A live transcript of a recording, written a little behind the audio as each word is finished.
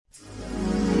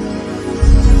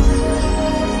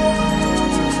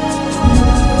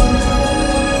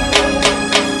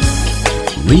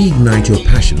reignite your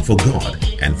passion for God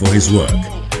and for His work.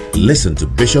 Listen to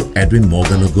Bishop Edwin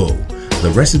Morgan Ogo, the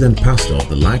resident pastor of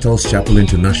the Lighthouse Chapel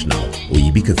International,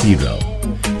 Oyibi Cathedral.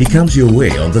 He comes your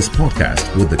way on this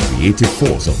podcast with the creative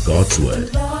force of God's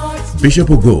Word. Bishop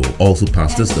Ogo also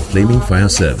pastors the Flaming Fire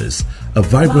Service, a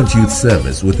vibrant youth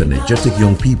service with energetic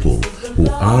young people who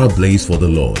are ablaze for the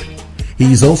Lord.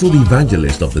 He is also the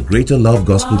evangelist of the Greater Love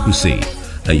Gospel Crusade,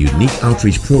 a unique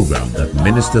outreach program that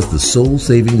ministers the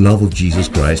soul-saving love of Jesus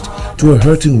Christ to a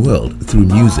hurting world through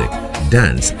music,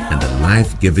 dance, and the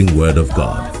life-giving Word of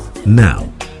God. Now,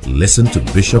 listen to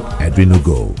Bishop Edwin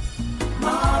Ogo.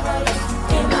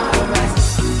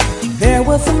 There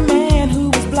was a man who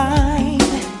was blind.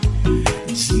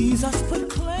 Jesus put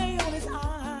clay on his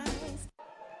eyes.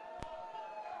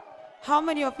 How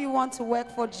many of you want to work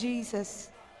for Jesus?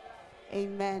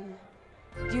 Amen.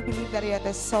 Do you believe that you are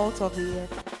the salt of the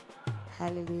earth?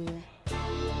 Hallelujah.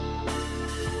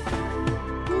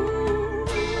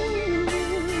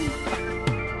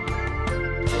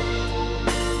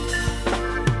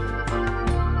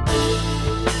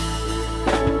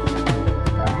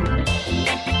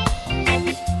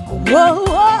 Whoa,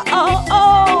 oh, oh,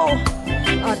 oh,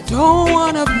 I don't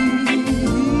wanna be.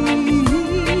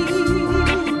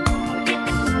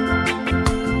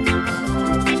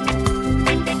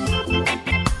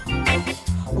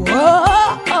 Whoa,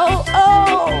 oh,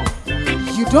 oh,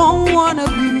 you don't wanna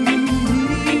be.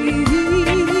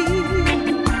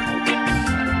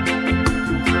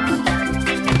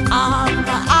 Am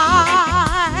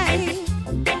I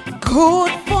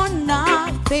good for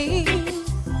nothing?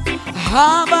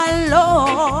 Have I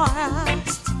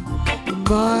lost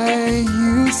my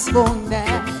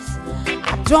usefulness?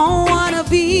 I don't wanna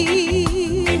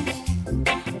be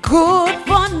good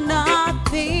for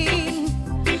nothing.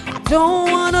 I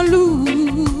don't wanna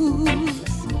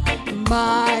lose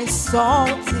my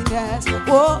saltiness.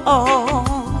 Whoa.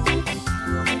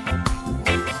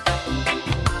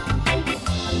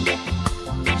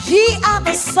 Ye are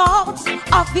the salt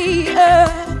of the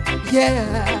earth,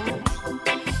 yeah.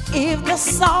 If the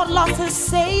salt lost its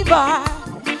savor,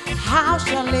 how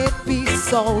shall it be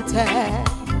salted?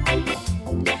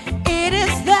 It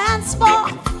is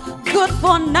thenceforth good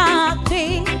for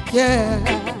nothing, yeah,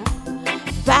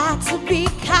 but to be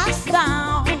cast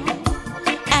down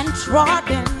and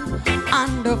trodden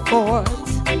underfoot.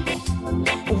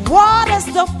 What is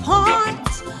the point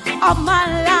of my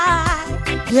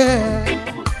life, yeah,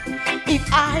 if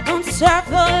I don't serve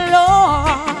the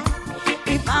Lord?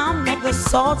 If I'm not the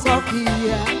salt of the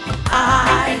earth,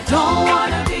 I don't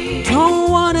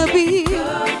wanna be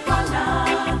good for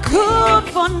nothing. Good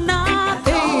for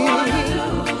nothing.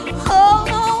 Oh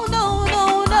no, no, no,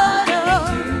 no, no.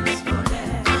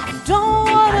 I don't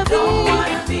wanna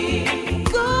be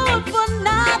good for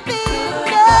nothing.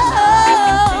 No,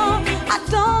 I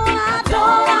don't.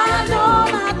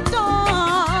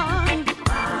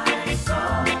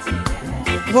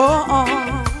 Whoa.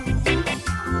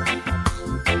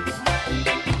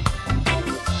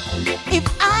 If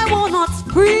I will not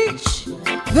preach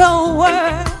the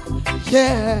word,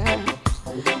 yeah,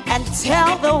 and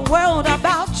tell the world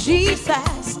about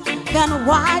Jesus, then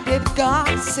why did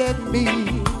God send me?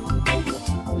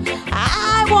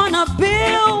 I wanna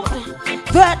build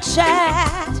the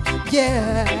church,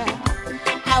 yeah,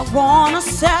 I wanna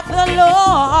serve the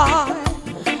Lord,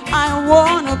 I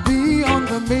wanna be on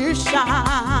the mission.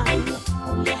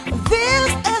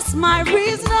 This is my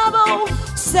reasonable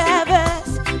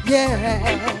service,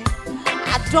 yeah.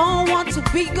 I don't want to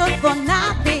be good for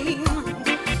nothing.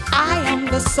 I am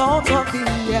the salt of the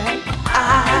earth.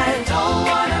 I don't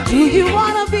wanna be. Do you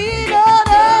wanna be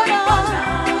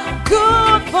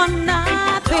good for nothing?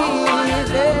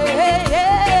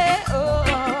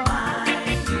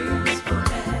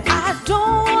 I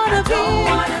don't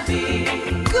wanna be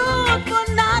good for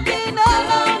nothing. No,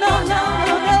 no, no, no,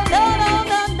 no, no,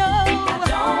 no, no.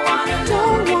 I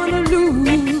don't wanna lose.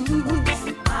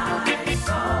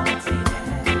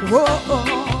 Whoa, oh,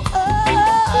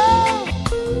 oh,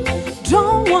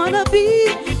 don't wanna be,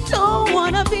 no,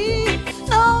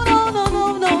 no, no,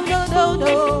 no, no, no, no, no.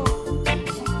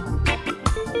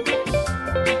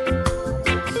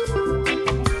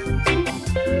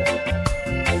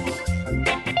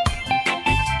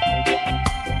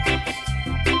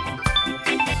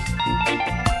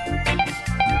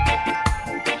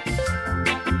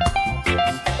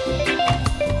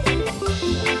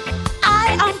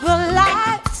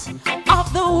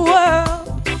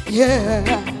 Yeah,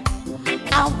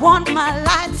 I want my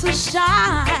light to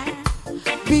shine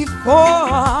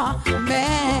before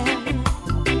men,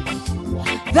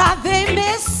 that they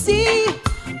may see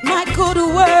my good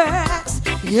works,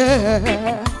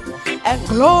 yeah, and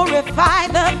glorify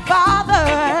the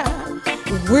Father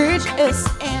which is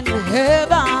in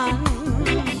heaven.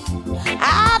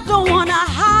 I don't want to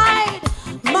hide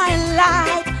my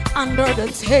light under the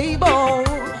table.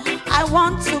 I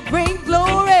want to bring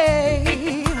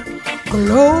glory,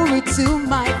 glory to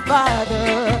my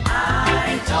Father.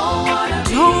 I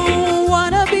don't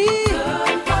wanna be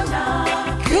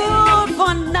good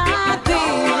for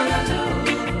nothing.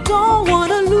 Don't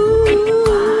wanna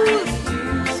lose.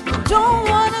 Don't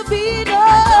wanna be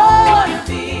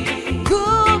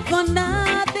good for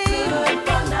nothing.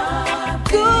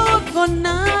 Good for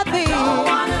nothing.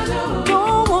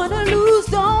 Don't wanna lose.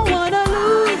 Don't wanna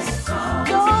lose.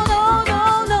 No, no, no,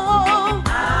 no.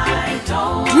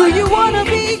 Do you wanna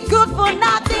be good for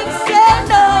nothing? Say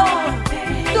no.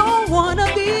 Don't wanna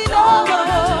be no.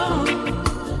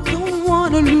 Don't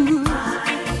wanna lose.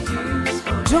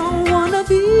 Don't wanna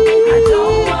be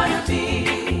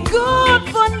good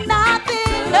for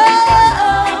nothing.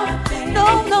 No,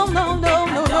 no, no, no,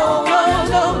 no, no,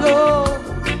 no, no.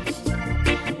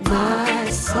 My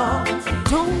soul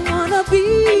don't wanna be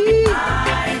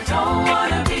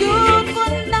good for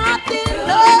nothing.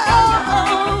 No,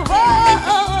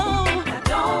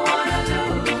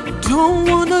 don't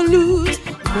wanna lose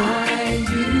my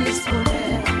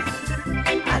usefulness.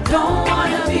 I don't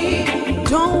wanna be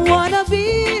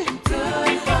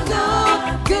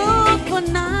good for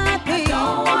nothing.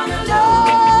 Don't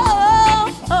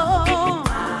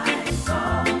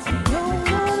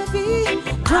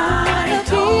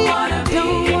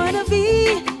wanna be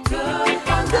good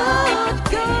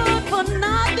for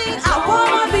nothing. I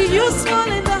wanna be useful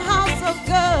in the house of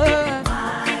God.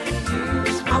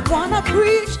 I wanna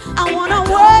preach, I wanna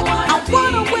work, I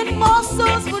wanna win more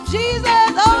souls for Jesus.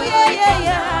 Oh yeah, yeah,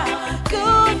 yeah.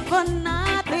 Good for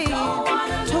nothing.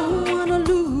 Don't wanna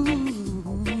lose.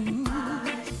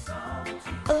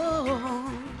 Oh.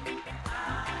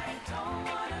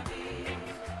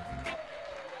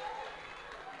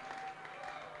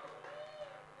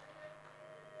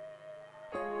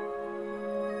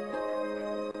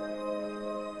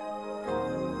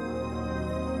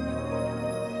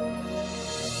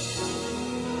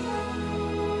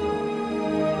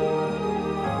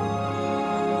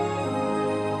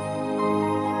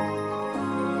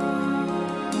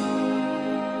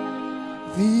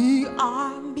 The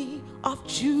army of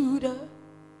Judah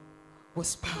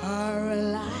was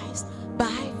paralyzed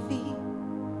by fear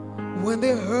when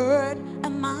they heard a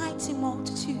mighty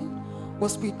multitude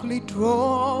was quickly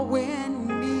drawing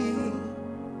near.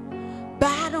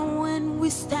 But when we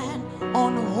stand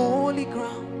on holy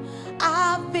ground,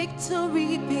 our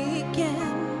victory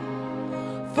begins.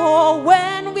 For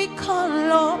when we call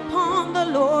upon the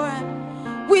Lord,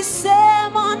 we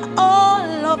summon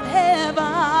all of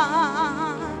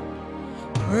heaven.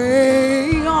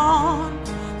 Pray on,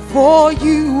 for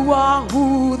you are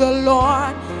who the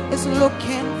Lord is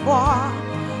looking for.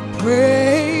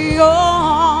 Pray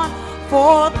on,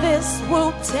 for this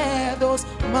will tear those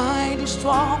mighty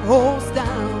strongholds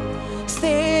down.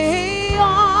 Stay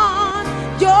on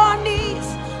your knees,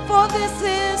 for this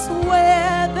is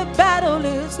where the battle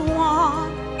is won.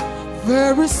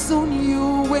 Very soon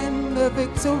you win the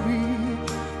victory.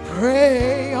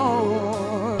 Pray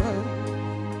on.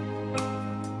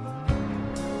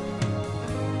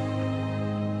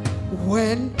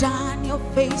 When Daniel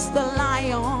faced the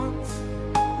lions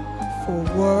for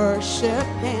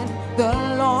worshiping the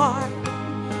Lord,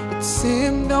 it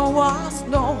seemed there was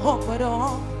no hope at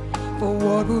all for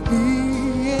what would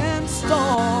be in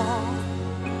store.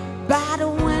 But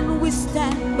when we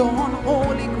stand on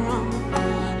holy ground,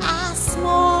 our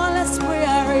smallest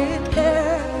prayer in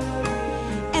air,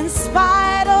 in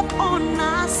spite of all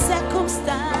our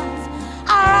circumstance,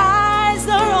 our eyes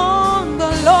are on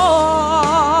the Lord.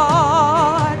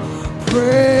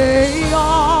 Pray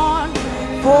on,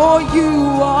 for you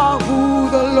are who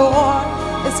the Lord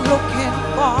is looking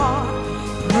for.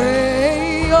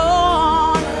 Pray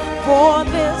on, for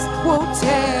this will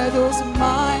tear those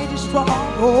mighty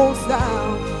strongholds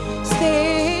down.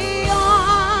 Stay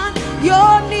on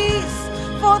your knees,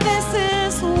 for this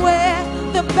is where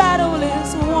the battle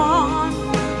is won.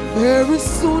 Very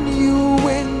soon you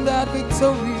win that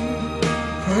victory.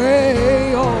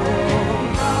 Pray on.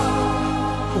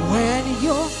 When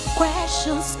your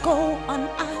questions go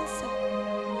unanswered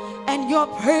and your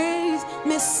praise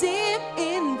may seem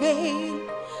in vain,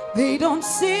 they don't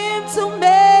seem to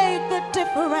make the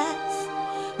difference.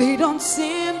 They don't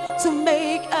seem to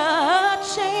make a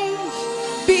change.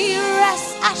 Be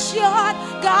rest assured,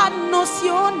 God knows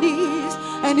your needs,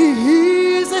 and He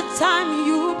hears the time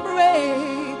you pray.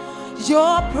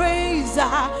 Your praise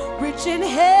are reaching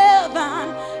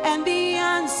heaven, and the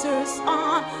answers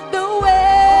on the way.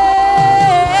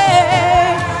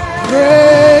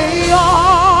 Pray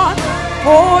on,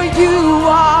 for you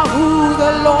are who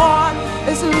the Lord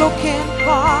is looking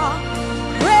for.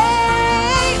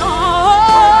 Pray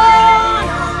on,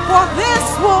 for this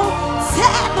will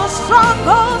tear the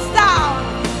strongholds down.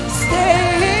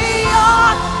 Stay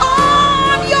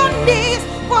on your knees,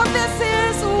 for this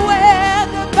is where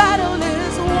the battle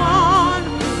is won.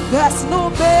 There's no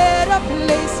better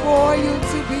place for you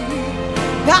to be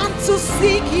than to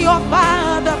seek your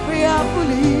Father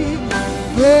prayerfully.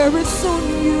 Very soon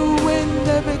you win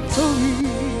the victory.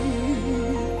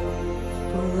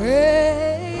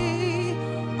 Pray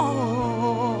on.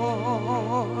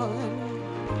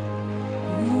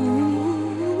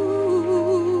 Ooh.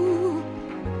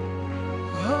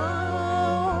 Oh.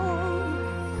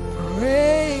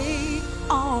 Pray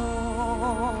on.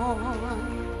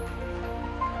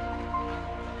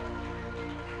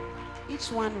 Each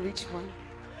one reach one.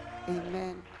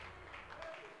 Amen.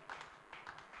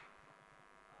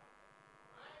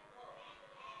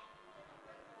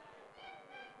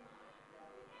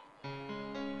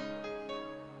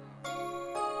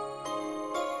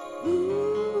 Ooh,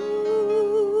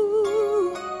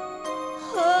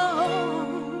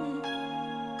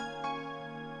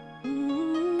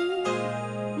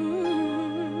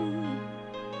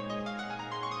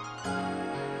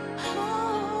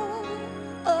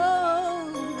 oh,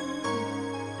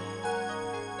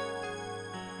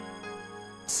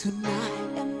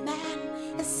 tonight a man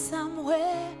is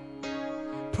somewhere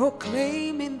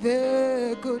proclaiming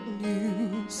the good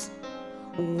news,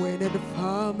 winning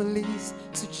families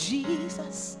to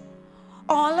Jesus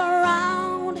all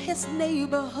around his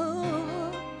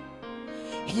neighborhood.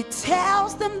 He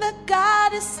tells them that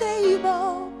God is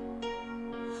able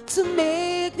to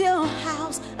make their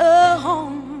house a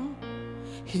home.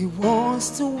 He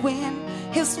wants to win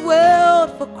his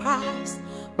world for Christ,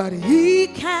 but he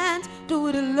can't do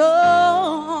it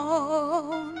alone.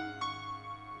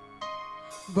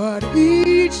 But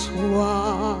each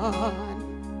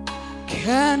one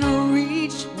can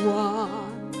reach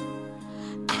one.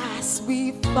 As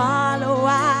we follow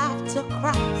after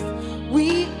Christ,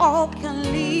 we all can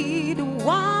lead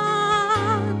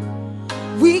one.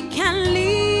 We can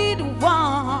lead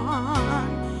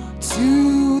one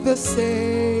to the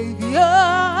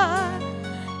Savior.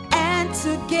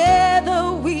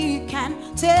 Together we can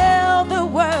tell the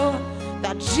world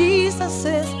that Jesus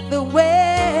is the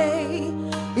way.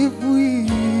 If we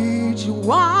reach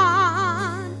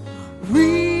one,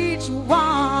 reach one.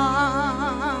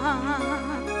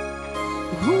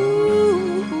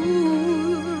 Ooh.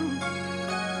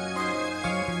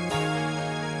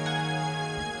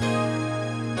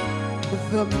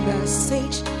 The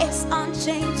message is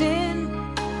unchanging,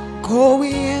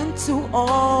 going into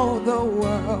all the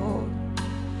world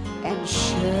and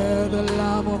share the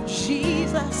love of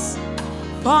Jesus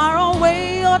far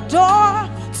away or door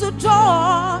to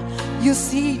door. You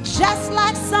see, just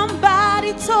like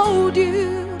somebody told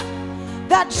you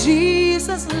that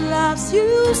Jesus loves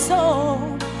you so,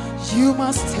 you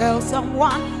must tell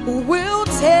someone who will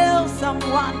tell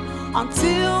someone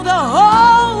until the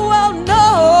whole world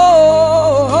knows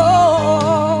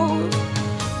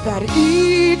that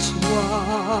each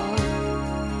one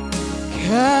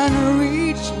can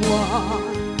reach one.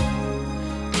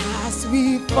 As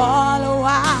we follow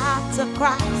after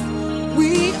Christ,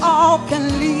 we all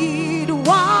can lead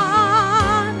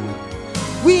one.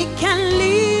 We can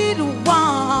lead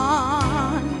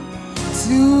one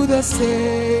to the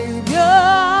Savior,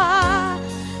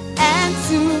 and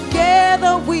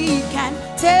together we can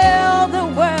tell the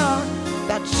world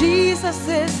that Jesus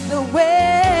is the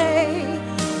way.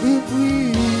 If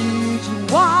we reach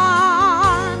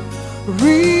one,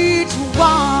 reach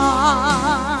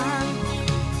one.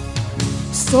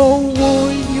 So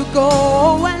would you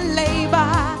go and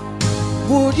labor?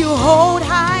 Would you hold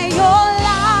high your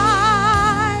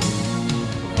life?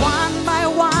 One by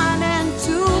one and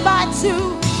two by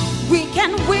two, we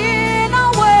can win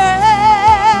a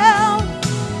world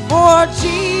for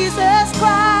Jesus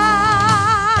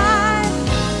Christ.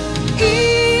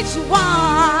 Each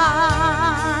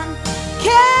one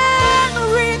can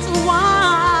reach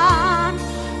one.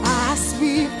 As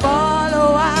we follow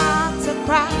after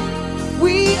Christ,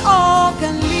 we all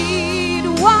can lead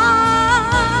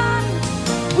one.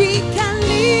 We can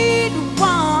lead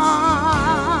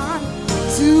one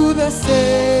to the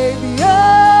Savior.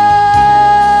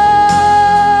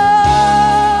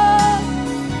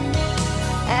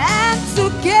 And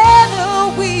together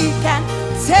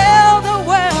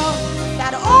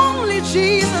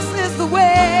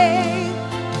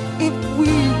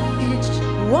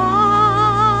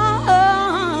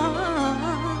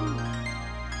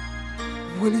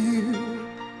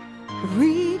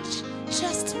reach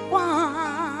just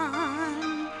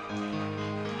one.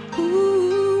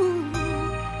 Ooh,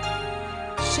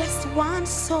 just one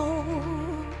soul.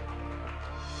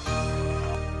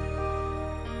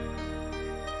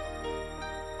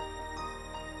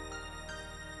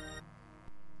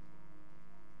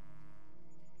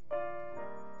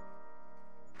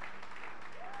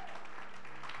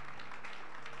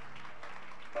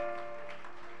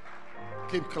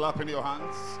 Keep clapping your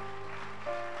hands.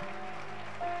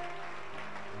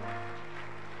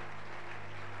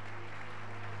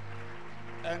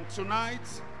 And tonight,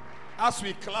 as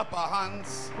we clap our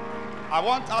hands, I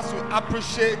want us to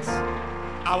appreciate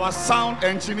our sound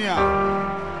engineer.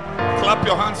 Clap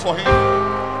your hands for him.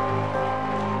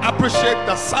 Appreciate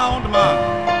the sound man.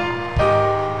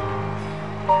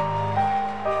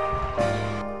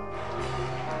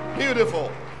 Beautiful.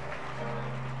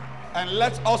 And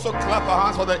let's also clap our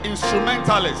hands for the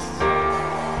instrumentalists.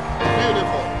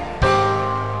 Beautiful.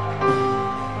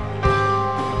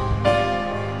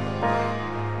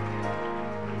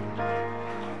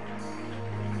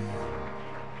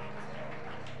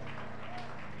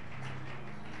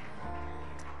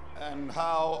 And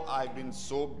how I've been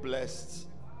so blessed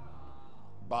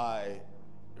by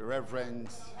Reverend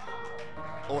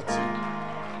Oti.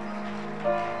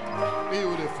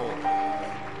 Beautiful.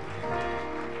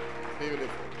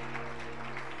 Beautiful.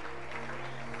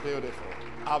 Beautiful.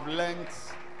 I've learned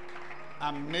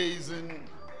amazing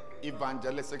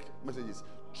evangelistic messages.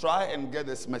 Try and get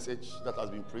this message that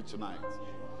has been preached tonight.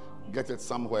 Get it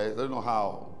somewhere. I don't know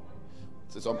how.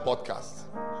 It's on podcast.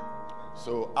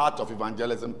 So, Art of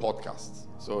Evangelism podcast.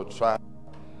 So try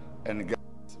and get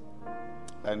it.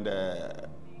 And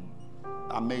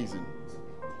amazing.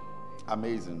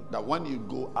 Amazing. That when you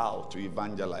go out to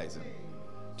evangelize,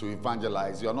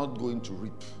 you are not going to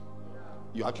reap.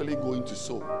 You're actually going to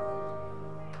sow.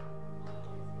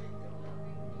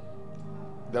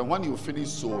 Then when you finish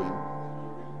sowing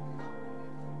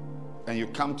and you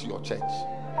come to your church,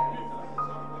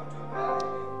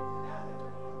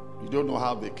 you don't know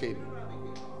how they came.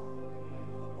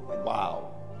 Wow.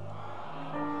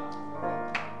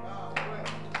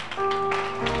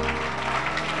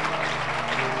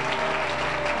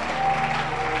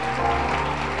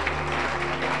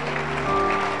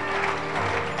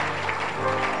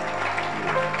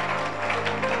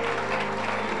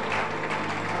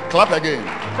 Clap again.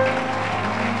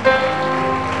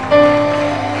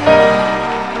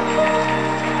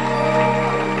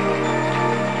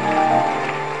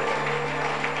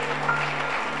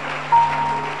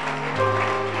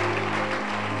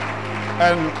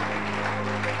 And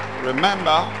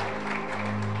remember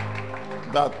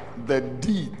that the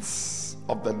deeds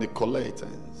of the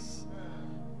Nicolaitans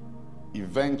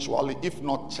eventually, if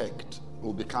not checked,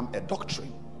 will become a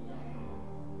doctrine.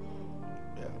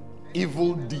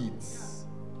 Evil deeds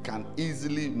can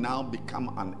easily now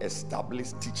become an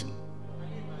established teaching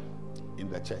in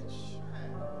the church.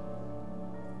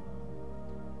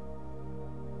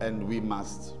 And we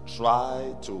must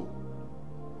try to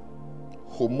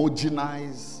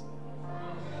homogenize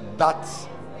that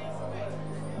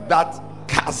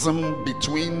chasm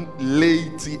between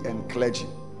laity and clergy.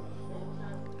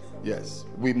 Yes,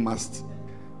 we must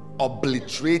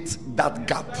obliterate that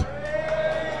gap.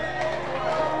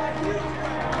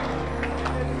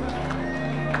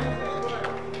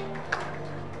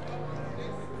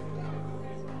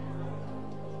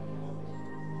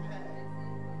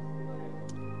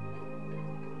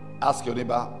 Ask your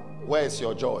neighbor, where is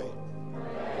your joy?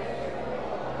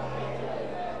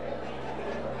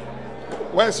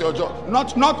 Where's your joy? No,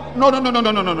 Bishop, no,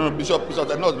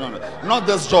 not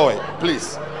this joy,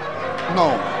 please.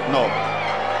 No.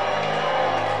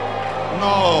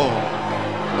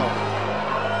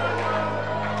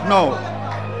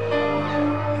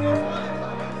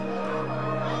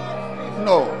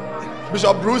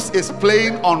 Bishop Bruce is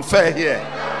playing unfair here.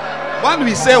 When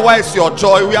we say where is your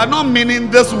joy, we are not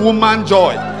meaning this woman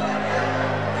joy.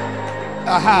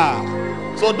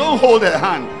 So don't hold her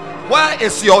hand. Where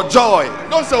is your joy?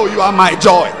 Don't say, oh, you are my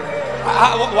joy.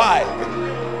 Why?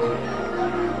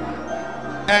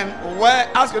 And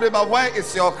ask your neighbor, where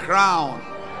is your crown?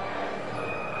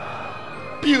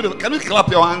 Beautiful. Can you clap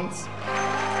your hands?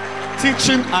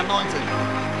 Teaching anointing.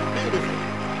 Beautiful.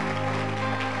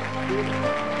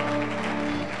 Beautiful.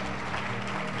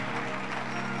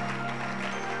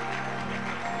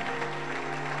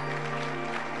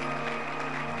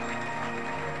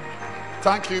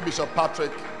 Thank you, Bishop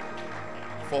Patrick,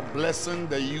 for blessing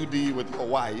the UD with your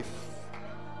wife,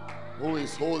 who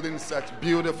is holding such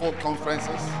beautiful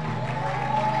conferences.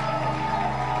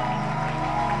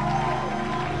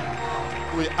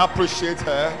 we appreciate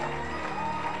her.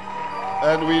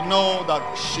 And we know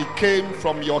that she came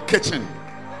from your kitchen.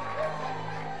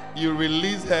 You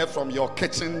released her from your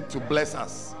kitchen to bless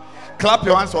us. Clap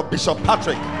your hands for Bishop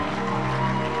Patrick.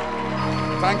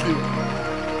 Thank you.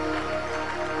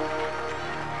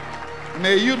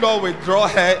 May you not withdraw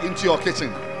her into your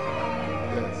kitchen.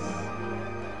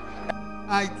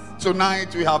 Yes.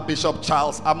 Tonight we have Bishop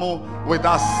Charles Amo with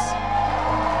us.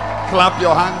 Clap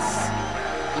your hands.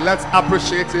 Let's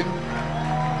appreciate him.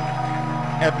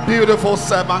 A beautiful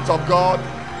servant of God.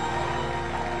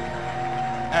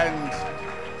 And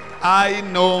I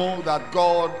know that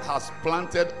God has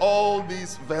planted all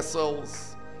these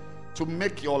vessels to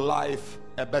make your life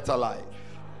a better life.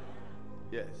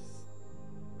 Yes.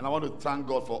 And I want to thank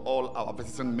God for all our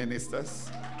visiting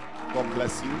ministers. God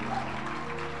bless you.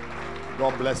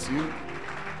 God bless you.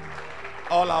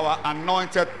 All our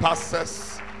anointed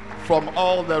pastors from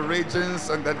all the regions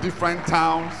and the different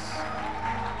towns.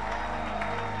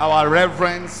 Our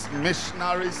reverends,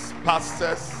 missionaries,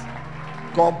 pastors.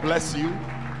 God bless you.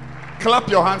 Clap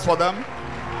your hands for them.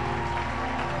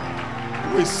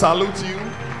 We salute you.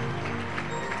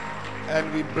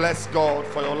 And we bless God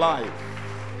for your life.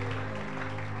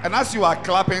 And as you are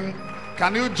clapping,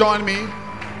 can you join me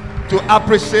to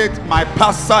appreciate my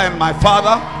pastor and my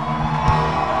father?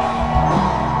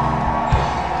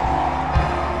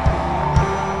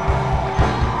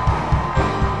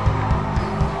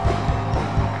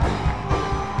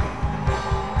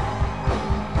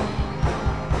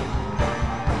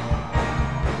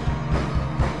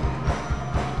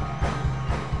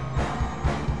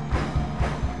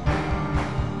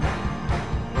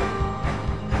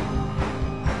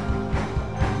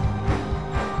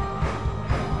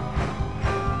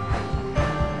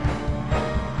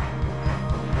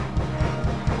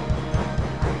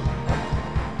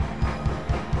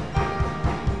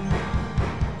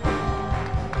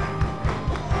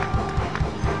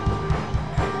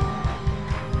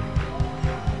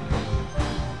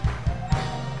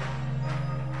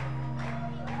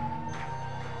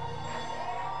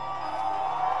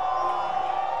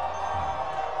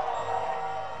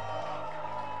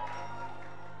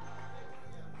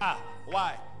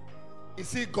 Why?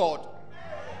 Is he God?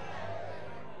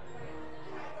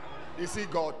 Is he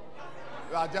God?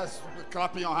 You are just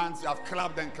clapping your hands. You have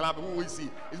clapped and clapped. Who is he?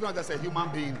 He's not just a human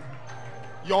being.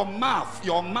 Your mouth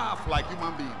like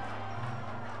human being.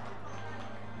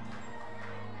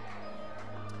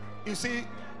 You see,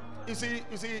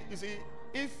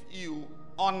 if you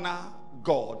honor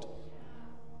God,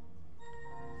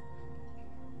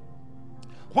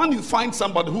 when you find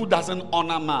somebody who doesn't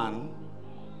honor man,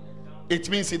 it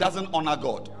means he doesn't honor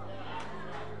God.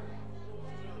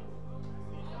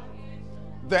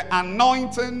 The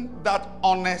anointing that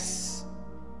honors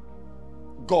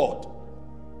God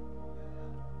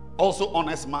also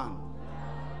honors man.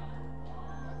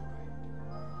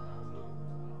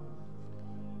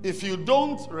 If you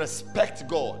don't respect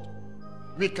God,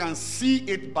 we can see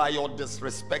it by your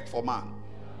disrespect for man.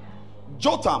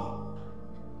 Jotham,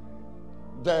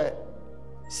 the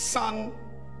son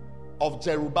of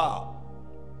Jerubbaal,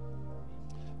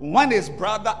 when his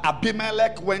brother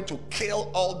Abimelech went to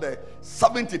kill all the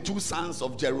 72 sons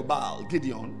of Jerubbaal,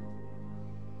 Gideon,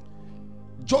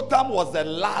 Jotham was the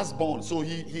last born, so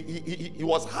he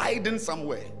was hiding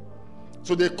somewhere,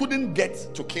 so they couldn't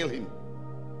get to kill him.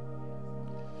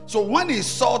 So when he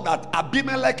saw that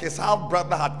Abimelech, his half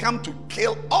brother, had come to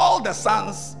kill all the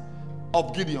sons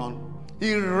of Gideon,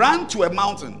 he ran to a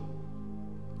mountain.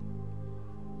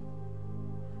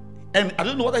 And I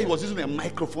don't know whether he was using a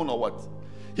microphone or what.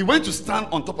 He went to stand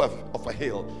on top of a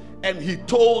hill and he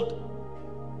told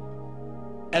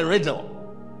a riddle.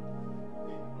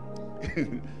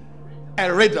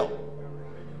 A riddle.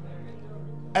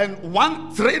 And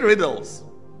three riddles.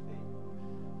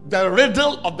 The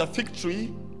riddle of the fig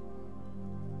tree,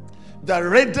 the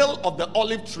riddle of the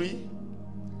olive tree,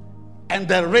 and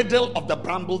the riddle of the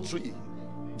bramble tree.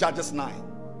 Judges 9.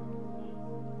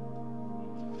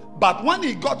 But when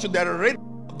he got to the riddle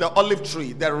of the olive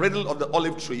tree, the riddle of the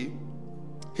olive tree,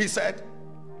 he said,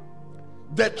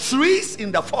 the trees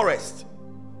in the forest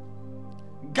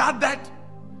gathered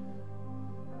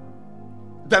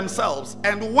themselves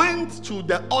and went to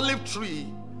the olive tree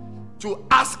to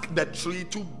ask the tree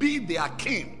to be their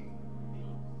king.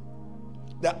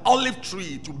 The olive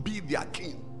tree to be their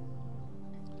king.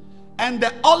 And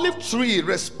the olive tree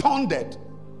responded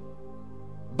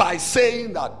by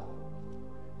saying that,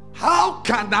 how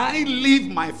can I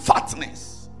leave my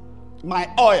fatness,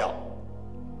 my oil,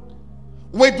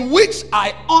 with which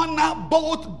I honor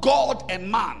both God and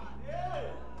man,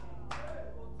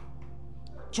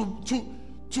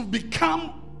 to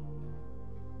become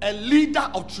a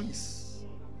leader of trees.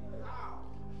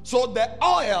 So the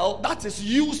oil that is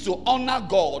used to honor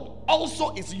God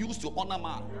also is used to honor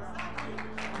man.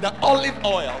 The olive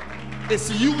oil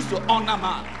is used to honor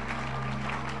man.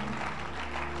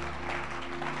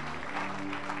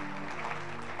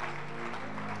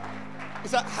 He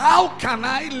said, how can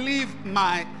I live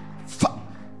my...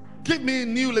 Give me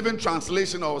New Living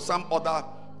Translation or some other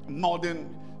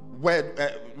modern word,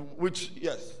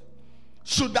 yes.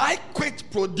 Should I quit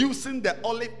producing the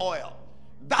olive oil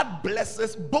that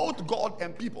blesses both God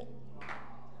and people?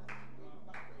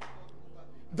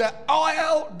 The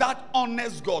oil that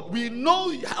honors God. We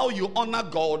know how you honor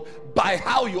God by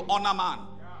how you honor man.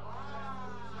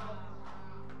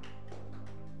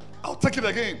 I'll take it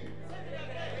again.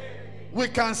 We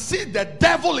can see the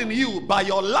devil in you by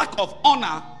your lack of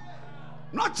honor,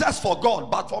 not just for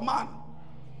God, but for man.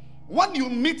 When you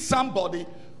meet somebody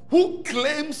who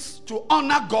claims to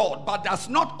honor God but does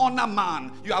not honor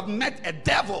man, you have met a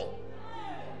devil.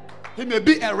 He may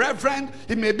be a reverend,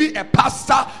 he may be a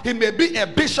pastor, he may be a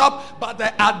bishop, but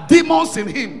there are demons in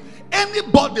him.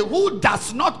 Anybody who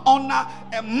does not honor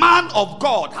a man of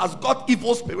God has got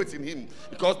evil spirits in him,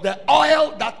 because the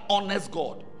oil that honors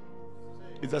God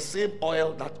is the same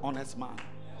oil that honors man.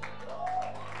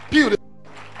 Beautiful.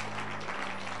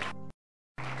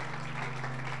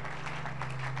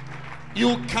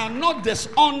 You cannot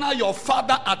dishonor your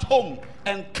father at home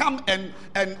and come and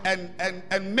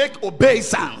make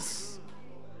obeisance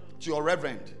to your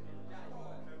reverend.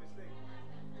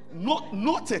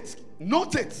 Note it.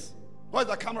 Where's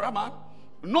the cameraman?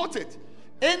 Note it.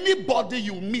 Anybody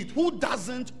you meet who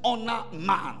doesn't honor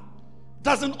man,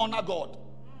 doesn't honor God,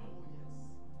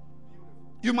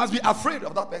 you must be afraid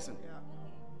of that person.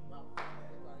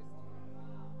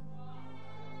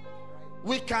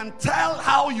 We can tell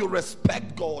how you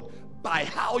respect God by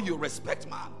how you respect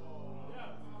man.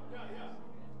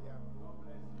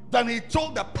 Then he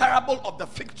told the parable of the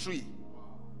fig tree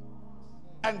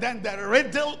and then the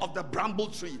riddle of the bramble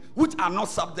tree, which are not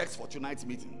subjects for tonight's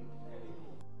meeting.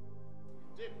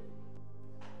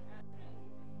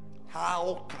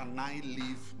 How can I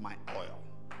leave my oil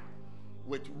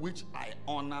with which I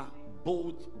honor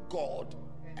both God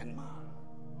and man?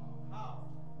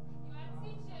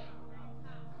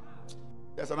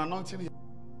 There's an anointing here.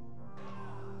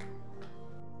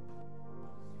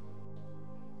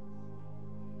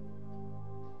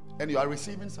 And you are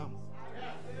receiving some.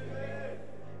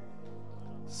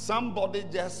 Somebody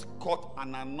just caught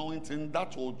an anointing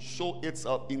that will show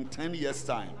itself in 10 years'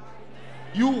 time.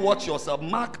 You watch yourself.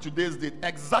 Mark today's date.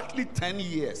 Exactly 10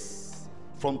 years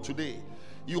from today,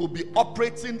 you will be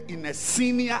operating in a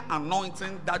senior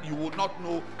anointing that you will not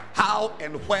know how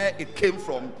and where it came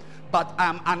from. But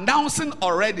I'm announcing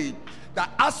already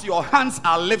that as your hands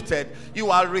are lifted,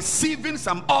 you are receiving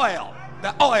some oil.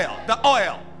 The oil, the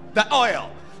oil, the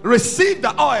oil. Receive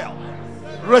the oil.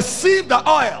 Receive the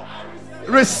oil.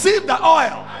 Receive the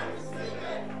oil.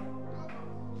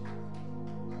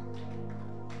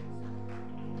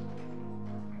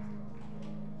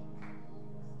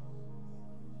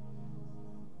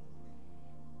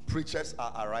 Preachers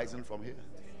are arising from here.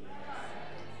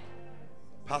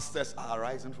 Pastors are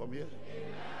arising from here.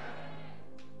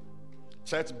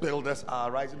 Church builders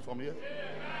are arising from here.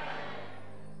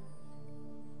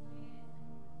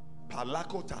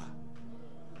 Palakota.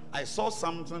 I saw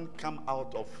something come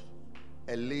out of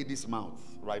a lady's mouth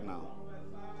right now.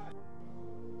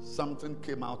 Something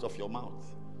came out of your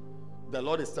mouth. The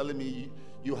Lord is telling me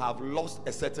you have lost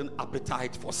a certain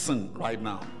appetite for sin right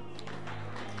now.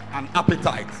 An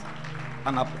appetite.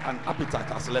 An appetite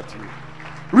has left you.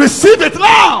 Receive it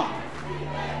now.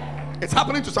 It's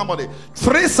happening to somebody.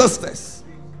 3 sisters,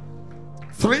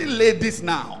 3 ladies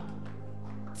now,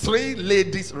 3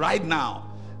 ladies right now.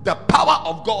 The power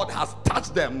of God has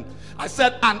touched them. I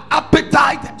said an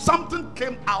appetite. Something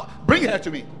came out. Bring her to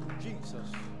me. Jesus.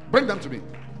 Bring them to me.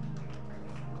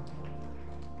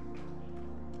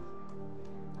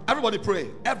 Everybody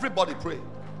pray. Everybody pray.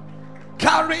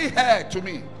 Carry her to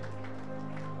me.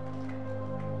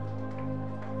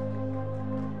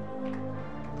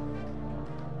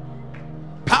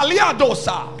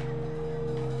 Paliadosa.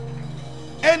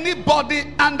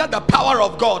 Anybody under the power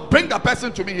of God, bring the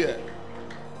person to me here.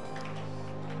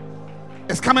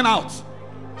 It's coming out.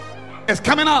 It's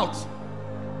coming out.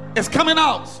 It's coming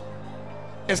out.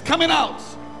 It's coming out.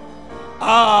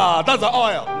 Ah, that's the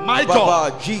oil. My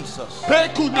God. Jesus.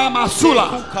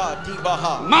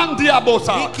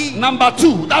 Mandiabosa. Number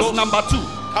 2. That's number 2.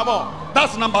 Come on.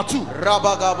 That's number 2.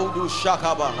 Rabagabudu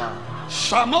Shakabaha.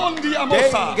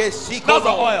 Shamondiamosa. That's the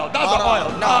oil. That's the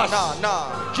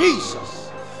oil.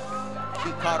 Jesus.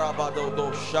 Raki karabado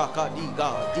do shaka diga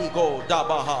digo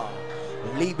dabaha.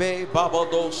 Libe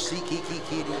babado siki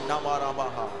kikiri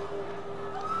namarabaha.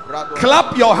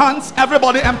 Clap your hands,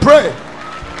 everybody, and pray.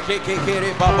 Evil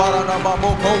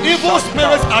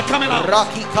spirits are coming out.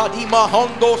 Raki kadima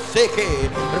hondo seke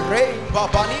re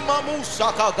babanima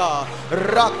musakaga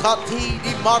rakati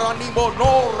di maranimo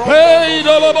no. Hey,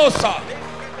 dolobosa.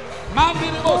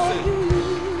 Mandinimose.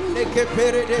 Neke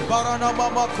pere de barana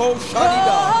mama ko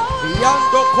sharida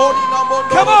yando korina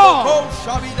mondo ko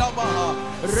sharida maha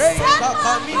re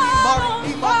sakamini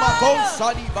marani mama ko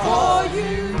shariba.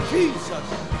 Jesus.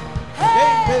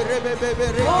 Bebe bebe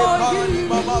re barani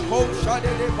mama ko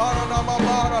sharide barana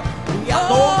mama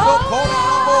yando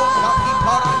korina mo kaki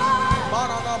barani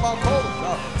marana mama ko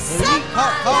rika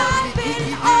kani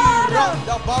kiki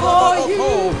randa barana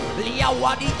ko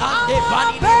liawadi ande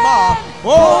bani ma.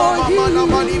 Oh, mama na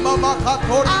mani mama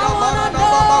katori na mara na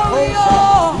mama kosha.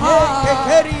 Ye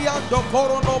kekeri ando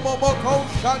koro no momo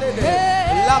kosha nene.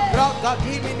 La braga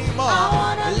dimini ma.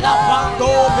 La bando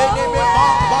bene me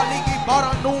mamba ligi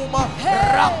baranuma.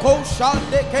 Rakosha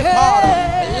de kepara.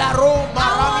 La roma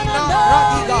ramina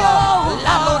radiga.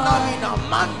 La lona mina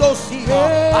mando siha.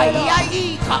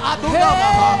 Ayayi ka aduna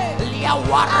maha. Lia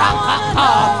waraka ka.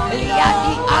 Lia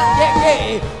di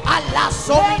andege. Alla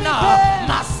somina.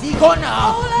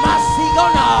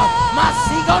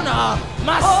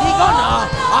 Masigona,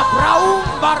 Abraum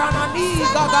baranani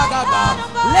gaga,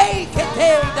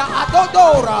 Leikete da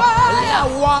adodora,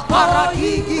 Lawa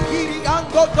aragigi kiri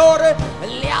angodore,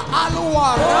 Lia alua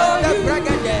rande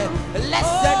bregade,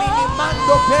 Lessenini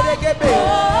mando peregebe.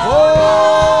 Oh,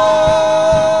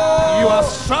 you are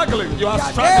struggling. You are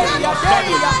struggling. You are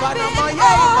struggling.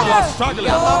 You are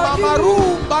struggling.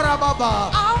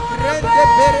 Rende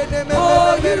perene me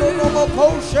no mo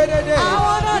kosherede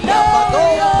yabado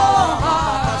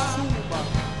masuma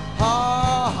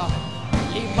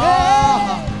lima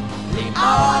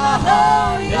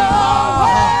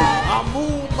amu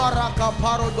maraka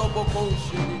paro do boko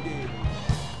sherede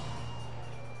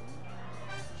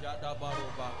jada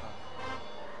barobaka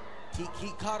tiki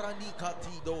karani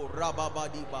katido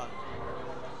rababadiba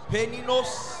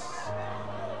peninos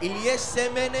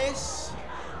iliesemenes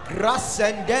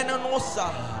Grasendenosa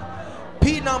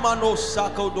Pinamanosa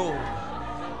Kodo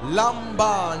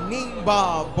Lamba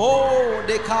Nimba Bo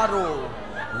de Caro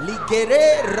Ligere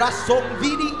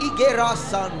Rasomvidi Igera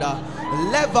Sanda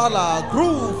Levala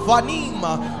Gru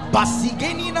Vanima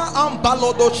Basigenina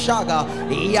Ambalodo Shaga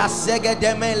Yasege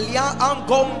Demelia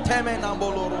Angom Temena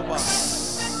Boloroba.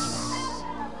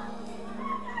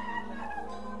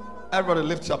 Everybody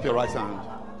lift up your right hand.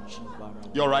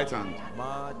 Your right hand.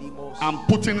 I'm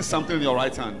putting something in your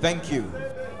right hand. Thank you.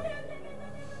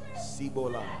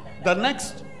 Sibola. The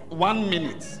next 1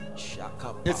 minute.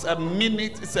 It's a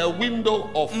minute. It's a window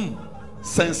of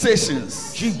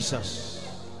sensations. Jesus.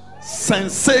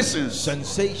 Sensations.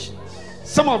 Sensations.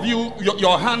 Some of you,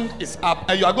 your hand is up,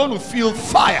 and you are going to feel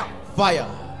fire. Fire.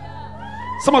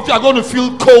 Some of you are going to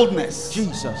feel coldness.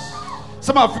 Jesus.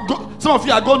 Some of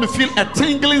you are going to feel a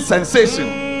tingling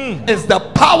sensation. It's the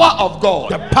power of God.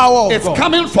 The power of God. It's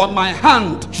coming from my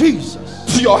hand, Jesus,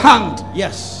 to your hand.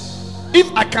 Yes. If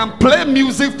I can play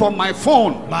music from my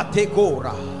phone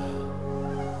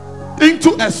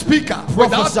into a speaker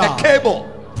without a cable,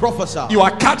 prophesy. You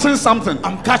are catching something.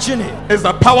 I'm catching it. It's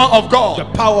the power of God. The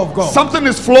power of God. Something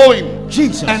is flowing.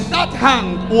 Jesus. And that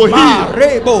hand will heal.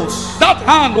 That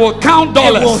hand will count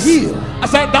dollars. It will heal. I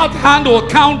said that hand will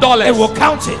count dollars. It will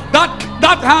count it.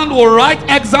 That hand will write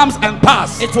exams and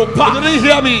pass. It will pass. You didn't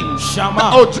hear me?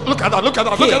 Shama. Oh, look at that. Look at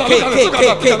that. Look at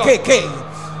that.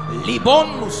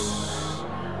 Libonus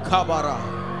Kabara.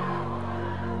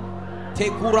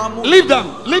 Leave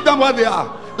them. Leave them where they are.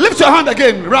 Lift your hand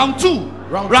again. Round two.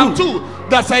 Round two.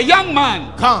 There's a young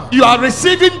man. Come. You are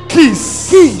receiving keys.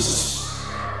 Keys.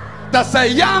 There's a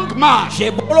young man.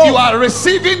 You are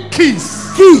receiving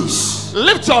keys. Keys.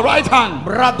 Lift your right hand.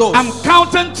 Brados. I'm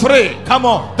counting 3. Come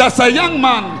on. There's a young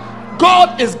man.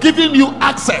 God is giving you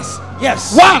access.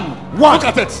 Yes. One. Look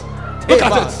at it. Look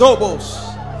at it. Dobos.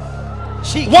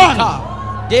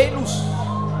 1. Denus.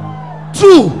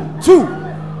 2.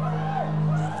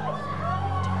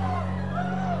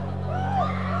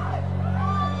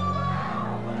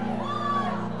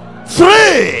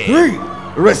 3.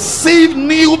 Receive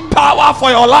new power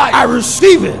for your life. I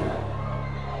receive it.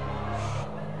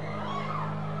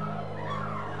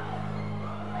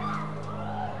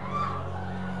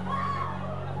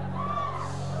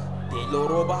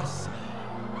 Delorobas.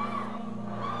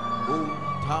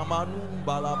 Tamanum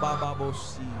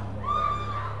balababosi.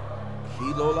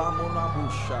 Kilolamona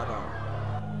bushara.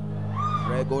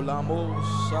 Regolamo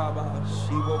Saba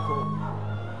Siboko.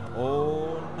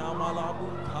 Oh Namalabu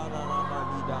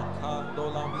Kananamalida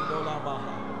Kandola Midola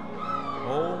Maha.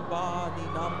 Oh Bani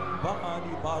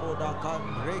Nambani Baroda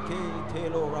Kanreke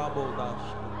Telo Rabodash.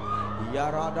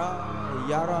 Yarada,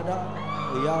 Yarada,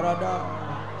 Yarada.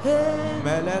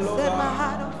 Meleloda,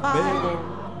 Mego,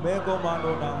 Mego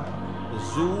Manona.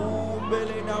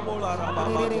 Zumbelina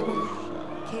Molarababo.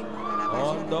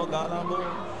 Ondo Galamo.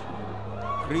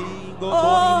 Ringo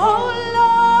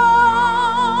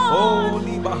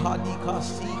Holy Bahadi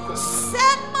Kasiko.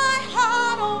 Set my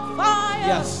heart on fire.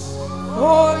 Yes.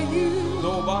 For you.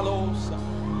 Dobalosa.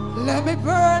 Let me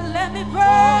burn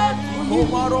for you.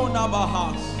 Komarona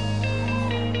Bahas.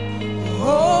 Oh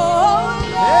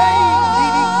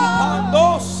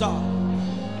Lord.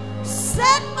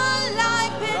 Set my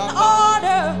life in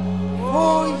order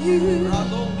for you.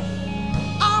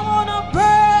 I wanna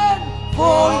burn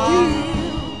for you.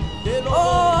 Oh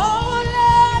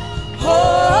Lord,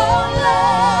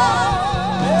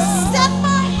 set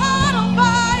my heart on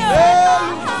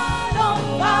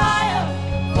fire,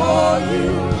 for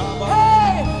you.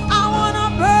 Hey, I wanna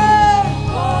burn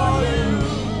for you.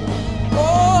 Oh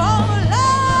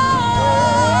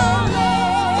Lord,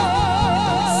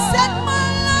 set my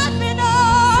life in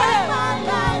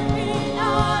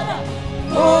order,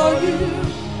 for you.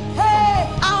 Hey,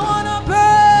 I wanna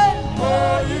burn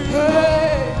for you.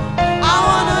 Hey, I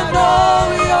wanna know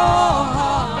your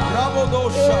heart.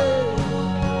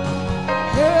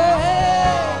 Hey,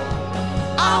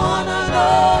 I wanna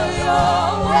know your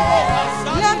way.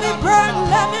 Let me burn,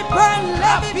 let me burn,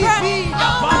 let me burn. I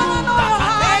wanna know your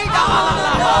heart. I wanna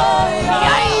know your way.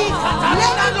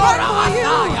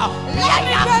 Let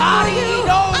me burn for you.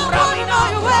 Let me burn for you. I wanna know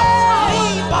your way.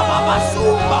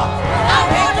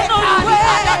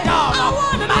 I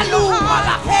wanna know your way.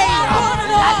 I wanna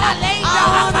know your heart. I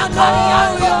wanna know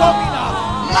your way.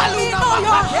 Let me know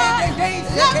your heart.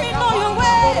 Let me know your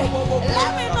way.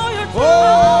 Let me know your truth.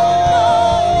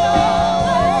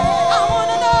 I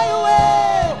wanna know your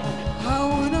way. I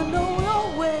wanna know your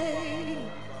way.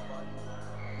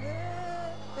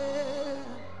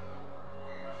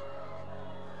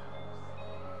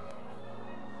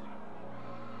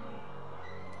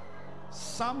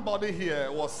 Somebody here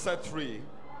was set free,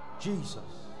 Jesus.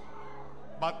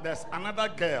 but there's another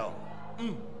girl.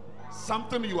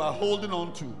 Something you are holding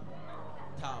on to.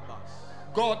 Tabas.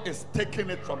 God is taking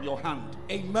it from your hand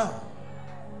Amen.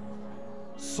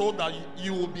 so that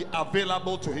you will be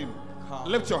available to Him.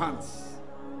 Lift your hands.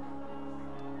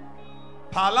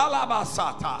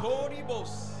 Palalabasata.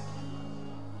 Toribos.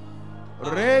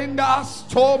 Renda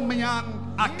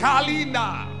Stomian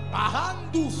Akalinda.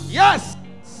 Bahandus. Yes.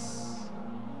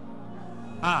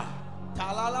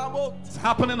 Talalamo. It's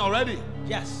happening already.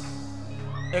 Yes.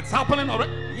 It's happening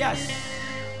already. Yes.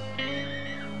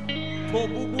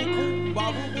 Tobubuku,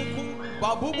 babubuku,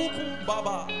 babubuku,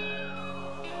 baba.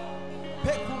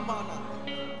 Pekumana.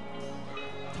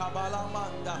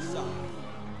 Tabalamandasa.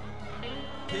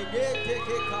 Tege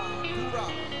teke kura.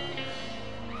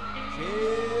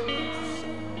 James.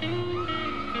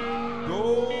 Do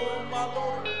malo.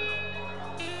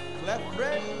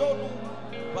 Clefrendo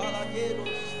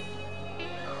balagueros.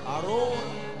 Aron.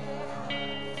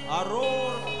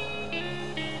 Aurora,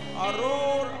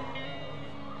 Aurora,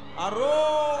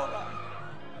 Aurora.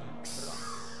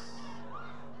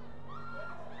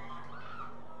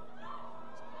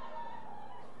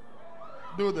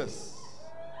 Do this.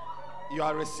 You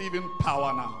are receiving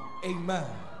power now. Amen.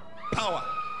 Power.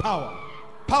 Power.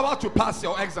 Power to pass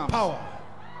your exam. Power.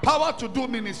 Power to do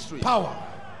ministry. Power.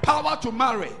 Power to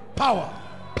marry. Power.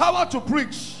 Power to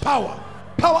preach. Power.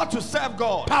 Power to serve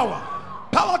God. Power.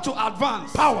 Power to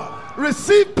advance. Power.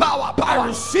 Receive power. I Power.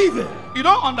 receive it. You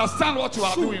don't understand what you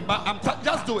are doing, but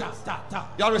just do it.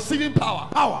 You are receiving power.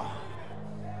 Power.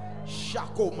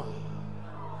 Shakoma.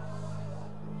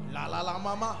 La la la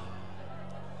mama.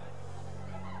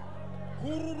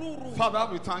 Father,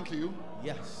 we thank you.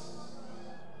 Yes.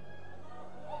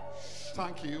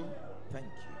 Thank you Thank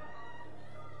you.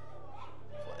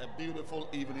 for a beautiful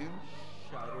evening.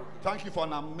 Thank you for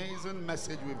an amazing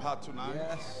message we've had tonight.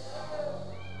 Yes.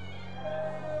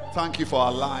 Thank you for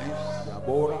our lives.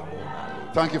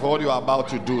 Thank you for what you are about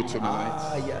to do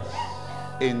tonight. Yes.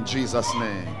 In Jesus'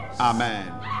 name. Amen.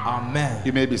 Amen.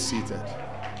 You may be seated.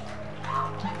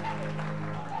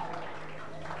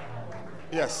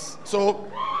 Yes.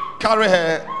 So carry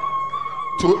her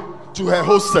to her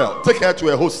hostel. Take her to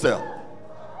her hostel.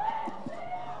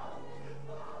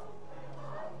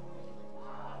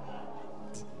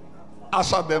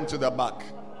 Usher them to the back.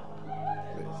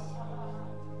 Please.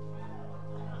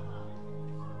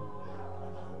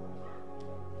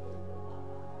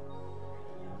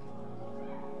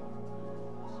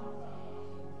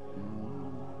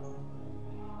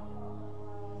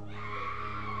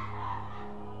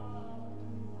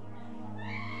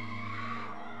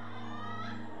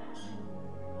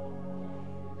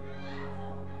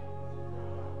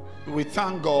 We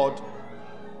thank God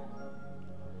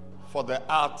for the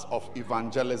Art of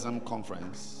Evangelism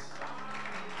Conference.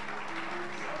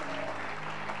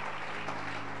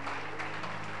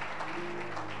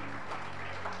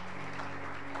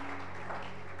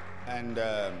 And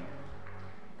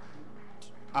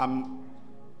I'm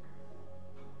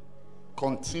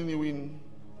continuing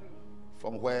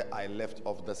from where I left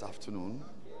off this afternoon.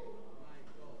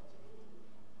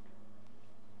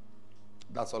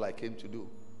 That's all I came to do.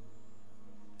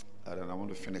 And I want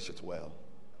to finish it well.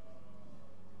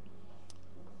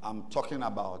 I'm talking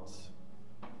about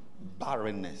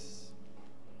barrenness.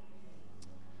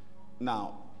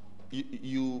 Now,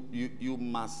 you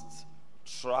must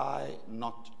try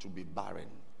not to be barren.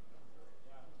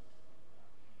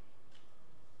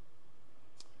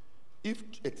 If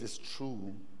it is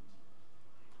true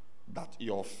that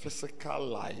your physical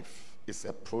life is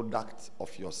a product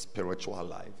of your spiritual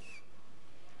life,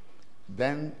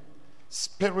 then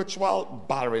spiritual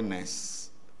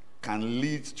barrenness can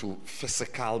lead to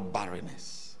physical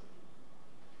barrenness.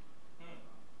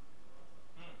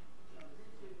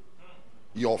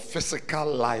 Your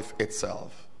physical life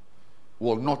itself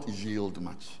will not yield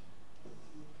much.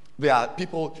 There are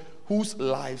people whose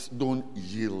lives don't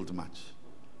yield much.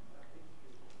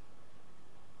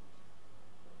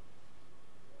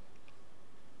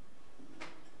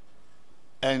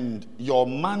 And your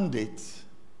mandate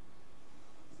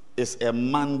is a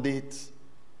mandate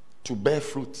to bear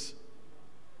fruit.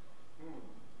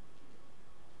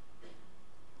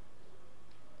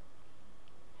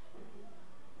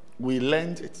 We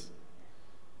learned it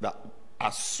that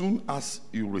as soon as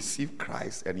you receive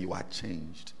Christ and you are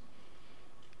changed,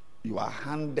 you are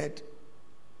handed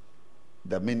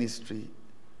the ministry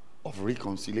of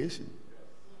reconciliation.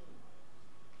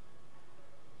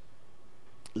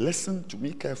 Listen to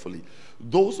me carefully.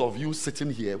 Those of you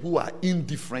sitting here who are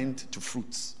indifferent to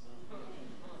fruits,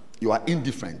 you are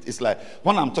indifferent. It's like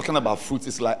when I'm talking about fruits,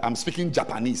 it's like I'm speaking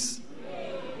Japanese.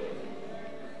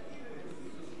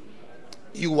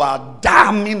 You are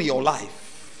damning your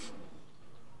life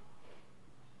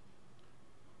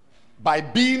by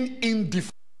being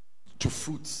indifferent to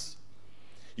fruits.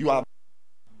 You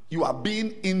are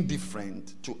being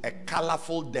indifferent to a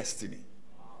colorful destiny.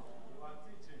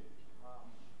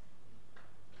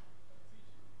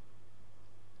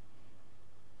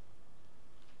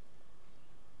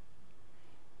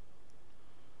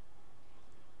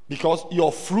 Because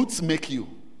your fruits make you.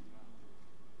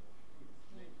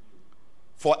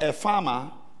 For a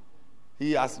farmer,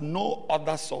 he has no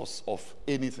other source of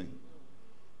anything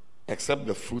except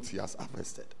the fruits he has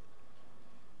harvested.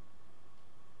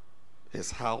 His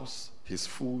house, his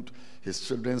food, his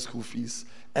children's school fees,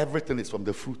 everything is from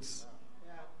the fruits.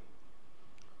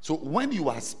 So when you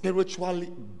are spiritually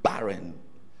barren,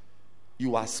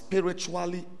 you are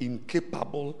spiritually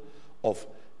incapable of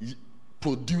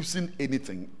producing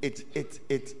anything.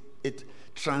 It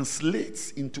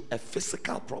translates into a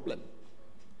physical problem.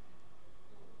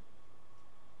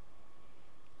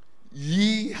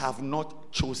 Ye have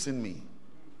not chosen me,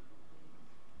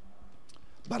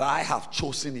 but I have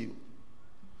chosen you,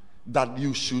 that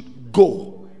you should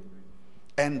go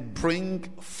and bring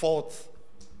forth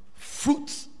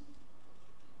fruit.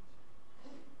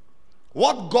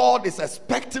 What God is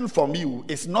expecting from you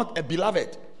is not a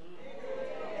beloved.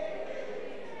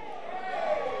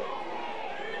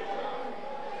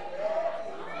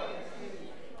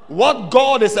 What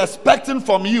God is expecting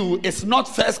from you is not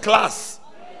first class.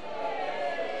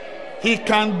 He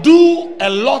can do a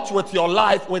lot with your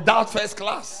life without first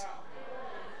class.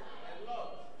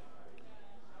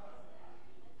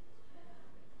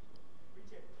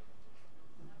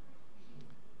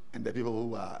 And the people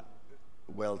who are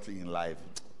wealthy in life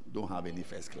don't have any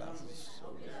first class.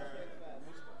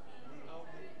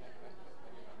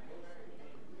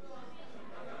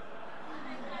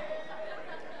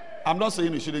 I'm not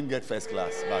saying you shouldn't get first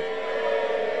class, but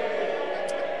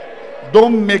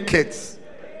don't make it.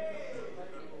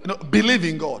 Believe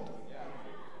in God.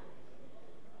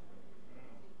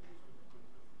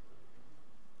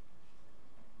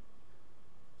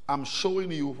 I'm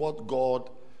showing you what God,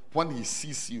 when He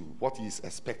sees you, what He is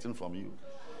expecting from you.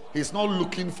 He's not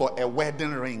looking for a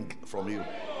wedding ring from you.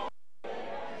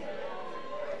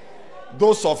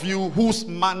 Those of you whose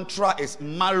mantra is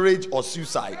marriage or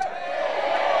suicide,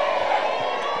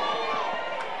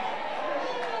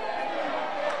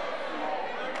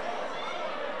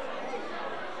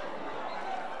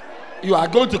 you are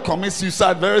going to commit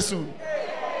suicide very soon.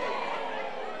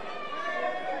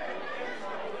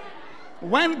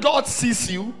 When God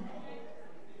sees you,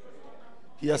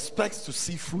 He expects to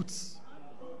see fruits.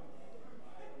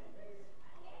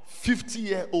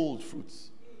 50-year-old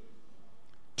fruits,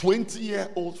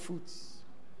 20-year-old fruits,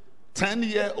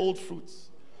 10-year-old fruits.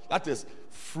 That is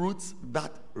fruits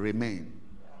that remain.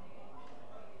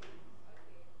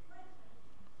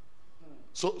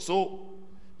 So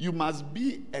you must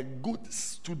be a good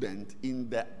student in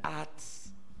the arts,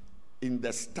 in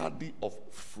the study of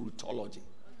fruitology.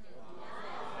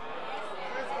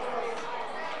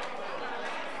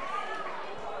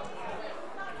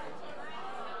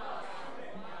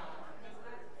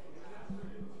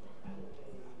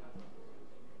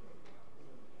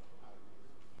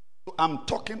 I'm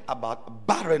talking about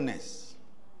barrenness.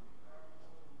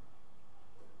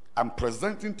 I'm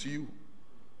presenting to you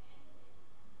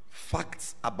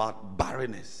facts about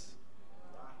barrenness.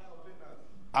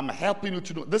 I'm helping you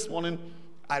to know. This morning,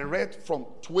 I read from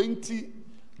 20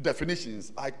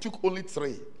 definitions. I took only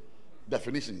 3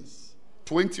 definitions.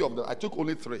 20 of them. I took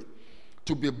only 3.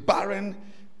 To be barren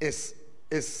is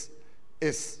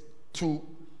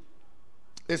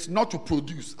not to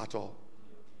produce at all.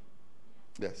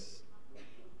 Yes.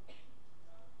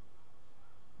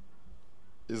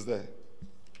 Is there?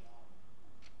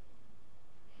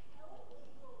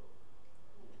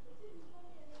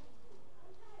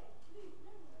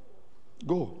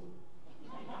 Go.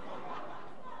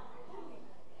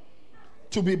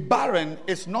 To be barren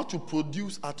is not to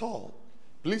produce at all.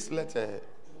 Please let her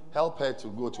help her to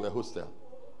go to a hostel.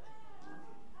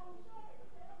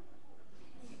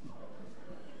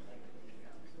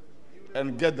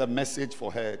 And get the message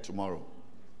for her tomorrow.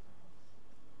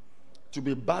 To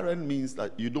be barren means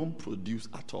that you don't produce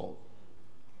at all.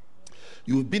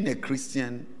 You've been a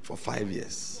Christian for 5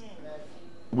 years.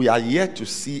 We are yet to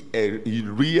see a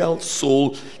real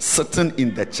soul sitting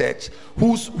in the church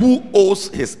who owes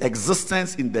his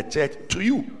existence in the church to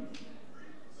you.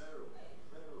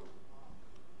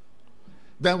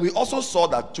 Then we also saw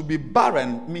that to be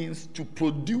barren means to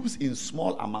produce in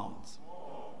small amounts.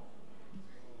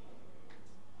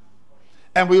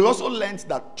 And we also learned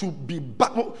that to be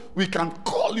we can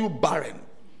call you barren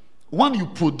when you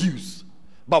produce,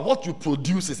 but what you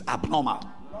produce is abnormal.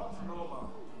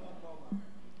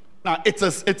 Now it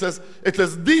is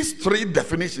these 3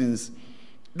 definitions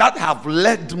that have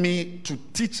led me to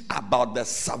teach about the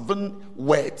 7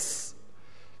 words,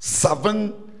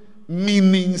 7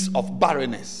 meanings of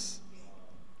barrenness.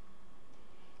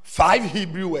 5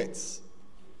 Hebrew words.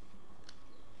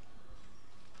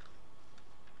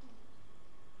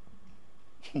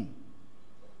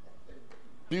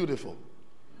 Beautiful.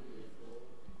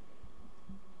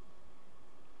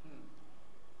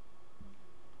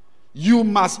 You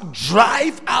must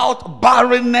drive out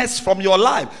barrenness from your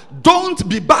life. Don't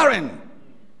be barren.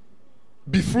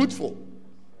 Be fruitful.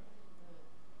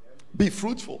 Be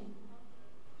fruitful.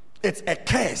 It's a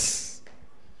curse.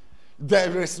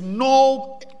 There is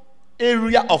no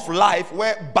area of life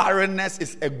where barrenness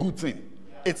is a good thing.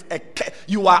 It's a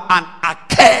you are an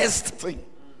accursed thing.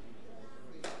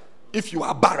 If you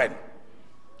are barren,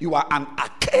 you are an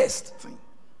accursed thing.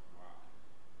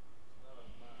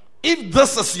 If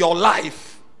this is your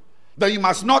life, then you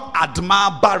must not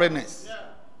admire barrenness.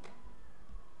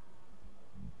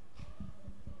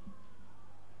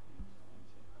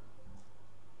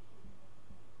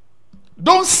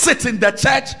 Don't sit in the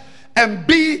church and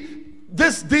be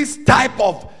this type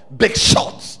of big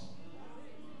shots.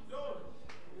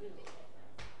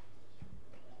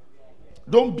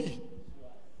 Don't be.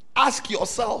 Ask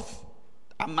yourself,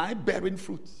 am I bearing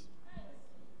fruit?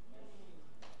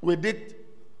 We did,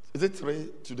 is it 3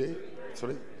 today?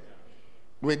 3.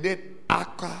 We did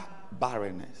aqua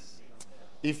barrenness.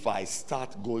 If I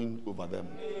start going over them,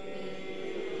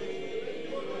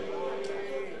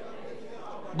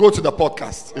 go to the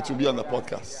podcast. It will be on the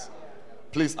podcast.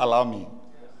 Please allow me.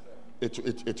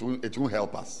 It will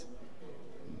help us.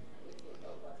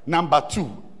 Number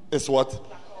 2 is what?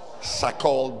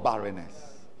 Shakol barrenness.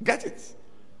 Get it?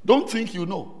 Don't think you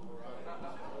know.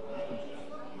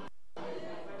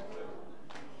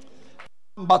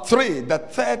 Number 3, the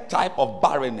 3rd type of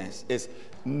barrenness is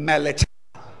melecha.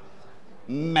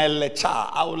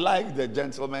 Melecha. I would like the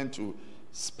gentleman to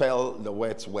spell the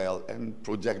words well and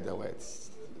project the words.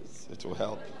 It will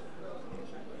help.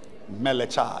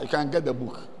 Melecha. You can get the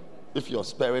book if your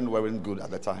spelling weren't good at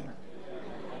the time.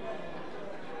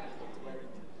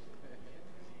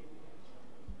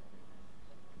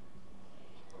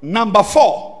 Number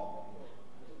 4.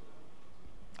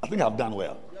 I think I've done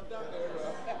well.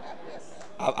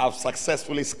 I've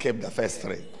successfully skipped the first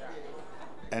 3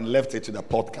 and left it to the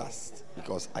podcast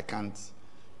because I can't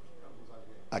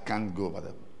go over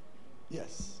them.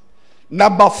 Yes.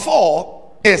 Number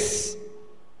 4 is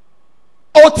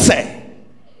Otse.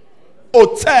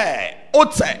 Oter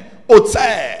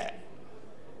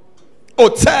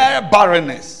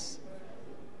barrenness.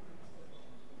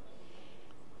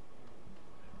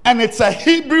 And it's a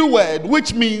Hebrew word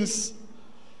which means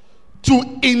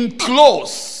to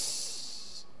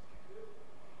enclose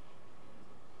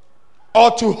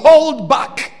or to hold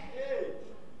back.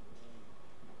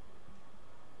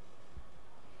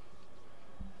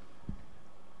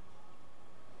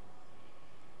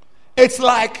 It's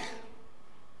like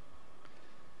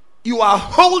you are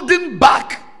holding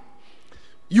back,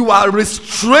 you are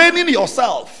restraining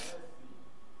yourself.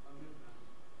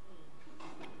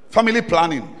 Family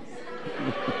planning.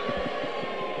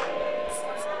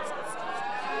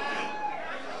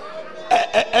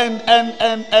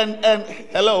 and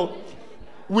hello,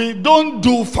 we don't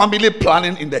do family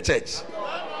planning in the church.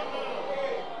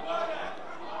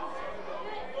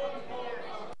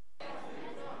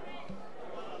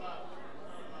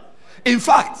 In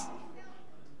fact,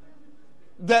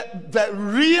 the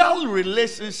real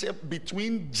relationship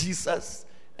between Jesus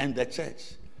and the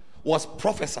church was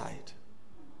prophesied.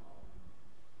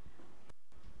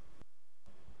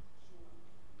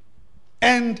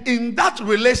 And in that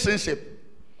relationship,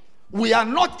 we are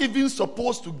not even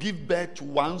supposed to give birth to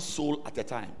one soul at a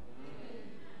time.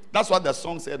 That's what the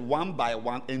song said, 1 by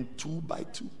 1 and 2 by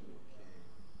 2.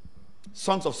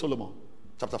 Songs of Solomon,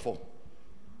 chapter 4.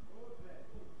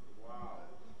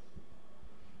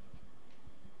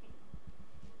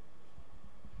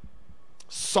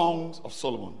 Song of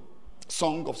Solomon,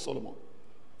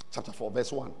 chapter 4,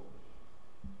 verse 1.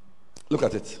 Look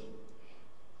at it.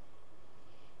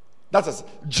 That is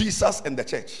Jesus and the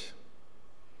church.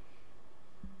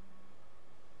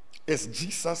 It's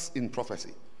Jesus in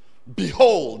prophecy.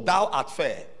 Behold, thou art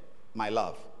fair, my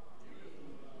love.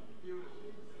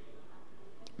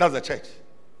 That's the church.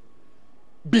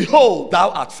 Behold,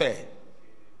 thou art fair.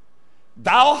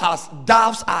 Thou hast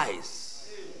dove's eyes.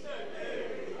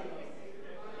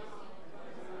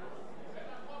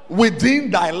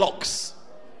 Within thy locks.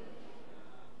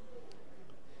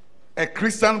 A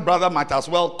Christian brother might as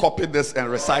well copy this and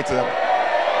recite it.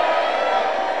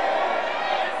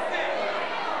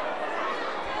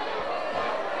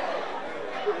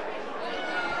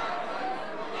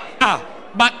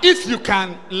 But if you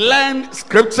can learn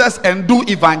scriptures and do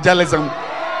evangelism,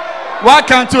 why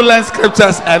can't you learn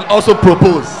scriptures and also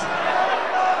propose?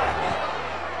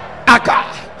 Aka.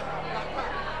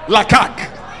 Lakak.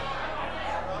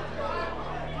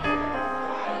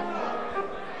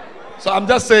 So I'm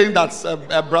just saying that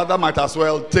a brother might as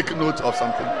well take note of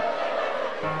something.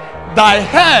 Thy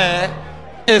hair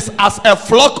is as a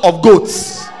flock of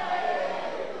goats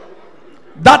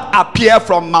that appear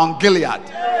from Mount Gilead.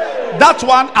 That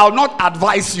one I'll not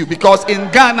advise you, because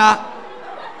in Ghana,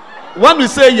 when we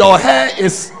say your hair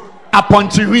is a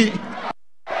ponchiri,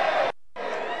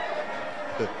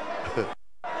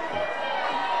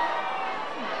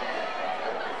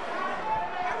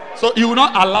 so you will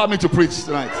not allow me to preach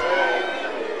tonight.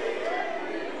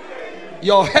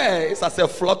 Your hair is as a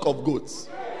flock of goats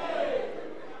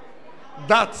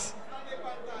that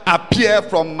appear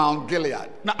from Mount Gilead.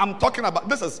 Now I'm talking about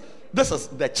this is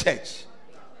the church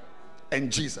and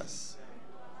Jesus.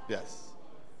 Yes.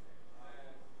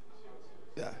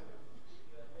 Yeah.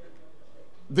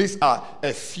 These are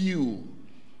a few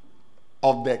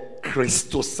of the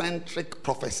Christocentric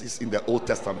prophecies in the Old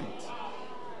Testament.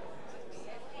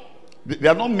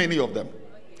 There are not many of them.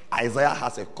 Isaiah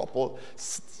has a couple.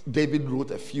 David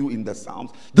wrote a few in the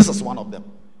Psalms. This is one of them.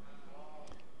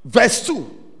 Verse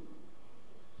 2.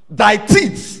 Thy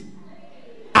teeth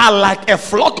are like a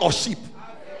flock of sheep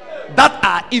that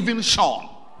are even shorn,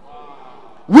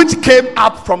 which came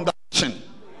up from the ocean,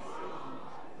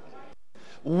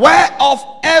 whereof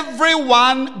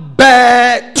everyone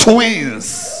bare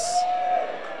twins.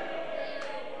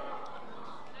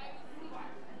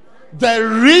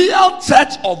 The real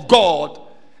church of God,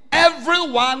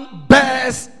 everyone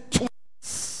bears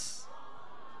twins.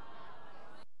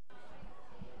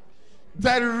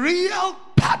 The real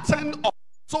pattern of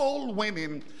soul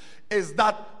winning is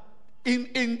that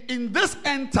in this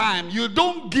end time, you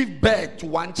don't give birth to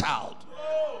one child.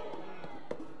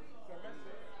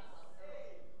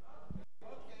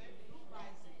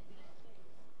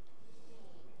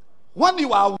 When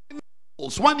you are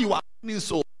winning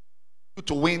souls,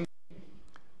 to win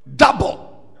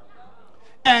double,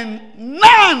 and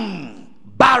none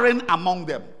barren among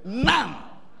them. None.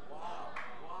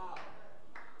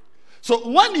 So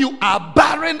when you are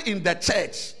barren in the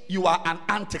church, you are an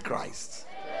antichrist.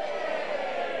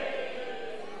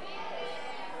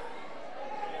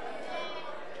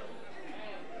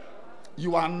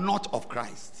 You are not of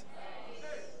Christ.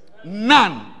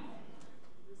 None.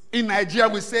 In Nigeria,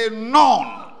 we say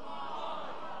none.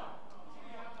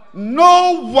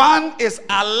 No one is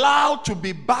allowed to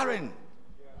be barren.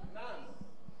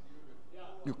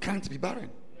 You can't be barren.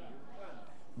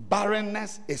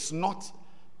 Barrenness is not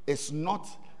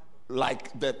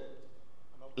like the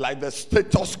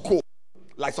status quo,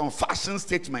 like some fashion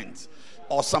statement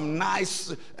or some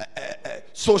nice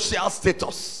social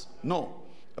status. No,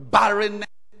 barrenness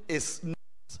is not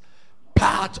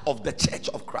part of the church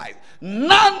of Christ.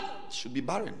 None should be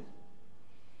barren.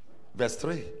 Verse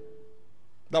 3.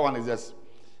 That one is just,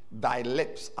 thy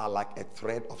lips are like a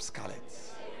thread of scarlet.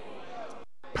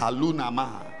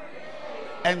 Palunama.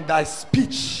 And thy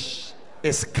speech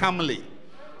is comely.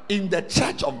 In the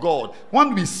church of God,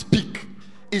 when we speak,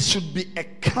 it should be a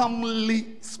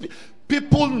comely speech.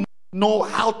 People know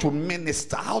how to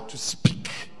minister, how to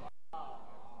speak.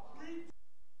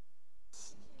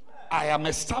 I am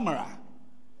a stammerer,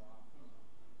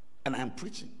 and I'm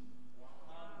preaching.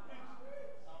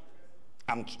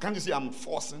 Can't you see I'm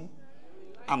forcing?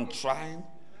 I'm trying.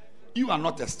 You are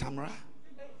not a stammerer.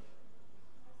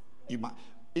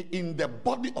 In the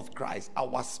body of Christ,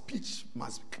 our speech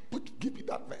must give me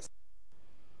that verse.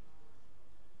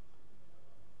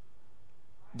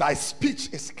 Thy speech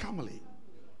is comely.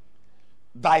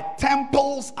 Thy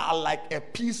temples are like a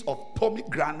piece of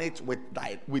pomegranate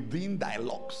within thy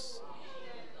locks.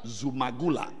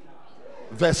 Zumagula.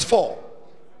 Verse 4.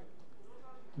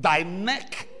 Thy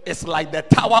neck is like the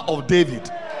tower of David,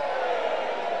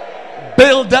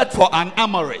 builded for an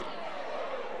armory,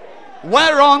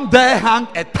 whereon there hang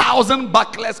 1,000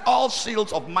 bucklers, all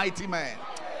shields of mighty men.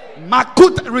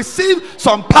 Makut, receive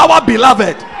some power,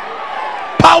 beloved.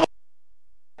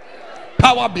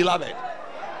 Power, beloved.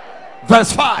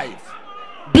 Verse 5.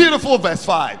 Beautiful verse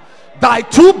 5. Thy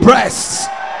two breasts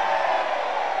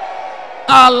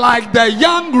are like the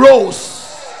young rose.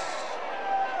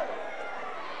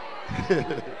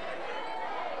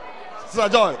 Sister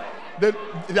Joy,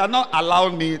 they are not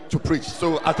allowing me to preach,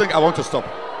 so I think I want to stop.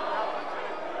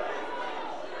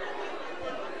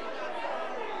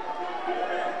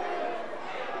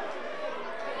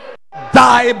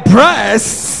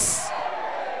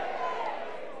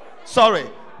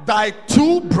 Thy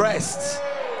two breasts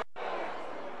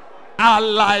are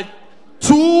like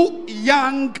two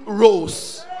young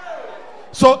roes.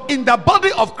 So in the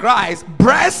body of Christ,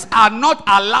 breasts are not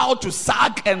allowed to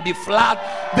sag and be flat.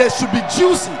 They should be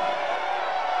juicy.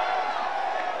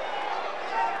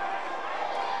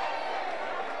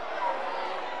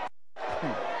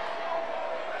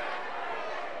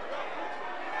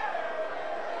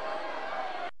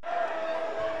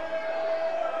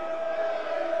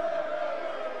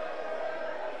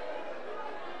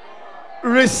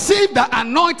 Receive the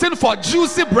anointing for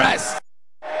juicy breasts.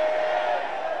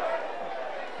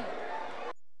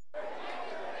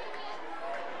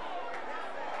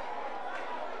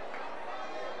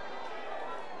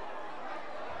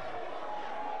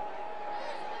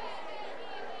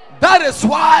 That is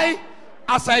why,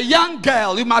 as a young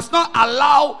girl, you must not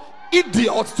allow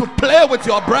idiots to play with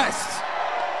your breasts.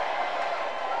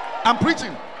 I'm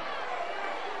preaching.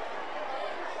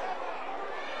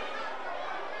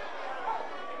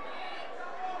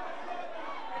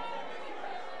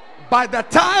 By the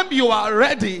time you are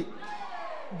ready,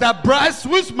 the breasts,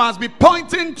 which must be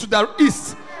pointing to the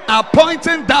east, are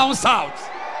pointing down south.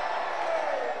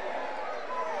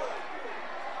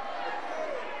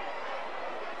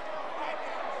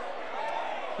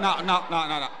 No.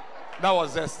 That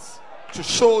was just to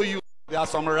show you there are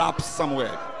some raps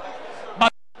somewhere.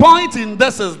 But the point in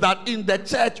this is that in the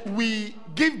church we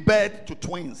give birth to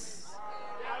twins.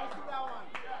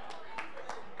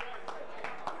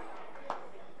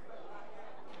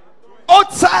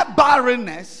 Utter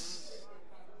barrenness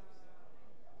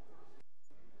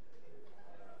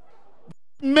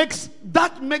makes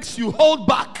you hold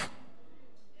back.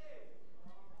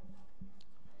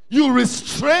 You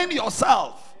restrain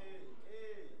yourself.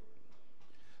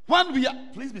 When we are,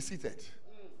 please be seated.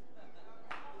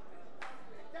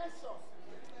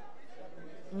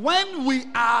 When we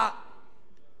are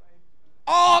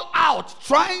all out,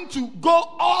 trying to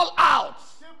go all out,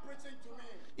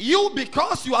 you,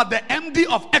 because you are the MD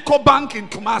of EcoBank in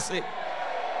Kumasi,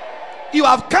 you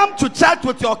have come to church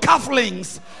with your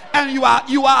cufflinks, and you are.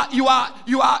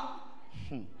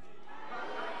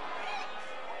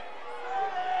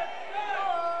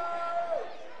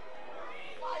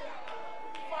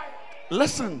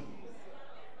 Listen.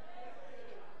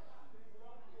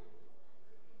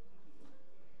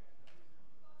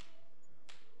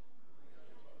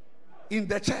 In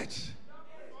the church,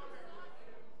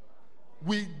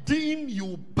 we deem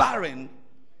you barren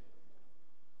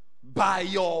by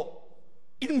your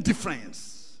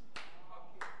indifference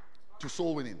to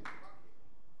soul winning.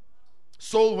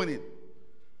 Soul winning.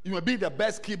 You may be the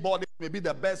best keyboardist, you may be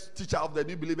the best teacher of the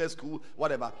New Believer School,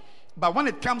 whatever. But when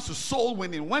it comes to soul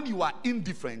winning, when you are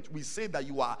indifferent, we say that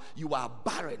you are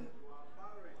barren.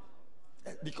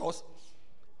 Because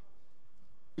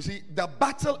you see, the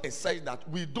battle is such that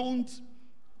we don't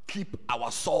keep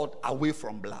our sword away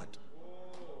from blood.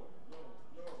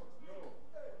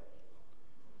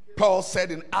 Paul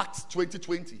said in Acts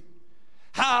 20:20,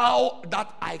 how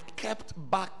that I kept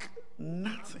back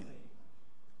nothing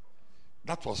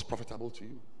that was profitable to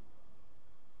you.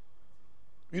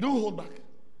 You don't hold back.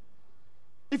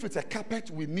 If it's a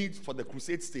carpet we need for the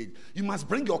crusade stage, you must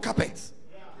bring your carpet.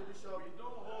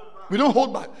 We don't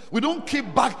hold back. We don't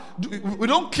keep back. We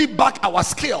don't keep back our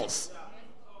skills.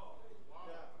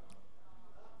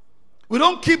 We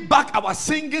don't keep back our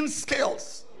singing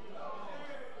skills.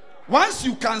 Once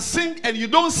you can sing and you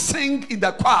don't sing in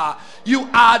the choir, you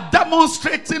are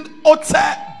demonstrating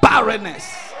utter barrenness.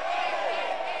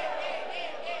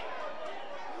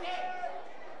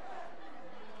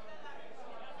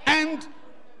 And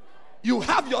you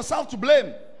have yourself to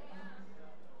blame.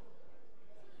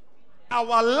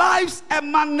 Our lives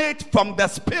emanate from the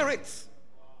Spirit.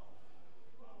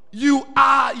 You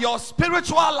are your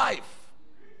spiritual life.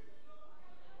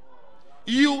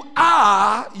 You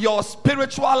are your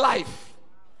spiritual life.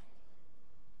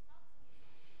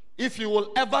 If you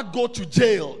will ever go to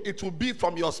jail, it will be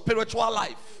from your spiritual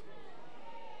life.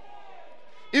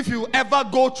 If you ever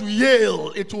go to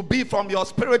Yale, it will be from your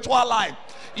spiritual life.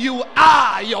 You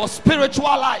are your spiritual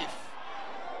life.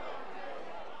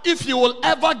 If you will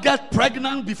ever get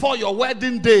pregnant before your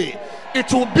wedding day,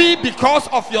 it will be because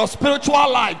of your spiritual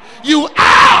life. You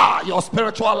are your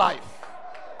spiritual life.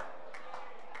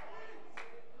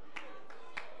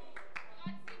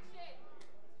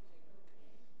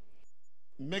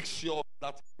 Make sure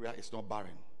that area is not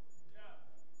barren.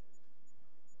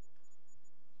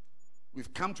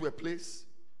 We've come to a place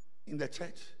in the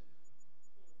church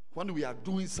when we are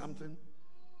doing something,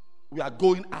 we are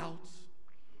going out,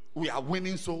 we are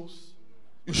winning souls.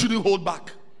 You shouldn't hold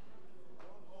back.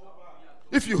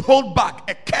 If you hold back,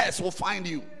 a curse will find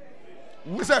you.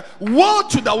 We say, woe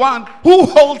to the one who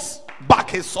holds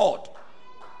back his sword,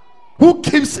 who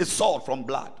keeps his sword from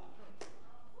blood.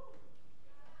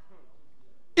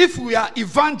 If we are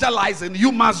evangelizing,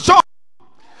 you must join,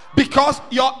 because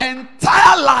your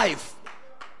entire life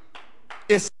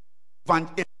is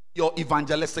your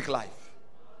evangelistic life.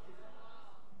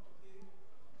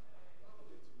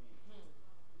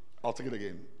 I'll take it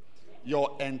again.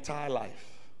 Your entire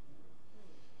life.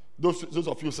 Those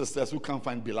of you sisters who can't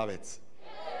find beloveds,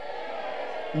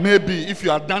 maybe if you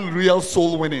have done real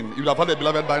soul winning, you would have had a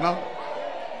beloved by now.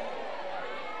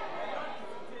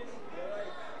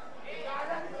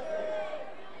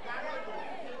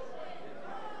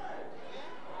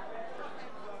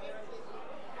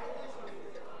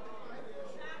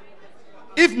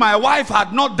 If my wife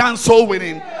had not done soul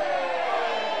winning,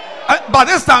 by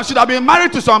this time she'd have been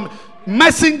married to some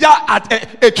messenger at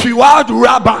a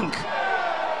Chiwad bank.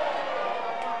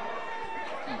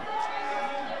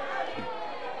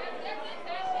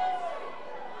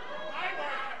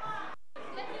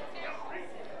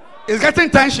 It's getting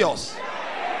tensions.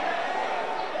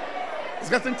 It's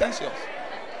getting tensions.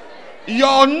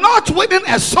 You're not winning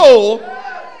a soul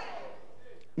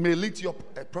may lead to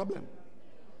a problem.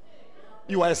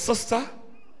 You are a sister.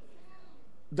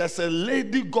 There's a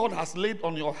lady God has laid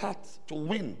on your heart to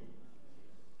win.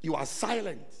 You are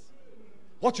silent.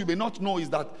 What you may not know is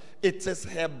that it is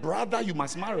her brother you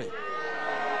must marry.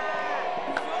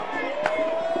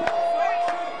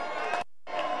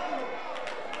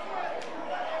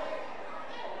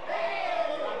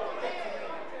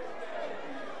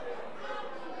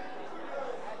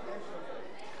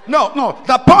 No.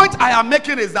 The point I am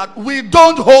making is that we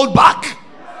don't hold back.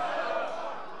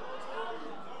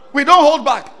 We don't hold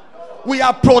back. We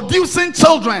are producing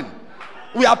children.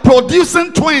 We are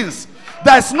producing twins.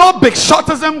 There's no big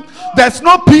shotism. There's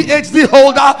no PhD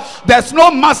holder. There's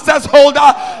no master's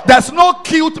holder. There's no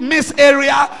cute Miss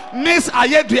Area, Miss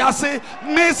Ayedriase,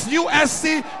 Miss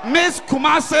USC, Miss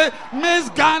Kumasi, Miss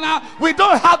Ghana. We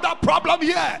don't have that problem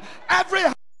here. Every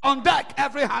hand on deck.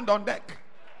 Every hand on deck.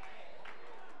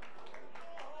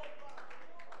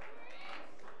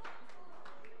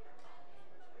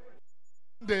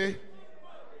 Day,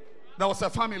 there was a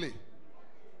family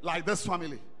like this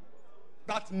family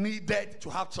that needed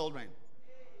to have children.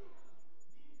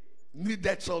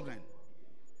 Needed children.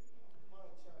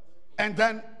 And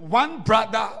then one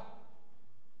brother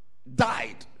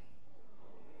died.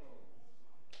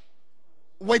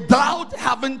 without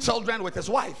having children with his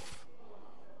wife.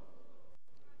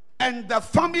 And the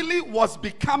family was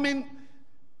becoming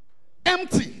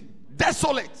empty,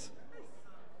 desolate.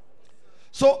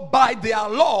 So by their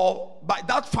law, by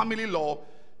that family law,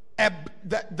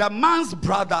 the man's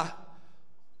brother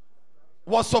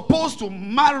was supposed to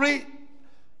marry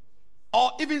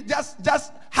or even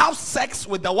just have sex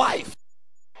with the wife.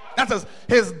 That is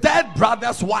his dead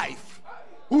brother's wife,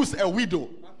 who's a widow.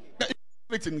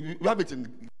 You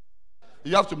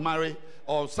have to marry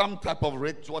or some type of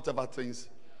rate, whatever things.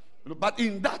 But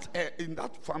in that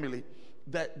family,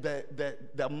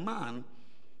 the man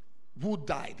who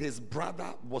died, his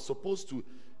brother was supposed to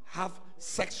have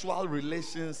sexual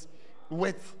relations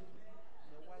with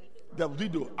the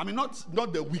widow. I mean,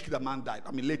 not the week the man died.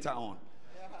 I mean, later on,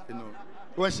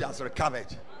 when she has recovered.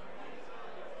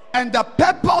 And the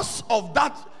purpose of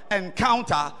that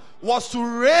encounter was to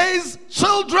raise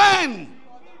children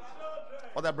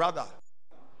for the brother.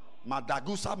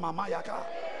 Madagusa Mama Yaka.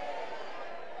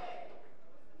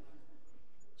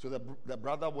 So the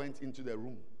brother went into the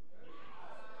room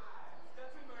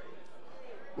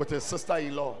with his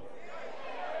sister-in-law,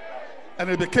 and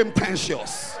it became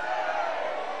tensious.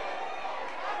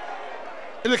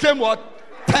 It became what?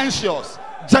 Tensious.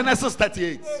 Genesis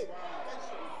 38.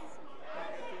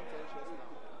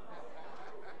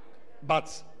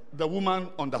 But the woman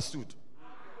understood.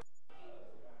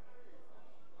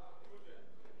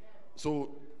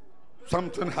 So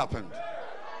something happened.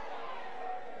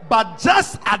 But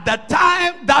just at the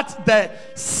time that the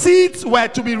seeds were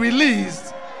to be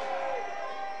released,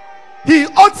 he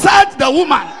uttered the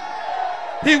woman.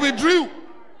 He withdrew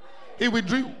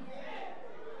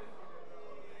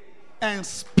and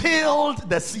spilled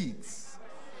the seeds.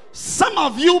 Some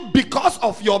of you, because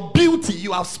of your beauty,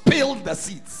 you have spilled the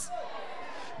seeds.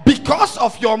 Because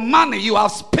of your money, you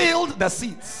have spilled the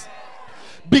seeds.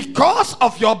 Because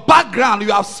of your background,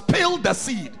 you have spilled the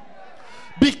seed.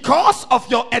 Because of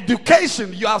your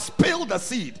education, you have spilled the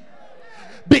seed.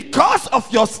 Because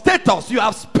of your status, you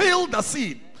have spilled the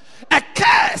seed. A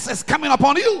curse is coming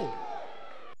upon you.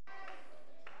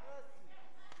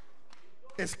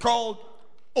 It's called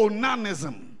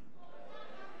onanism.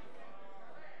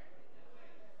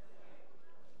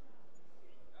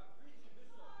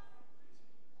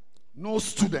 No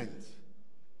student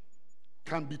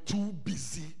can be too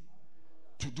busy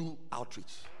to do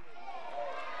outreach.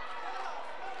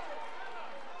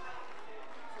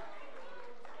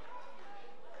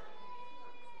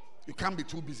 You can't be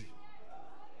too busy.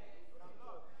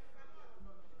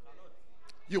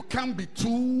 You can't be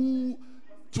too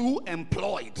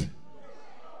employed,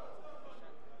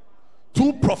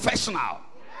 too professional.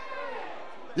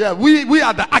 Yeah, we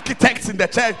are the architects in the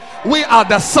church. We are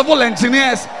the civil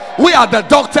engineers. We are the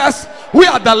doctors. We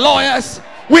are the lawyers.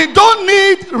 We don't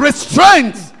need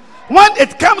restraint. When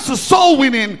it comes to soul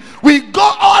winning, we go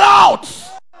all out.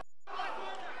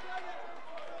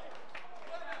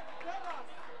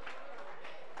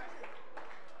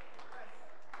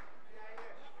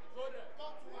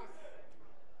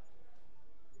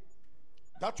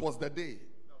 That was the day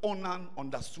Onan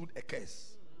understood a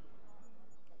curse.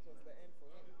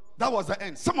 That was the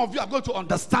end. Some of you are going to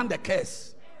understand the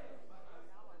curse.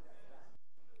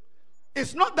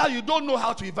 It's not that you don't know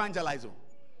how to evangelize.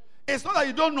 It's not that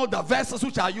you don't know the verses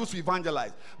which are used to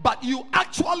evangelize. But you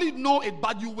actually know it,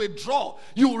 but you withdraw.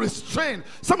 You restrain.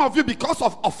 Some of you because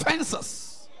of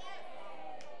offenses.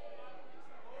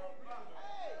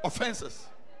 Offenses.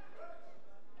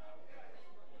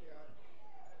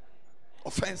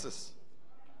 Offenses.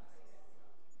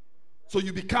 So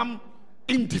you become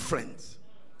indifferent.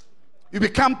 You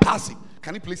become passive.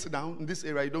 Can you please sit down? In this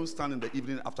area, you don't stand in the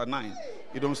evening after 9.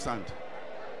 You don't stand.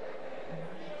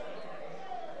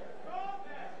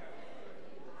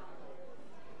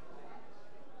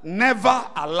 Never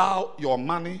allow your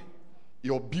money,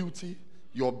 your beauty,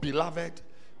 your beloved,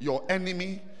 your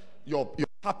enemy, your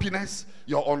happiness,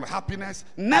 your unhappiness.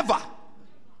 Never.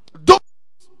 Don't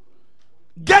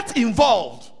get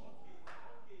involved.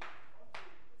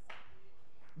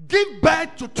 Give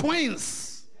birth to twins.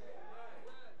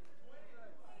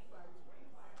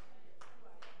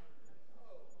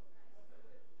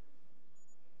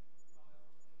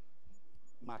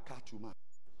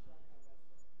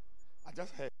 I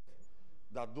just heard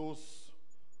that those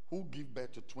who give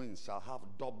birth to twins shall have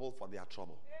double for their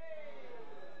trouble.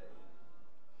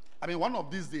 I mean, one of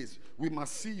these days, we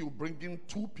must see you bringing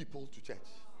 2 people to church.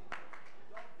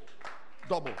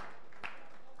 Double.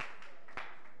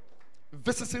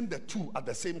 Visiting the 2 at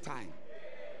the same time.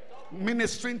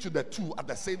 Ministering to the 2 at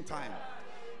the same time.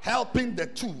 Helping the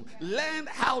 2. Learn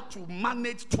how to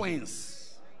manage twins.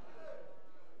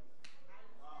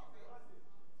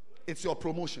 It's your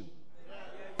promotion.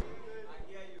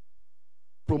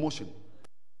 Promotion.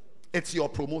 It's your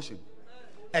promotion.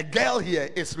 A girl here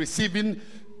is receiving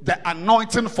the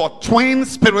anointing for twin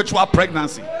spiritual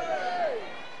pregnancy.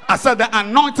 I said the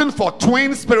anointing for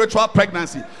twin spiritual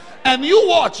pregnancy. And you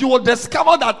watch, you will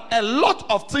discover that a lot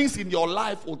of things in your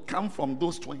life will come from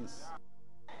those twins.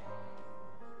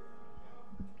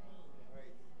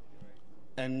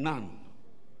 And none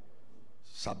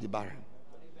shall be barren.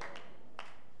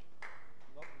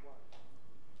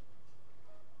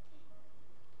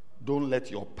 Don't let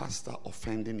your pastor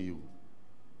offending you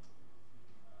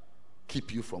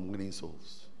keep you from winning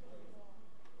souls.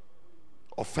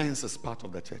 Offense is part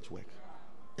of the church work.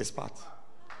 It's part.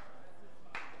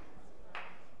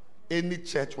 Any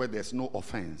church where there's no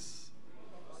offense,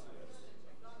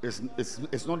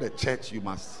 it's not a church you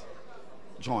must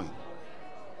join.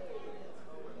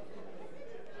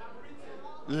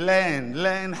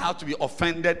 Learn how to be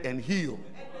offended and heal.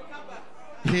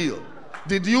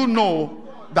 Did you know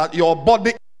that your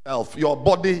body itself, your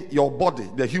body,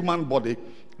 the human body,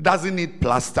 doesn't need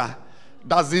plaster,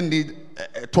 doesn't need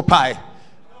topai,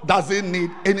 doesn't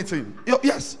need anything?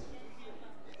 Yes.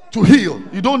 To heal,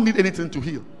 you don't need anything to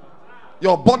heal.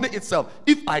 Your body itself.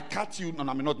 If I cut you, no,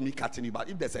 I mean not me cutting you, but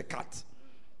if there's a cut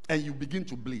and you begin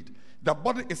to bleed, the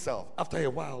body itself, after a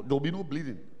while, there will be no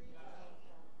bleeding.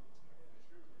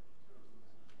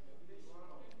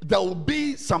 There will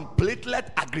be some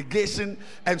platelet aggregation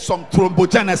and some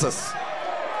thrombogenesis.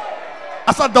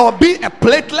 I said there will be a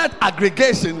platelet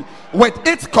aggregation with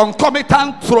its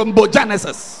concomitant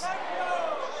thrombogenesis.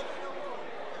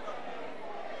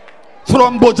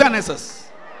 Thrombogenesis.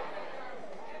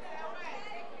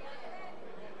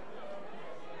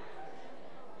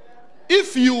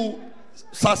 If you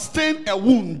sustain a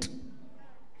wound,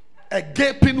 a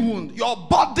gaping wound, your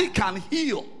body can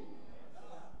heal.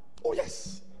 Oh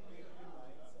yes.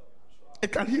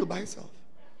 It can heal by itself.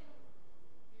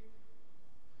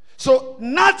 So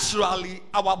naturally,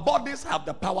 our bodies have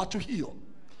the power to heal.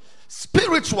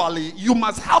 Spiritually, you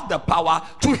must have the power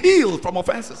to heal from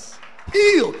offenses.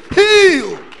 Heal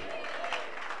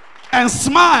and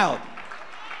smile.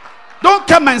 Don't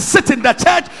come and sit in the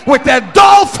church with a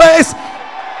dull face.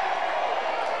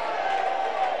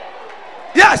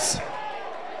 Yes.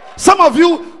 Some of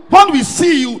you, when we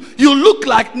see you, you look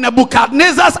like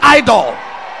Nebuchadnezzar's idol.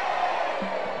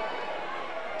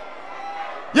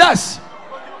 Yes.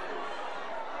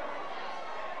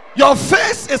 Your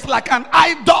face is like an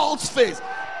idol's face.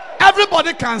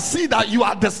 Everybody can see that you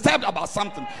are disturbed about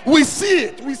something. We see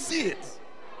it. We see it.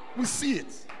 We see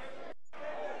it.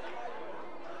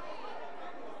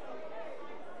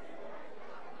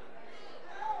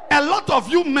 A lot of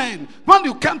you men, when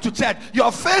you come to church,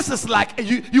 your face is like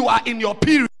you are in your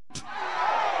period.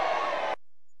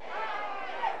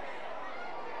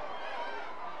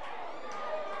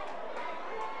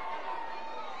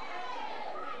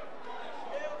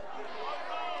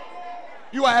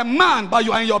 You are a man, but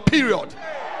you are in your period.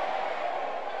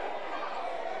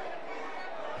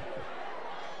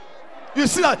 You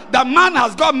see that the man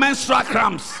has got menstrual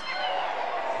cramps.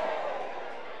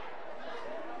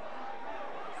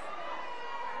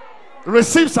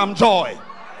 Receive some joy.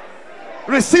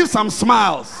 Receive some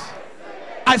smiles.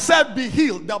 I said be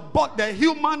healed. The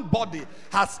human body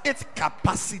has its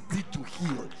capacity to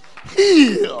heal.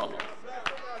 Heal.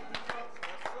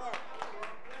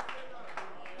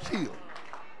 Heal.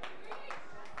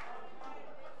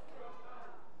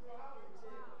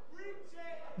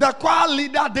 The choir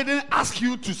leader didn't ask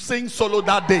you to sing solo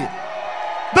that day.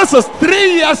 This is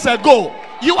 3 years ago.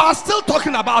 You are still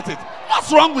talking about it.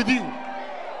 What's wrong with you?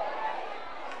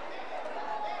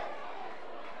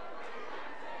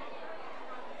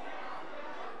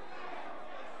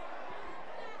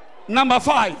 Number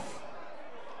 5.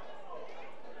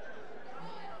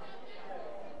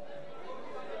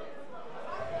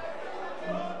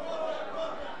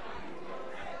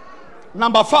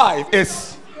 Number 5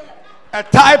 is a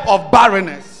type of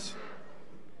barrenness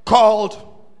called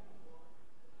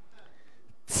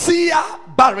Tia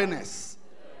barrenness.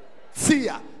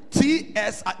 Tia.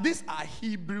 T-S. These are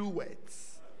Hebrew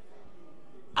words.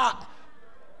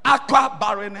 Aqua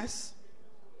barrenness.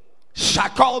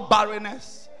 Shakal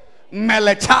barrenness.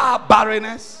 Melecha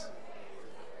barrenness.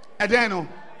 Adeno.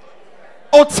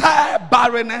 Ota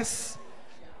barrenness.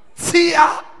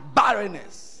 Tia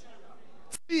barrenness.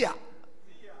 Tia.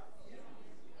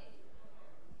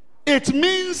 It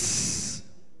means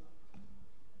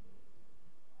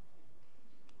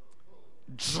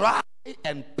dry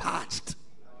and parched.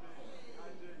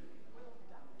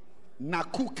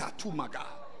 Nakuka tumaga.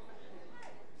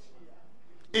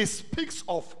 It speaks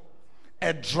of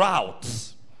a drought,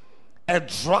 a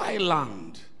dry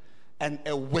land, and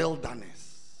a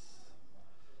wilderness.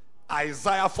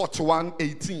 Isaiah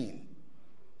 41:18.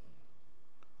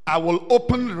 I will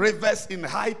open rivers in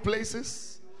high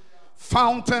places,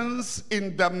 fountains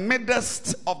in the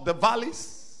midst of the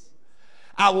valleys.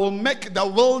 I will make the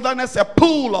wilderness a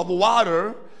pool of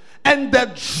water, and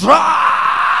the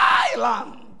dry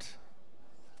land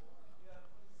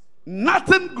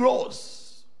nothing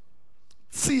grows.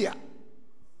 Tia.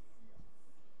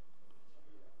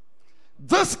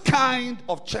 This kind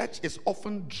of church is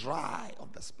often dry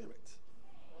of the spirit.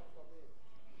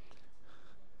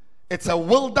 It's a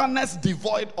wilderness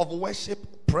devoid of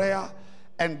worship, prayer,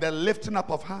 and the lifting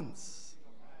up of hands.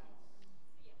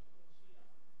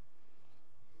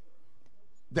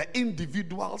 The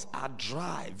individuals are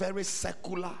dry, very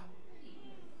secular.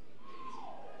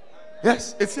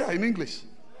 Yes, it's here in English.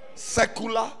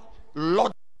 Secular,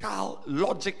 logical.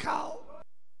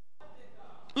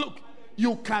 Look,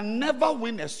 you can never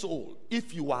win a soul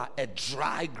if you are a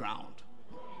dry ground.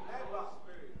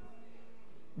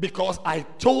 Because I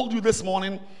told you this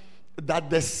morning that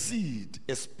the seed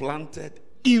is planted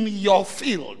in your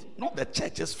field, not the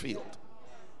church's field.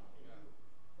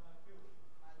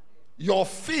 Your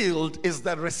field is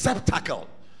the receptacle.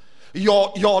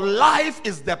 Your life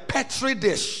is the petri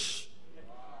dish.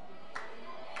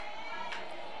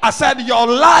 I said your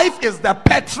life is the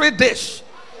petri dish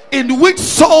in which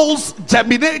souls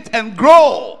germinate and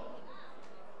grow.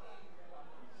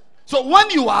 So when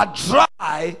you are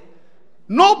dry,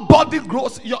 nobody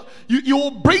grows. You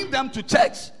will bring them to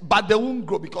church, but they won't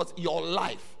grow because your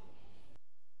life.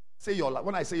 Say your life.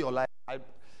 When I say your life,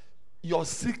 your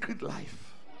secret life.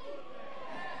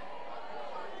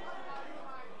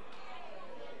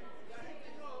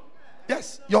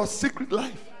 Yes, your secret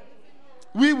life.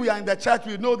 We are in the church.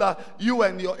 We know that you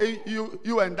and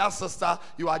you and that sister,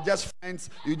 you are just friends.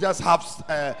 You just have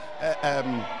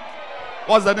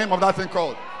what's the name of that thing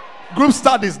called? Group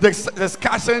studies,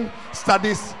 discussion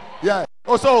studies. Yeah.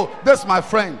 Also, this my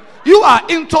friend. You are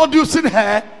introducing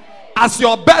her as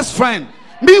your best friend.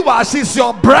 Meanwhile, she's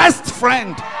your breast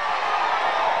friend.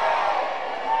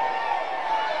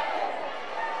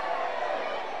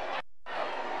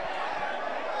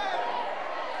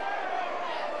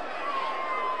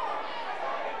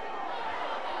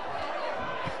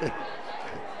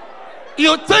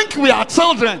 You think we are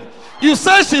children. You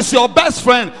say she's your best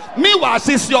friend. Meanwhile,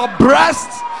 she's your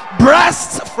breast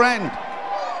friend.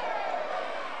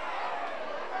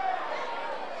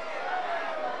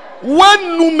 When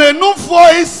numenu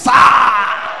voice,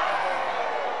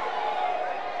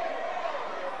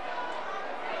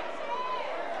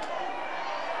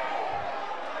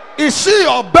 is she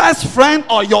your best friend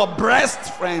or your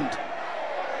breast friend?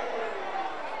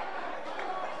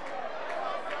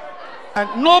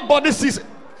 And nobody sees it.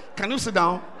 Can you sit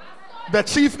down? The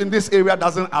chief in this area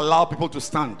doesn't allow people to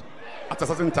stand at a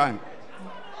certain time.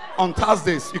 On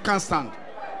Thursdays, you can't stand.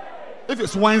 If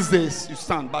it's Wednesdays, you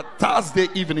stand. But Thursday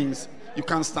evenings, you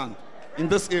can't stand. In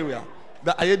this area,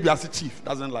 the Ayebiasi chief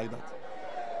doesn't like that.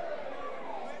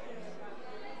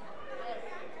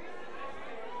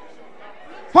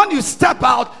 When you step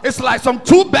out, it's like some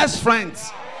two best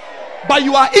friends. But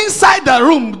you are inside the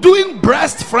room doing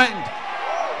breast friend.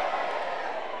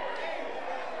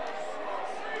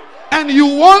 And you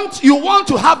want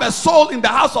to have a soul in the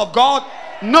house of God?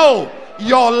 No.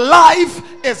 Your life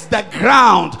is the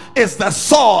ground, is the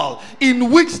soil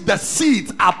in which the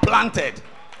seeds are planted.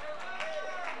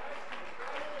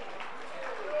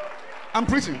 I'm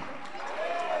preaching.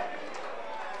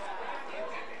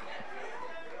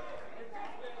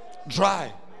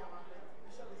 Dry.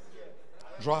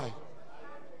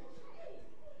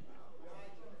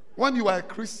 When you are a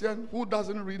Christian who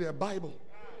doesn't read a Bible,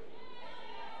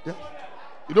 yeah,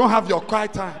 you don't have your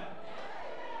quiet time,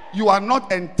 you are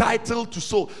not entitled to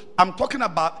sow. I'm talking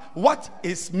about what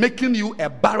is making you a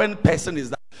barren person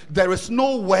is that there is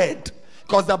no word,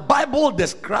 because the Bible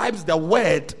describes the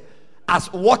word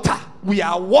as water. We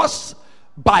are washed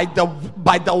by the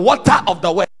water of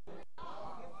the word.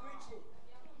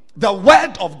 The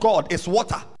word of God is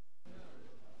water.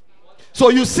 So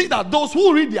you see that those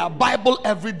who read their Bible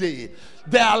every day,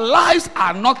 their lives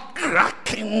are not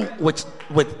cracking with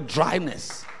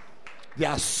dryness.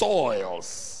 Their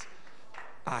soils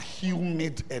are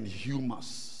humid and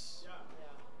humus.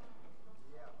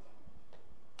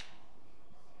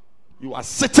 You are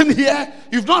sitting here,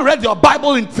 you've not read your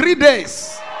Bible in 3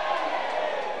 days.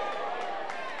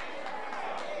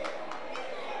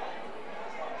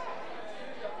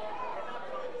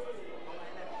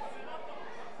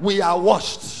 We are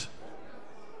washed.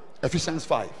 Ephesians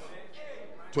 5.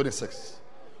 26.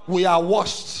 We are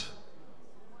washed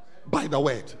by the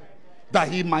word, that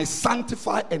he might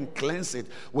sanctify and cleanse it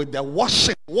with the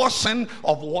washing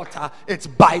of water. It's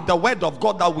by the word of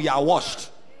God that we are washed.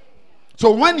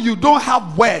 So when you don't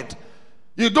have word,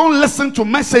 you don't listen to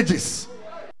messages,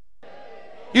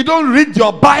 you don't read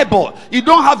your Bible, you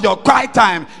don't have your quiet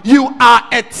time, you are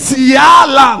at Sia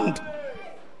land.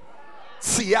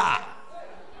 Sia.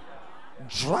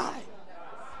 Dry.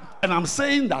 And I'm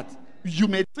saying that you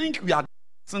may think we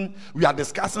are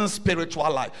discussing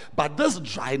spiritual life, but this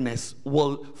dryness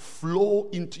will flow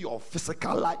into your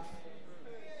physical life.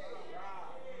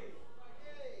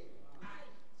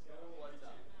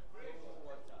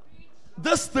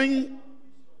 This thing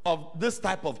of this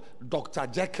type of Dr.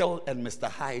 Jekyll and Mr.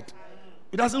 Hyde,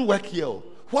 it doesn't work here.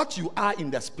 What you are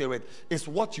in the spirit is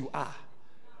what you are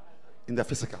in the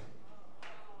physical.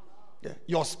 Yeah.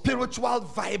 Your spiritual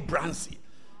vibrancy,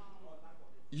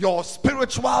 your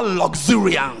spiritual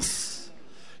luxuriance,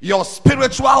 your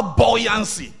spiritual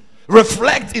buoyancy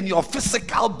reflect in your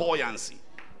physical buoyancy.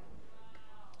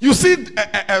 You see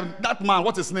that man,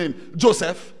 what's his name?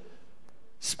 Joseph,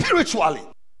 spiritually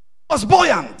was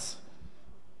buoyant.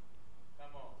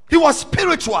 He was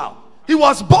spiritual. He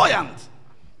was buoyant.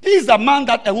 He's the man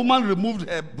that a woman removed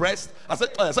her breast. I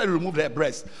said removed her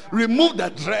breast. Removed the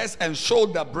dress and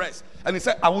showed the breast. And he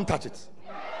said, I won't touch it.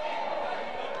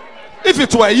 If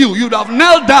it were you, you'd have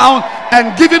knelt down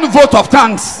and given vote of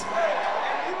thanks.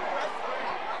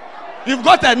 You've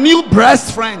got a new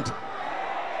breast friend.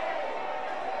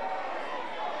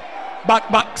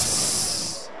 But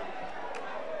sister,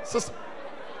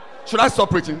 should I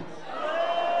stop preaching?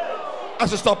 I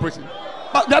should stop preaching.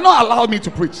 But they're not allowing me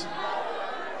to preach.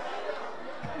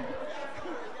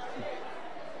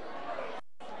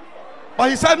 But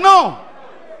he said, no.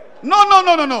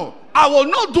 I will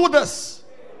not do this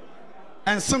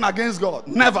and sin against God.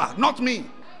 Never. Not me.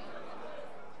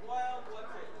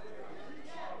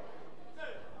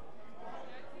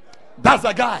 That's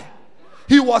the guy.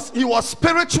 He was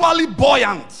spiritually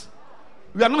buoyant.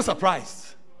 We are not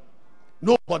surprised.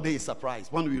 Nobody is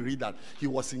surprised when we read that he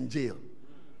was in jail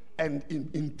and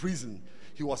in prison.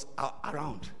 He was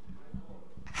around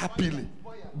happily,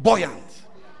 buoyant,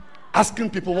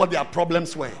 asking people what their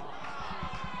problems were.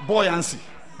 Buoyancy.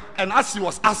 And as he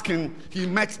was asking, he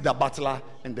met the butler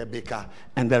and the baker,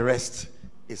 and the rest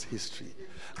is history.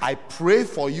 I pray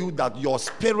for you that your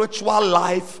spiritual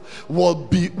life will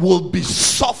be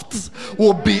soft,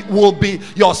 will be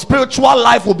your spiritual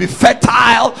life will be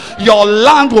fertile, your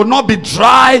land will not be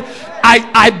dry.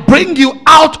 I bring you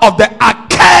out of the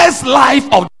accursed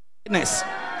life of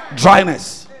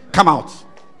dryness. Come out.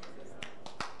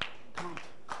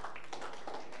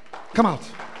 Come out.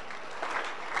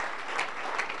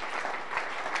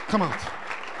 Come out.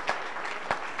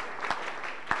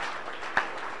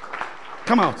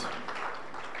 Come out.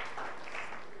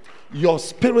 Your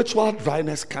spiritual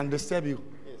dryness can disturb you.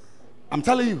 I'm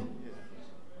telling you.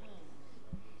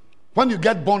 When you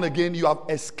get born again, you have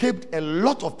escaped a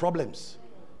lot of problems.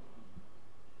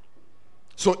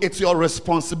 So it's your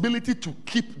responsibility to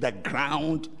keep the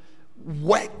ground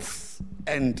wet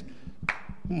and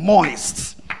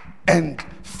moist and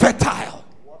fertile,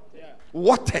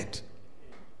 watered.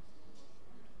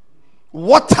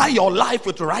 Water your life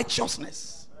with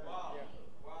righteousness.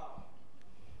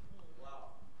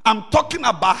 I'm talking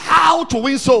about how to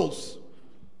win souls.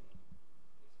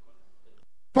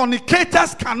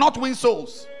 Fornicators cannot win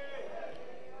souls.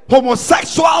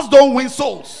 Homosexuals don't win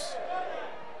souls.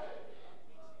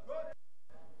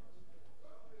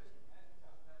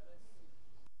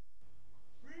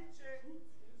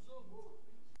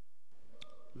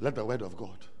 Let the word of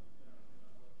God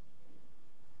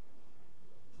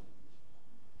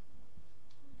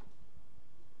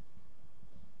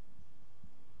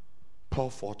pour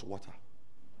forth water.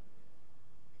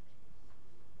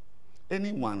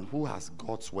 Anyone who has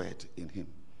God's word in him,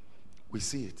 we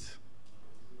see it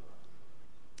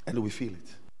and we feel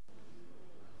it.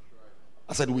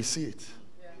 I said we see it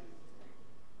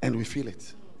and we feel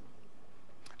it.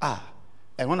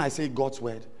 And when I say God's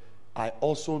word, I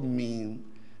also mean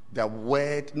the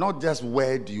word, not just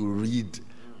word you read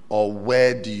or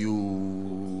word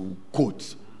you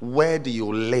quote, where do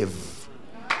you live?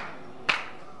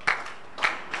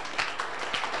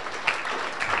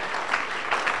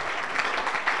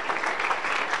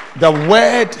 The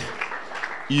word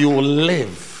you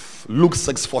live, Luke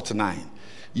 6:49.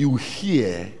 You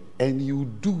hear and you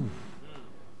do.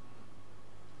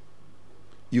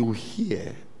 You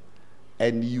hear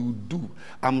and you do.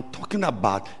 I'm talking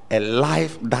about a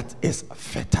life that is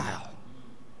fertile,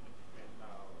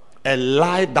 a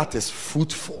life that is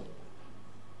fruitful,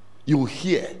 you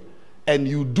hear and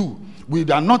you do. We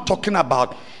are not talking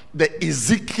about the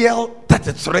Ezekiel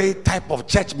 33 type of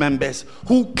church members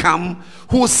who come,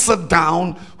 who sit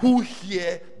down, who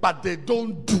hear, but they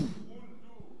don't do.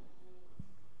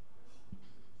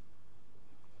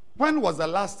 When was the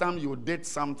last time you did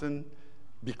something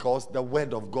because the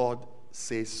word of God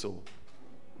says so?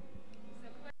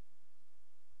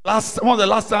 When was the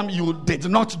last time you did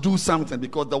not do something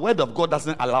because the word of God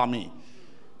doesn't allow me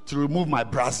to remove my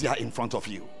brassiere in front of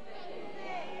you?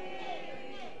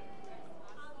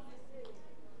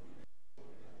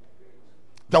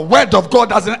 The word of God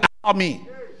doesn't allow me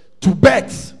to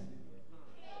bet.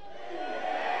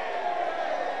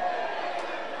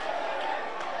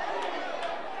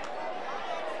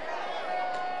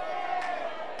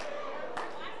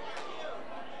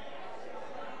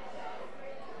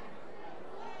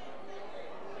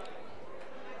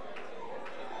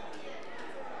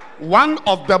 One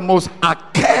of the most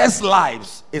accursed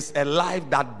lives is a life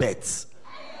that bets.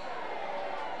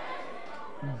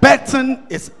 Betting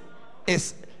is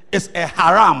a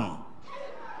haram.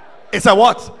 It's a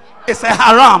what? It's a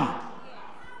haram.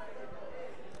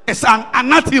 It's an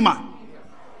anathema.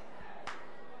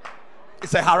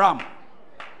 It's a haram.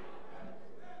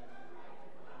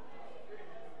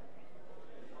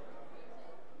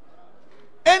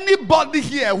 Anybody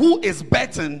here who is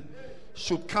betting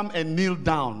should come and kneel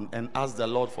down and ask the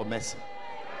Lord for mercy.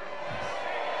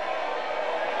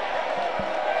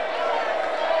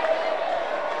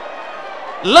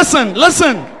 Listen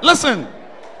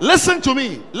to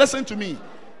me.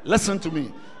 Listen to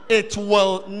me. It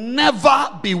will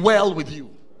never be well with you.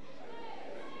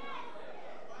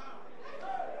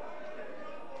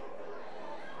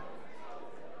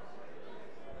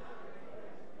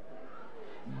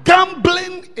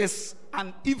 Gambling is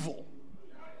an evil.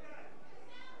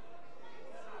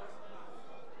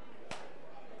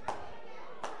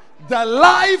 The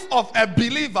life of a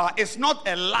believer is not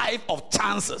a life of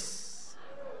chances.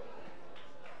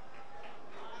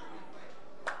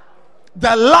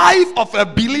 The life of a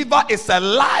believer is a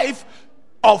life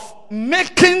of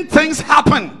making things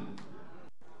happen.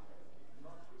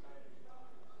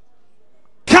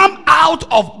 Come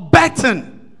out of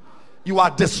betting. You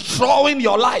are destroying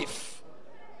your life.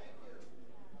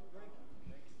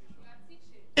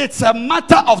 It's a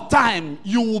matter of time.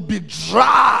 You will be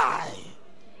dry.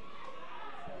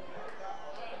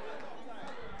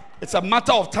 It's a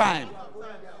matter of time.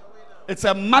 It's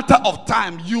a matter of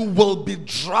time. You will be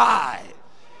dry.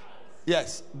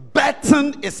 Yes.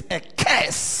 Betting is a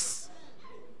curse.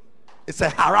 It's a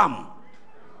haram.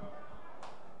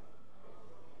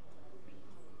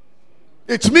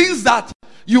 It means that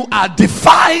you are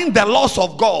defying the laws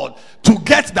of God to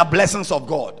get the blessings of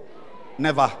God.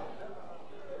 Never.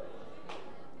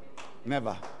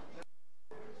 Never.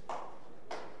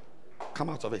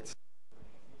 Come out of it.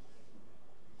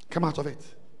 Come out of it.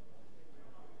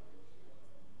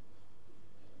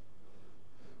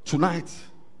 Tonight,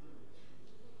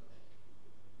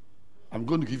 I'm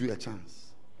going to give you a chance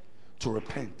to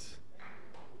repent.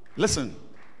 Listen.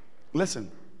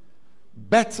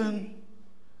 Betting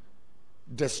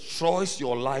destroys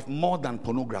your life more than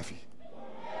pornography.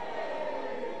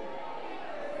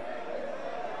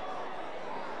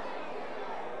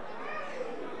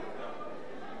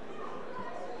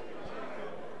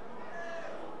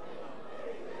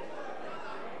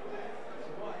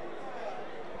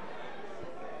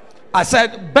 I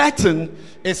said betting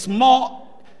is more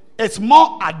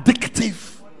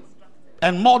addictive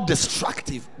and more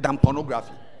destructive than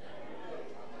pornography.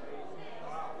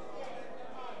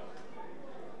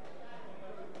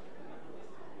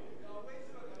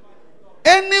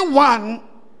 Anyone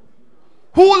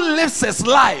who lives his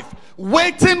life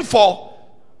waiting for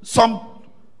some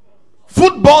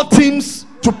football teams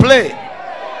to play,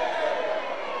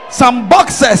 some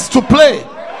boxers to play,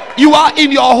 you are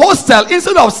in your hostel,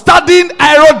 instead of studying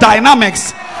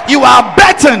aerodynamics, you are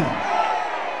betting.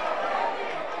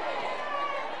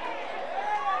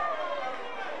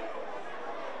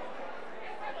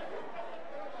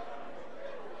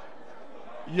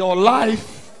 Your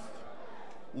life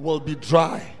will be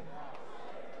dry.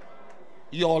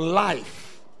 Your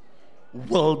life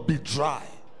will be dry.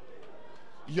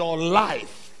 Your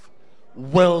life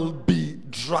will be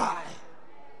dry.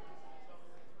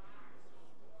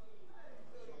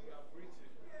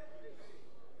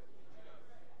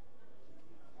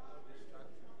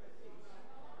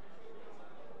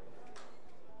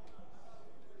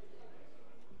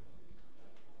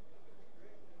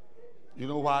 You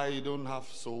know why you don't have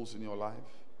souls in your life?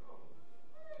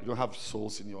 You don't have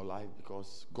souls in your life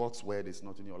because God's word is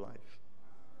not in your life.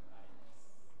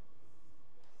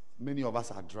 Many of us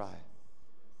are dry.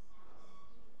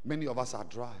 Many of us are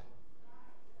dry.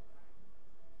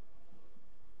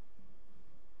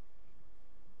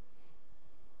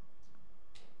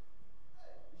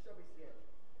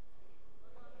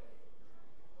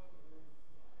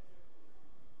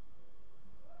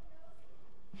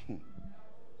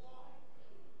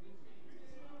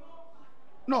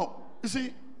 No, you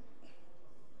see,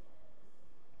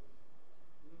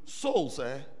 souls,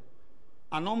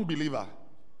 an unbeliever,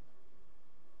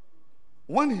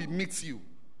 when he meets you,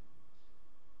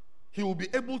 he will be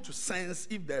able to sense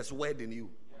if there's word in you.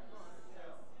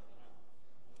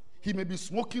 He may be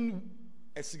smoking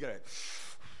a cigarette.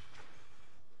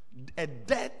 A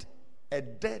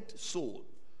dead soul.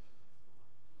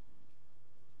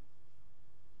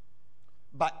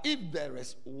 But if there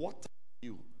is water in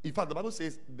you, in fact, the Bible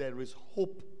says there is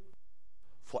hope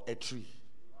for a tree.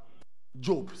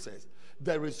 Job says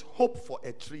there is hope for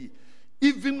a tree,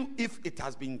 even if it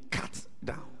has been cut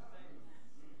down.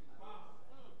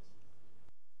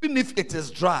 Even if it is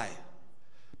dry.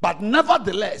 But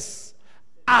nevertheless,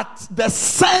 at the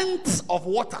scent of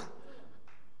water,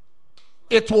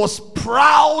 it was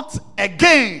proud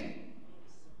again.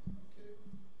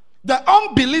 The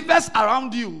unbelievers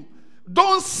around you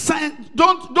don't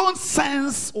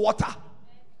sense water.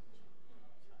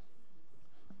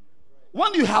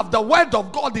 When you have the word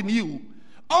of God in you,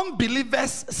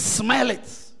 unbelievers smell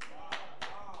it.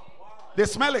 They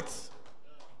smell it.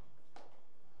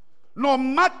 No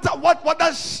matter what,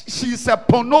 whether she's a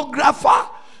pornographer,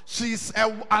 she's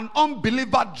an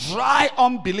unbeliever, dry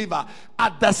unbeliever,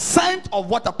 at the scent of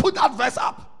water. Put that verse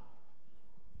up.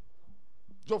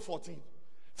 Job 14.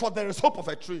 For there is hope of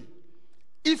a tree,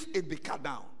 if it be cut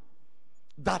down,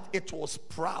 that it was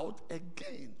proud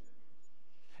again,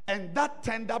 and that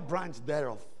tender branch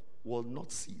thereof will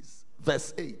not cease.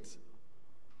 Verse 8.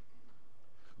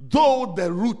 Though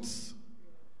the roots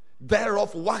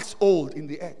thereof wax old in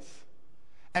the earth,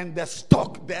 and the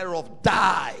stalk thereof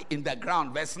die in the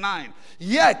ground. Verse 9.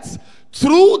 Yet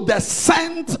through the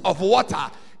scent of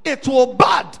water it will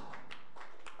bud.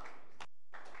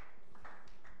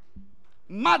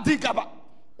 Madigaba.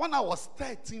 When I was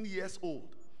 13 years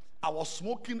old, I was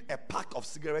smoking a pack of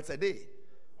cigarettes a day.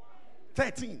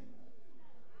 13.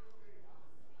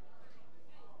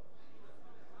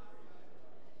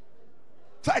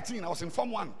 I was in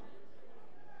Form 1.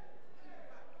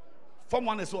 Form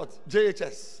 1 is what?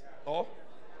 JHS. Or?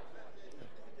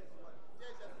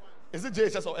 Is it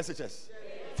JHS or SHS?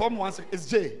 Form 1 is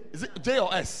J. Is it J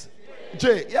or S?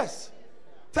 J, yes.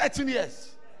 13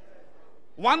 years.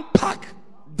 One pack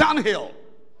downhill.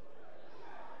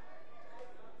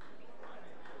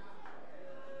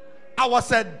 I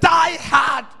was a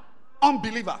die-hard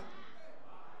unbeliever.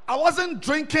 I wasn't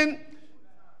drinking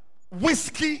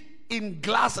whiskey in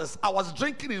glasses. I was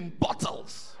drinking in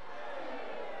bottles.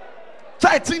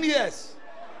 13 years.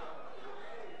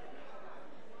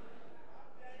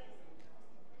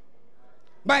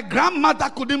 My grandmother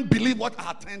couldn't believe what I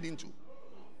had turned into.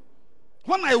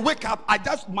 When I wake up,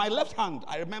 my left hand,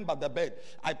 I remember the bed.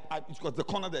 It was the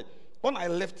corner there. When I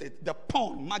left it, the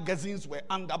porn magazines were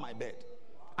under my bed.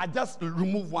 I just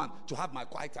removed one to have my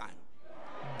quiet time.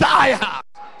 Die hard.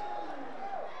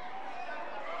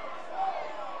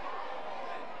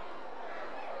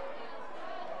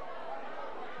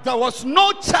 There was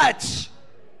no church.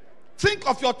 Think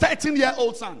of your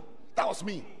 13-year-old son. That was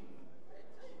me.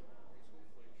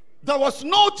 There was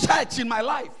no church in my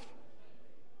life.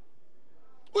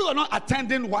 We were not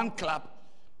attending one club.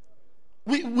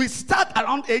 We start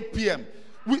around 8 p.m.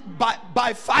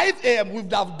 By 5 a.m. we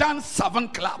would have done 7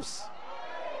 clubs.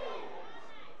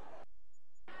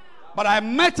 But I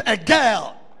met a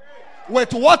girl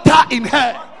with water in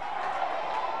her.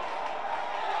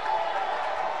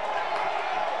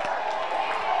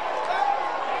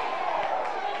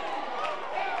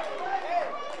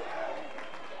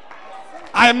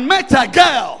 I met a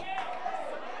girl.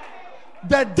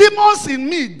 The demons in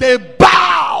me, they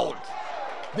bowed.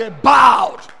 They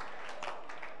bowed.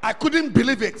 I couldn't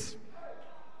believe it.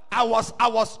 I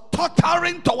was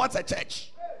tottering towards a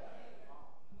church.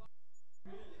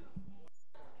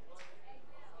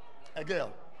 A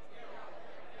girl.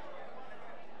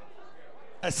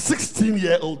 A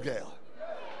 16-year-old girl.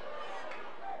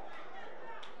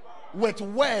 With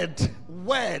word.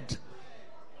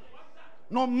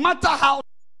 No matter how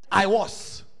I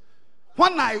was,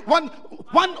 when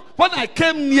I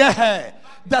came near her,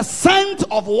 the scent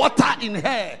of water in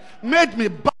her made me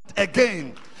bad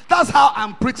again. That's how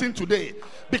I'm preaching today,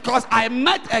 because I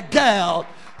met a girl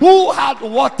who had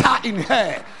water in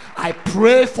her. I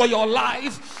pray for your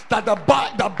life that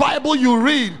the Bible you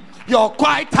read, your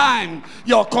quiet time,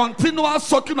 your continual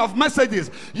soaking of messages,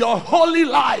 your holy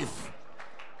life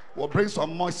will bring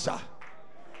some moisture.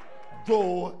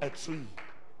 Though a tree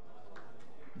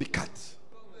be cut,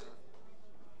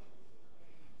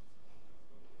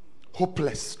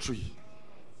 hopeless tree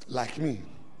like me,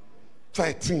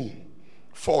 13,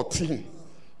 14,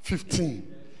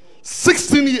 15,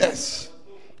 16 years,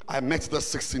 I met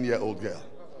this 16-year-old girl.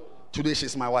 Today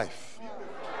she's my wife.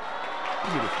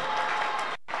 Beautiful.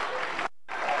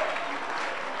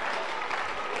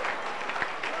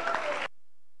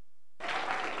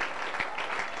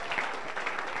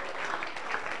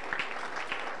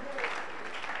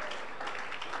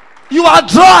 You are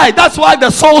dry. That's why the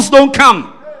souls don't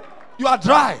come. You are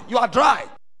dry. You are dry.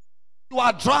 You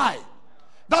are dry.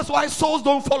 That's why souls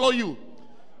don't follow you.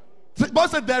 God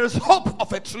said there is hope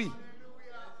of a tree.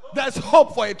 There's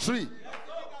hope for a tree.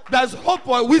 There's hope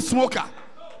for a weed smoker.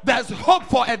 There's hope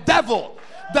for a devil.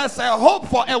 There's a hope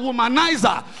for a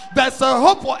womanizer. There's a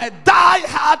hope for a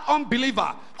die-hard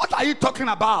unbeliever. What are you talking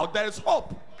about? There is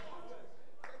hope.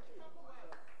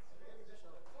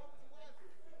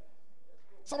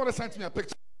 Somebody sent me a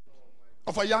picture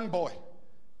of a young boy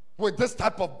with this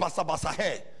type of basa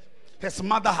hair. His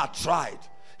mother had tried.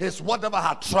 His whatever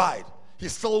had tried. He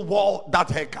still wore that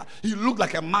haircut. He looked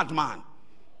like a madman.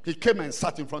 He came and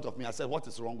sat in front of me. I said, what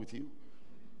is wrong with you?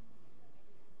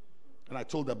 And I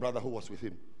told the brother who was with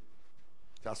him,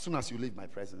 as soon as you leave my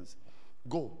presence,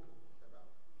 go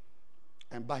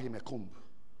and buy him a comb.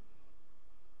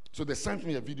 So they sent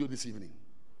me a video this evening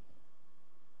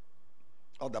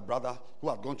of the brother who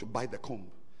had gone to buy the comb,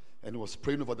 and he was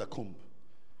praying over the comb,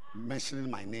 mentioning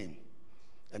my name.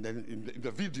 And then in the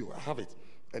video, I have it,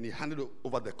 and he handed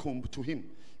over the comb to him.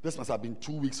 This must have been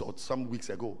 2 weeks or some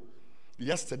weeks ago.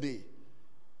 Yesterday,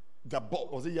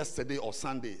 was it yesterday or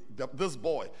Sunday? This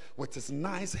boy with his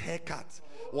nice haircut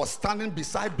was standing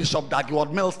beside Bishop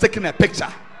Dagwood Mills taking a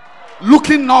picture,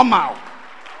 looking normal.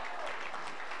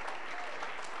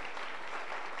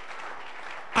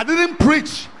 I didn't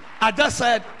preach. I just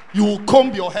said, you will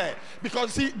comb your hair.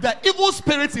 Because see, the evil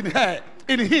spirit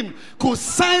in him could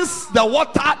sense the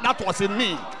water that was in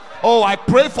me. Oh, I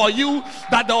pray for you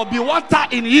that there will be water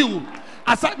in you.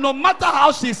 I said, no matter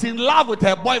how she's in love with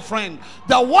her boyfriend,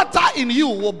 the water in you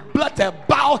will let her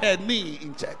bow her knee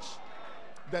in church.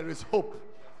 There is hope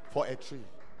for a tree.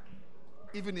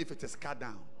 Even if it is cut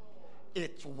down,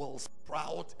 it will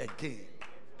sprout again.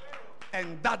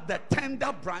 And that the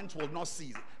tender branch will not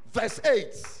cease. Verse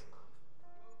 8.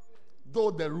 Though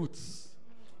the roots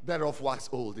thereof wax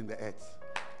old in the earth,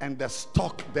 and the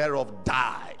stalk thereof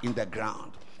die in the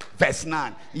ground. Verse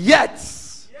 9. Yet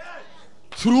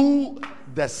through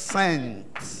the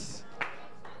scent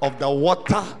of the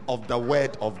water of the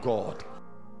word of God,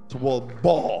 it will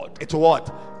bud. It will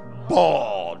what?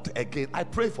 Bud again. I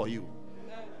pray for you.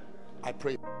 I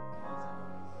pray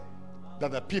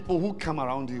that the people who come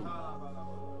around you,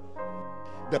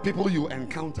 the people you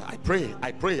encounter, I pray.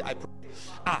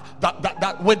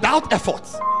 That without effort,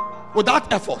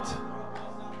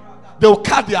 they will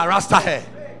cut their rasta hair.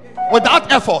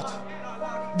 Without effort,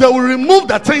 they will remove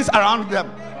the things around them.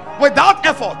 Without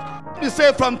effort, you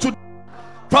say from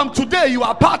today you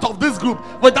are part of this group.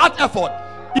 Without effort,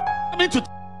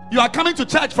 you are coming to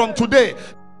church from today.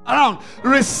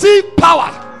 Receive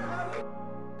power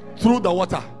through the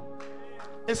water.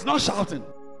 It's not shouting.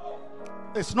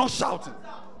 It's not shouting.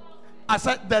 I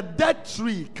said the dead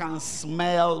tree can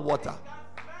smell water.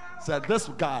 Said this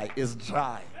guy is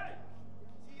dry.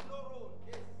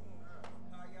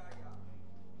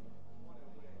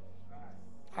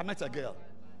 I met a girl.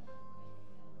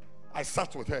 I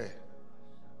sat with her,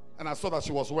 and I saw that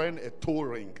she was wearing a toe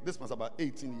ring. This was about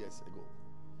 18 years ago.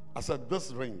 I said,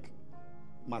 this ring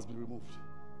must be removed.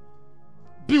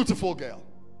 Beautiful girl.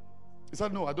 He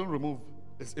said, no, I don't remove.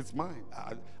 It's mine.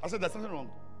 I said, there's nothing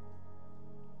wrong.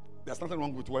 There's nothing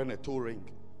wrong with wearing a toe ring.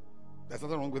 There's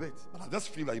nothing wrong with it. But I just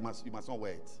feel that you must not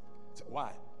wear it. I said,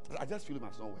 why? I just feel you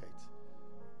must not wear it.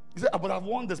 He said, but I've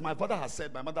worn this. My father has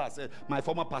said, my mother has said, my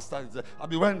former pastor said, I've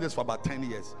been wearing this for about 10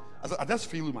 years. I said, I just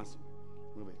feel you must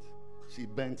remove it. She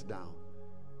bent down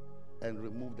and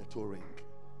removed the toe ring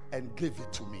and gave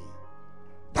it to me.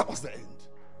 That was the end.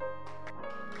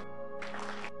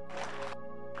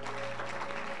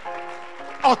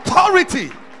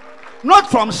 Authority, not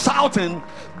from shouting,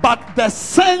 but the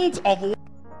scent of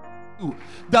you.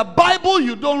 The Bible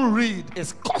you don't read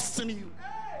is costing you.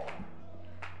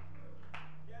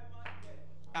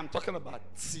 I'm talking about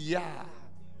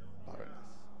barrenness.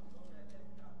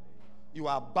 You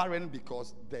are barren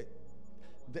because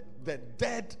the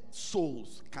dead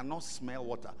souls cannot smell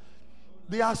water.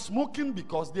 They are smoking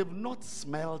because they've not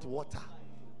smelled water.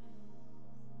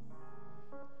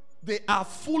 They are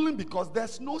fooling because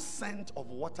there's no scent of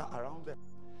water around them.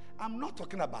 I'm not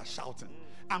talking about shouting.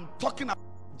 I'm talking about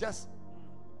just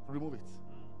remove it.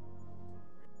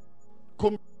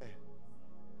 Come here.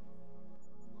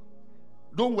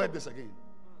 Don't wear this again.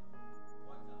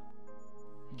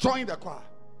 Join the choir.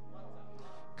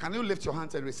 Can you lift your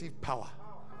hands and receive power?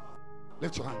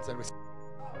 Lift your hands and receive.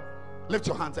 Lift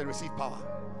your hands and receive power.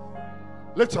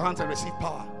 Lift your hands and receive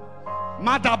power.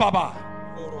 Madababa.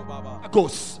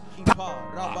 Goes.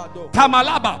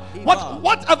 Tamalaba.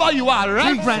 Whatever you are,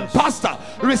 Reverend Pastor,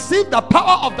 receive the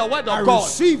power of the word of God.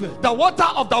 Receive it. The water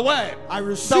of the word. I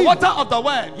receive the water of the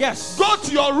word. Yes. Go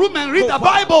to your room and read the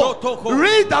Bible.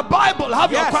 Read the Bible.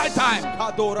 Have your quiet time.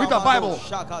 Read the Bible.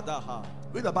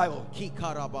 Read the Bible.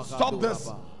 Stop this.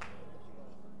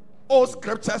 All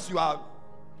scriptures you are.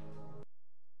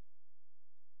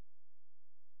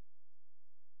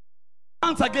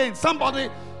 Once again, somebody.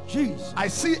 Jesus. I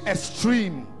see a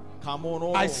stream. Come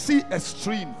on. I see a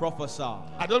stream. Professor.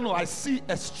 I don't know. I see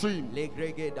a stream.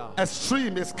 A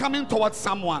stream is coming towards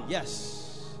someone.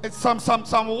 Yes. It's some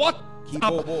what?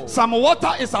 Some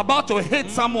water is about to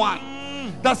hit someone.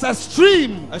 There's a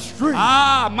stream. A stream.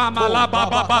 Ah, mama la ba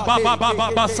ba ba ba ba ba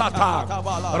ba ba sata.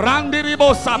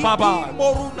 Randiribo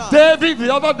sababa. David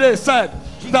the other day said,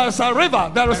 there is a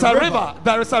river, there is a river,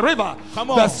 there is a river.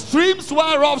 The streams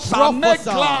whereof shall make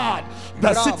glad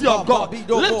the city of God.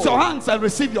 Lift your hands and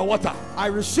receive your water. I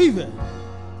receive it.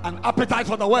 An appetite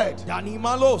for the word.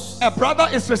 A brother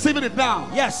is receiving it now.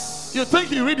 Yes. You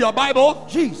think you read your Bible?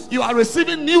 Jesus. You are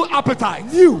receiving new appetite.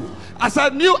 New. I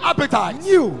said new appetite.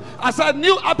 New. I said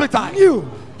new appetite. New.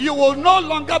 You will no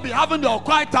longer be having your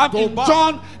quiet time in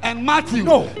John and Matthew.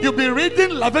 No. You'll be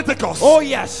reading Leviticus. Oh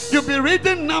yes. You'll be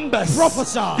reading Numbers.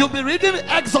 Prophesy. You'll be reading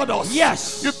Exodus.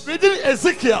 Yes. You'll be reading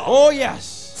Ezekiel. Oh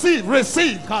yes. See,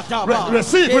 receive.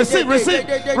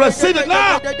 Receive it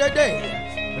now.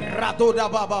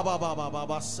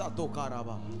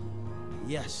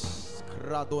 Yes.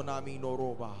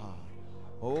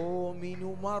 Oh,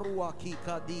 minumarua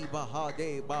kikadi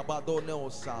bahade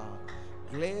babadonosa.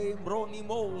 You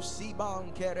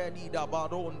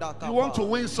want to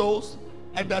win souls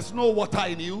and there's no water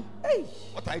in you? Hey.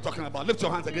 What are you talking about? Lift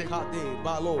your hands again.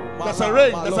 There's a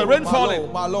rain. There's a rain falling.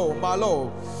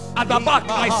 At the back,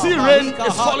 I see rain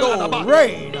is falling at the back.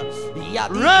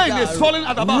 Rain is falling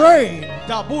at the back. Rain.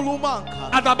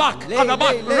 At the back. At the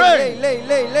back. Rain.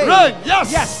 Rain.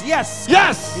 Yes. Yes. Yes.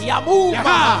 Yes.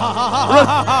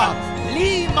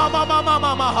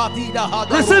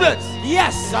 Receive it.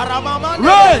 Yes.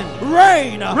 Rain.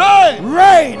 Rain. Rain. Rain.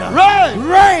 Rain. Rain.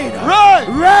 Rain.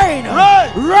 Rain. Rain.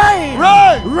 Rain.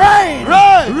 Rain. Rain.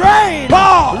 Rain. Rain.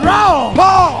 Power. Rain.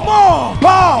 Power. More.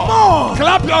 Power. More.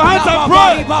 Clap your hands and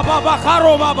pray. Baba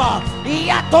karo baba.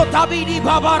 Yato tabidi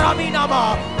baba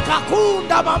raminama.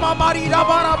 Kakunda mama marida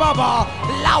bara baba.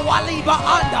 La waliba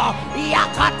anda.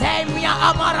 Yakatemia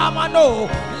amaramano.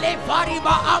 Le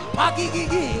fariba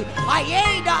ampagigi.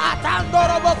 Ayeda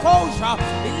atandoro bokosha.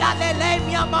 La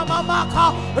lelemia mama maka.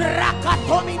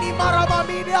 Rakatomini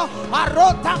maramaminia.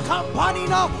 Arota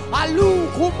campanina. Alu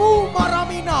kumu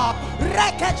maramina.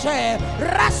 Rekeche.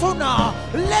 Rasuna.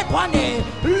 Lepane.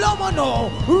 Lomono.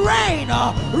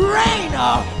 Reina.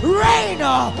 Reina.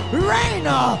 Reina.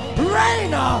 Reina.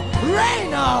 Reina.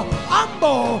 Reina.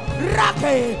 Ambo.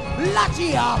 Rake.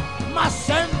 Latia.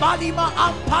 Masembalima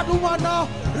ampadumana.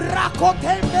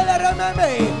 Rakotembele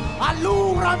rememe.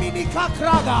 Alura minika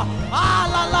kraga.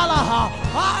 Alalalaha.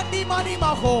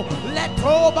 Animanimaho.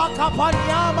 Letroba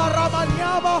kapanyama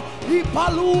ramanyama.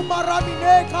 Ipaluma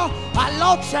ramineka.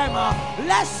 Alochema.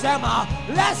 Lesema.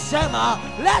 Lesema.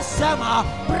 Lesema.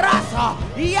 Brasa.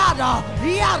 Yada.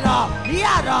 Yada.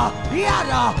 Yada.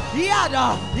 Yada.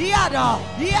 Yada. Yada.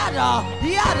 Yada.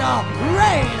 Yada.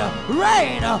 Rain.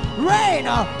 Rain. Rain.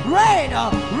 Rain.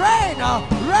 Rain.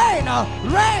 Rain.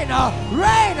 Rain.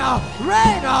 Rain.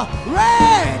 Rain.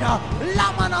 Rain.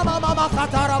 Lamana mama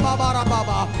katara babara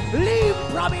baba. Lim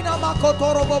pramina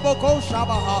makotoro boboko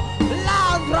shabaha.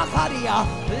 Landra karia.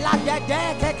 La dede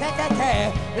kekeke.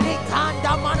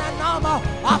 Likanda mananama.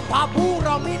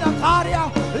 Apabura mina karia.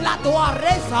 La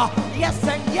doaresa.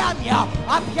 Yesendiania.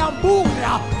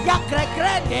 Apiambura.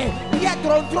 Yakrekrende.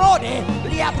 Liadrondrone.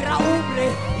 Liabra umbre.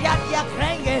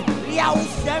 Yadiakrenge.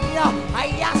 Liausemia.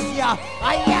 Ayasia.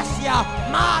 Ayasia.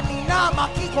 Maninama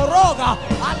kikoroga.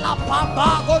 Alla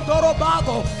pambago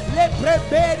dorobago. Le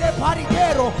prebere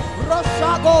parigero.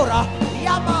 Rosagora.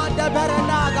 Yamanda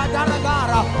berenaga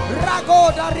daragara.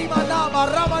 Ragoda rimanama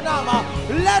ramanama.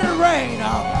 Let it rain.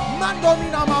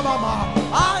 Mandomina mama.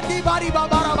 Andi bari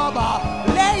babara baba.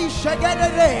 Leish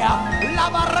Shegerea,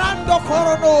 Lavarando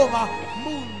Coronova,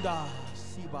 Munda,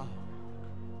 Siba,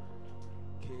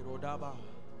 Kerodaba,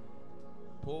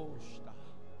 Posta,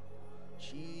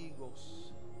 Chigos,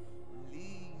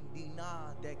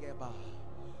 Lindina Degeba,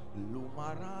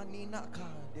 Lumarani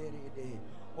Nakaderede.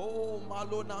 Oh,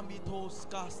 malonamitos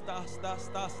sta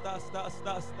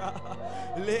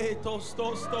letos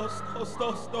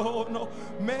no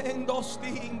mendos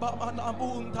timba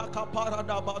manabunta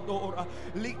caparada badora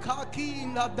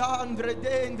likakina dendre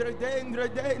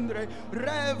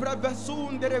revre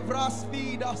vesundere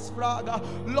vrasfidas fraga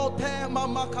lotema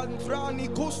macantrani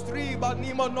kustriba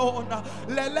nimonona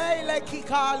lelele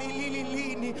kikali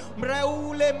lililini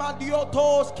mreule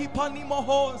madiotos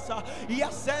kipanimohonsa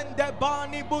yasende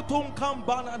bani butum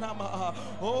kambana nama.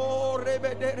 Oh,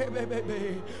 rebe.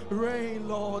 Rain,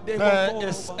 Lord. There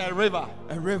is a river.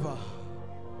 A river.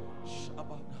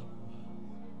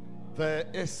 There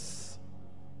is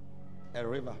a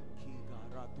river.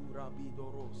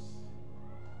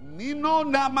 Nino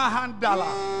Namahandala.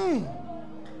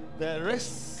 There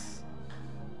is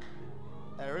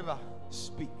a river.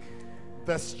 Speak.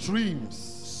 The streams.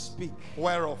 Speak.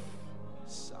 Whereof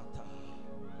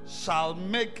shall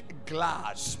make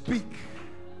glad. Speak.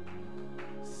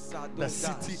 The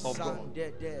city of God.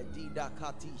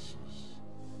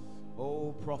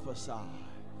 Oh, prophesy.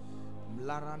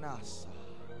 Mlaranasa.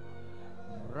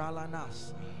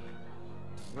 Ralanasa.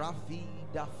 Rafi,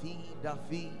 Dafi,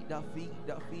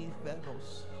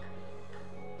 Fenos.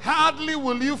 Hardly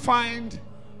will you find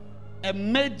a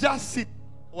major city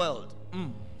in the world.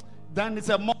 Then it's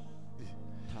a more.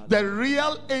 The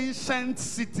real ancient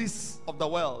cities of the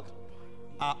world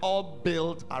are all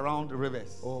built around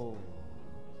rivers. Oh,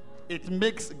 it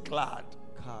makes glad.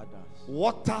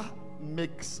 Water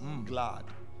makes glad.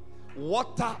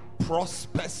 Water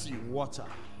prospers you. Water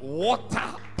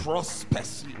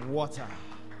prospers you. Water.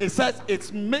 It says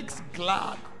it makes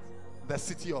glad the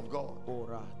city of God.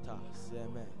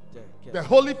 The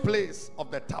holy place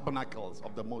of the tabernacles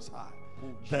of the Most High.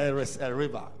 There is a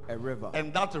river. A river.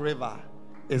 And that river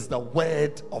is the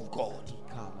word of God.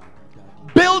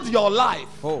 Build your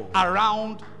life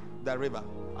around the river.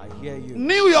 I hear you.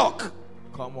 New York.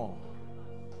 Come on.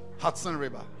 Hudson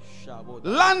River.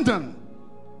 London.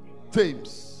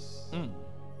 Thames.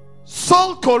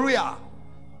 Seoul, Korea.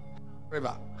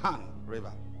 River. Han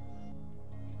River.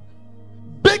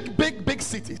 Big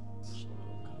cities.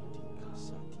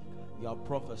 You are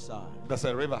prophesying. There's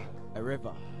a river. A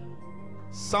river.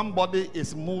 Somebody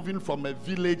is moving from a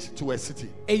village to a city.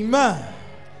 Amen.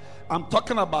 I'm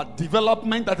talking about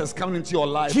development that is coming into your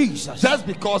life. Jesus. Just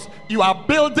because you are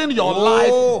building your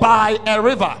life by a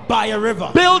river. By a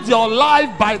river. Build your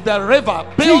life by the river.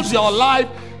 Build your life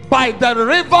by the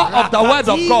river of the word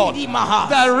of God.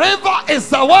 The river is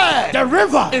the word. The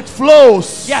river. It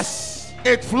flows. Yes.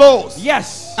 It flows.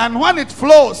 Yes. And when it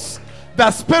flows, the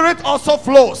Spirit also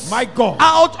flows. My God.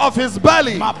 Out of his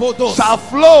belly shall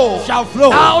flow.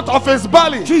 Out of his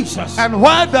belly. Jesus. And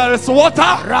where there is water,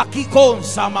 Rakikon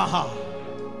Samaha.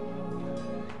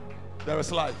 There is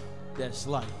life. There's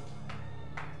life.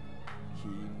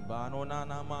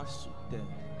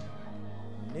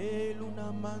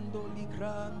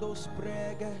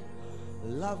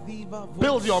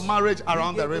 Build your marriage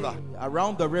around the river.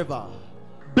 Around the river.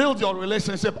 Build your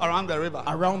relationship around the river.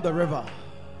 Around the river.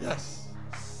 Yes.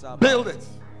 Build it.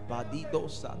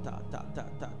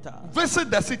 Visit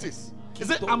the cities.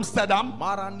 Is it Amsterdam?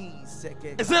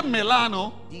 Is it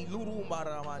Milano?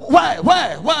 Where?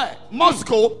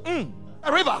 Moscow?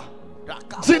 A river.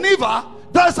 Geneva?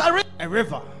 There's a river. A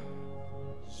river.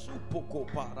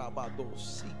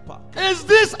 Is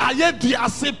this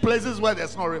Ayediasi places where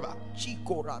there's no river?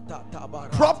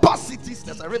 Proper cities,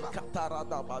 there's a river.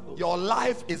 Your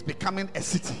life is becoming a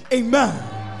city. Amen.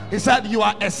 He said you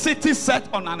are a city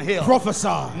set on an hill. Prophesy.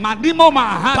 You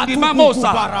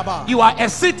are a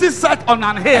city set on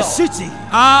an hill. A city.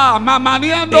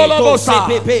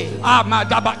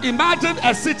 Imagine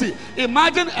a city.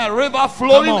 Imagine a river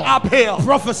flowing uphill.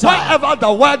 Prophesy. Wherever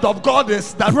the word of God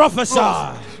is, that prophesy.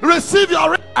 Flows. Receive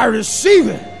your river. I receive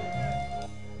it.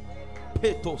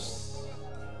 Petos.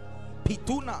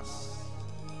 Pitunas.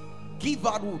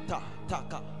 Givaruta.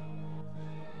 Taka.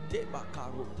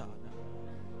 Debakaruta.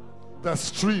 The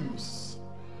streams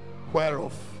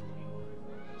whereof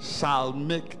shall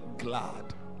make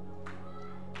glad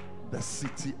the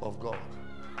city of God,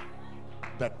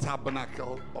 the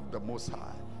tabernacle of the Most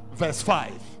High. Verse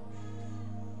 5.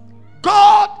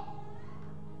 God,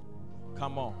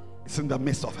 come on, is in the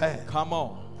midst of her. Come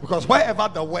on. Because wherever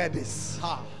the word is,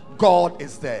 God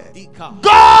is there.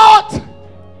 God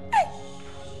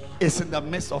is in the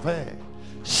midst of her.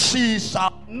 she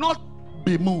shall not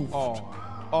be moved.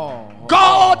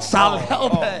 God shall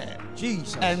help her.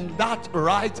 Jesus. And that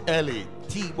right early.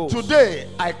 T-Bos. Today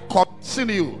I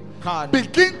continue.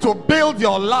 Begin to build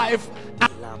your life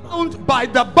around by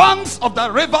the banks of the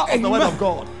river of the word of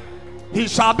God. He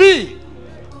shall be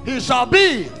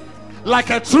like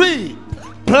a tree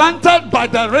planted by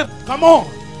the river. Come on.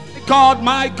 God,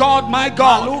 my God, my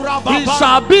God. He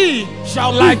shall be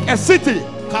like a city,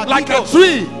 like a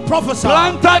tree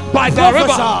planted by the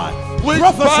river, which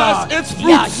bears its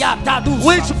fruits,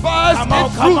 which bears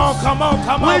its fruits, which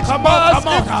bears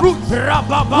its fruits,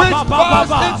 which bears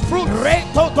its fruits.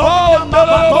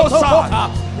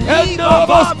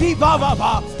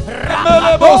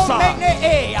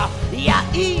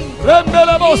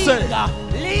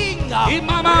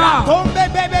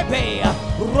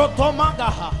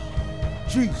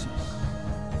 Jesus.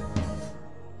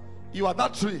 You are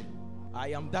that tree. I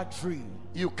am that tree.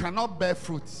 You cannot bear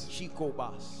fruits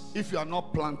if you are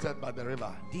not planted by the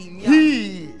river.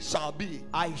 He shall be.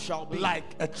 I shall be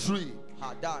like a tree.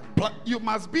 You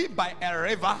must be by a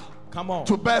river. Come on.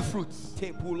 To bear fruits.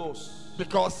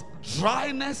 Because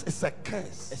dryness is a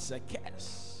curse. It's a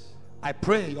curse. I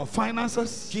pray your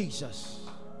finances, Jesus,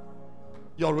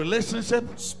 your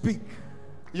relationship, speak.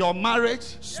 Your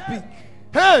marriage, speak.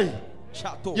 Hey,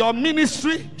 Chateau. Your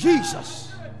ministry,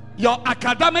 Jesus, your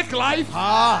academic life.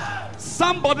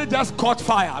 Somebody just caught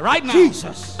fire right now.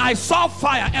 Jesus, I saw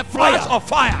fire, a flash of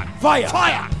fire. Fire,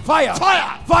 fire, fire,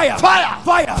 fire, fire, fire,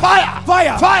 fire,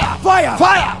 fire, fire, fire, fire,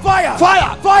 fire, fire,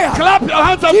 fire, fire. Clap your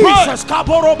hands and Jesus, pray.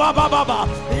 kaboro baba baba,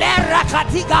 lera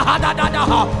katiga hada dada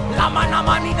ha, lamana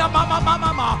manina mama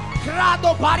mama,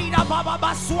 krado parida baba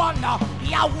baswanda,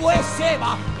 ya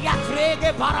weseva, ya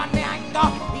trege paraneanga,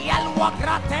 ya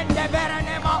luagratende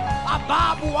berenema,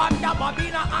 ababu anda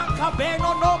babina anka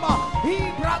beno noma,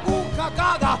 ibraguka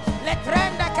gaga,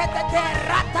 letrende ketete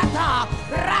ratata,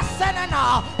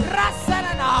 rasenena,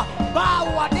 rasenena,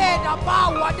 bawadeda,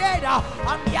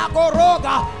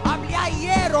 amyagoroga,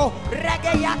 amyayero,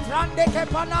 rege yatrande ke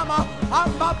panama,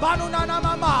 amba banuna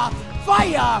mama,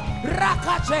 fire,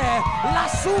 rakache, la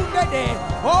sundede,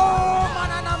 oh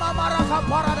manana mama raka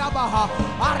paradabaha,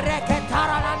 areke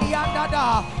tarana niandada,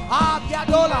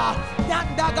 abyadola,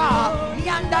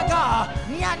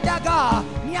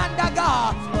 nyandaga,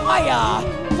 fire,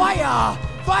 fire,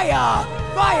 fire,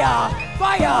 fire,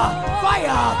 fire,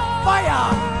 fire, fire,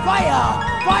 fire,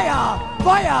 fire,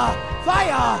 fire,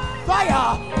 fire, fire,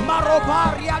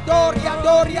 marobaria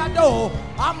doria do,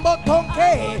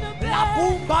 ambotonke, la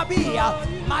bumba bia,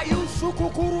 mayusu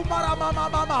kukuru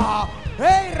mama,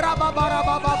 hey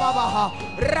rabababa,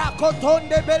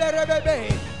 rakotonde belerebebe,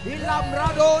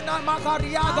 ilamradona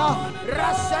makariaga,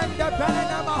 rasende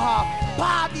belenamaha,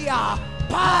 padia,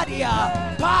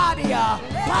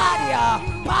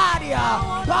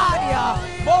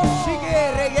 Moshige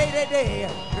regede,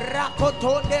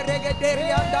 rakotonde regederi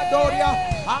andadoria,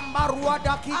 amarua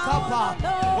dakikapa,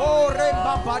 o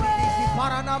remba palidi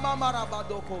paranama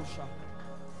marabadokosha.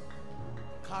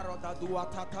 Karoda dua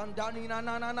tatandani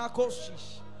na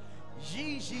koshish.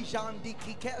 Jiji jandi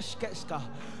kikeskeska.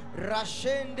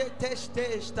 Rashende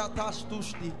teste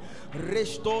statastusti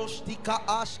restos tika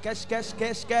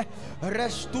askeske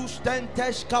restus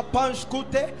tentes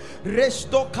kapanskute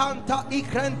resto canta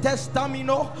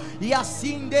ikrentestamino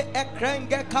yasinde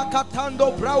ekrenge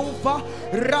kakatando braufa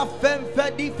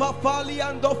rafenfe di fafali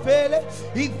andofele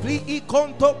ifli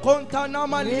ikonto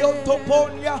kontanama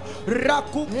liotoponia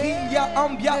rakukinya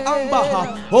ambia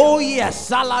ambaha oh yes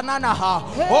salananaha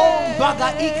oh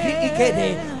baga ikri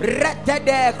ikede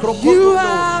retede. You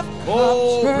have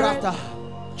oh, brother,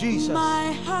 Jesus,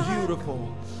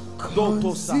 beautiful,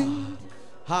 Dotosa,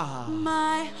 ha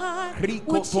my heart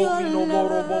Rico with your Tomino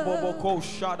love. Moro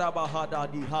Shada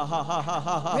Bahadadi, ha ha ha ha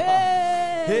ha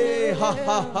Hey, hey ha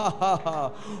ha ha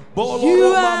ha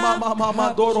Bolo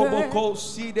mama Doroboko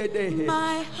Side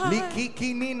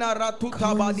Likikinina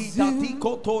Ratuta Badita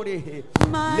Tiko Tore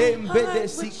Lembede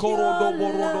Sikoro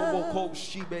Borodo Boko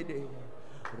Shibede.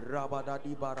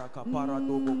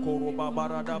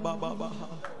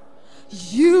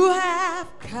 You have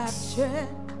captured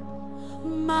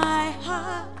my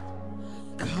heart,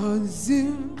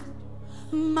 consumed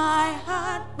my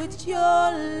heart with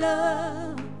your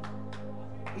love.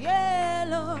 Yeah,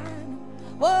 Lord.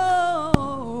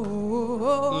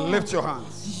 Whoa. Lift your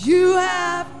hands. You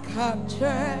have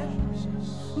captured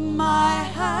my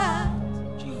heart,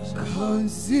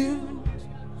 consumed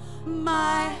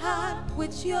my heart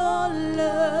with your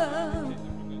love.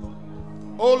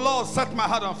 Oh Lord, set my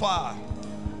heart on fire.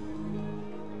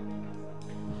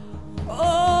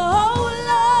 Oh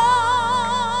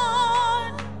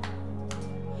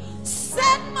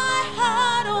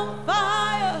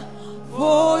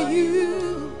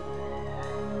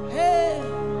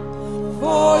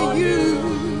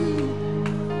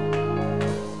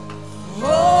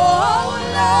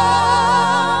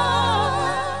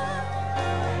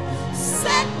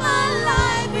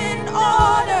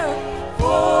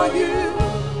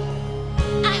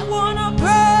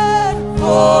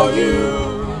for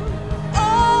you.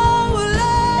 Oh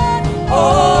Lord, Oh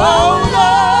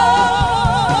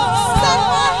Lord, set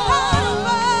my heart on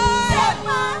fire. set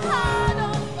my heart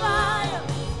on fire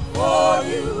for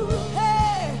you,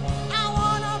 Hey, I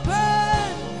wanna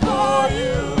burn for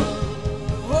you.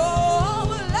 Oh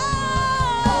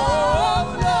Lord,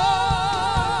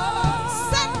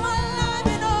 set my life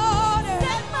in order.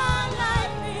 Set my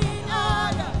life in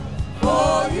order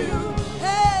for you,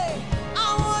 Hey, I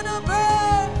wanna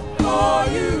burn for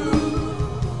you.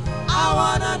 I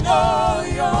wanna know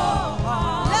your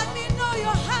heart. Let me know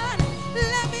your hand.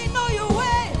 Let me know your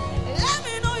way. Let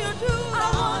me know your do. I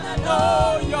wanna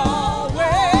know your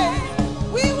way.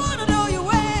 We wanna know your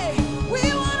way. We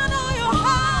wanna know your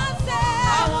heart.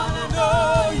 I wanna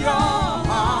know your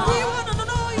heart. We wanna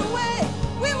know your way.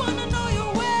 We wanna know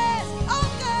your ways. Oh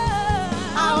God.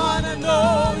 I wanna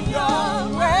know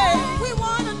your way. We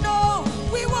wanna know.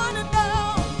 We wanna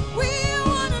know. We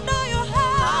wanna know your I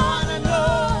heart. wanna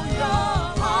know your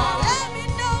heart. Let me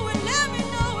know it. Let me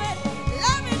know it.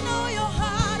 Let me know your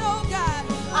heart. Oh God.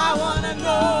 I wanna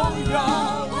know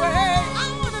your way. I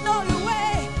wanna know your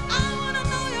way. I wanna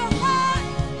know your heart.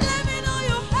 Let me know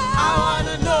your heart. I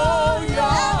wanna know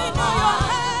your Let me know your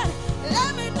heart. heart.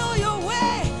 Let me know your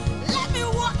way. Let me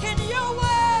walk in your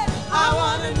word. I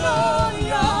wanna know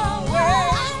your way.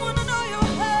 I wanna know your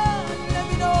heart. Let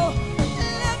me know.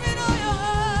 Let me know your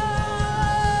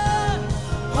heart.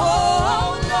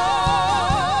 Oh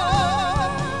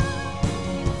Lord,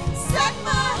 Set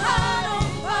my heart on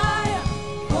fire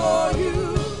for you,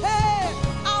 Hey,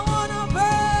 I wanna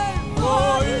burn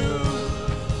for you.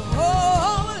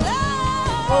 Oh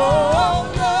Lord. Oh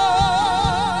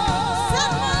Lord,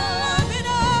 Set my life in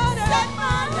order. set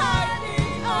my life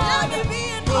in Let me order be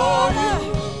in for order. you,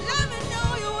 Let me know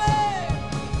your way.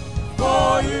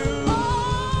 for you. Oh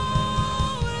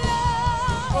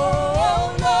Oh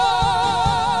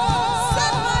Lord,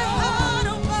 set my heart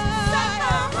on set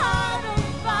my fire. heart on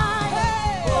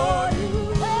fire for you,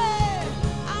 Hey,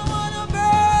 I wanna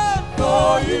burn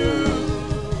for you.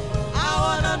 I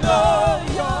wanna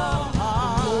know your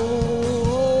heart.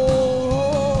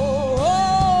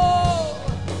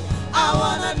 I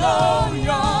wanna know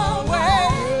your way.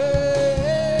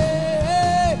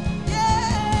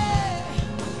 Yeah.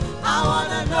 I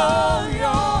wanna know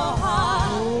your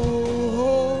heart.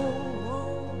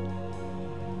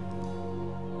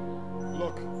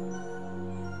 Look.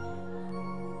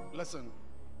 Listen.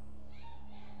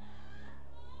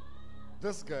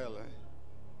 This girl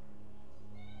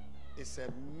is a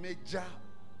major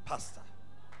pastor.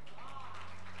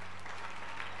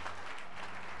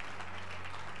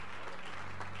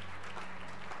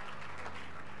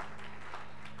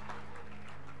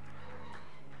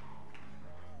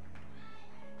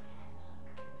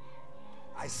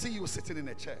 I see you sitting in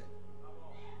a chair,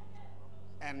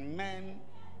 and men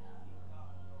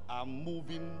are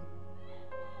moving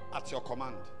at your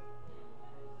command.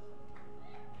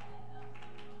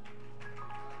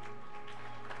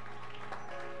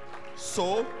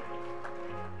 So,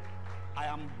 I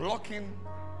am blocking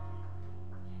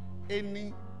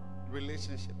any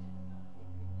relationship.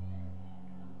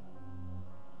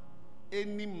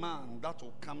 Any man that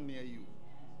will come near you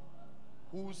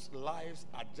whose life's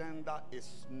agenda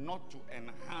is not to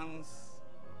enhance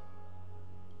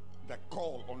the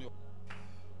call on your,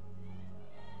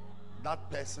 that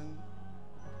person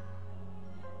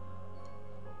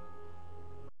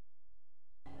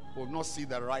will not see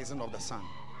the rising of the sun.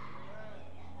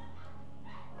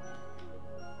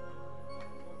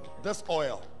 This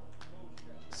oil,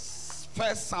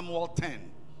 1 Samuel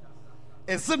 10.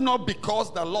 Is it not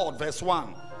because the Lord, verse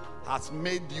 1, has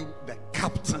made you the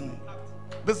captain?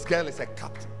 This girl is a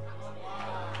captain.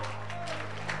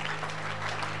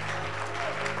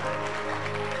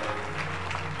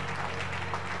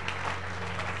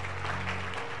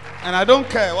 And I don't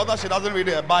care whether she doesn't read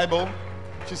her Bible,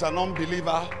 she's an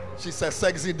unbeliever, she's a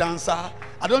sexy dancer.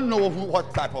 I don't know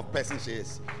what type of person she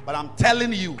is, but I'm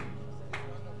telling you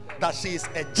that she is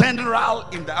a general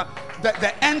in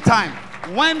the end time.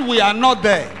 When we are not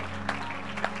there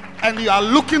and you are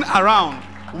looking around,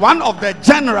 one of the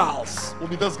generals will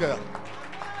be this girl.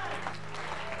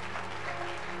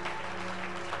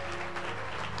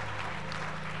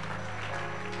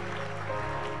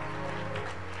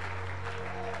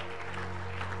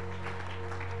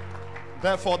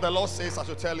 Therefore, the Lord says, I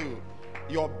should tell you,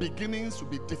 your beginnings will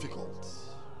be difficult.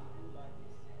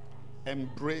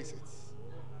 Embrace it.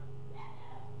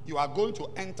 You are going to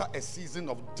enter a season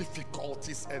of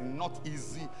difficulties and not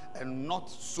easy and not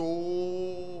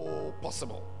so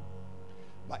possible.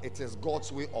 But it is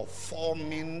God's way of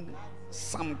forming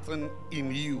something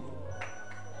in you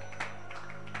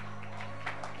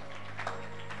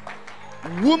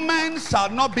Women shall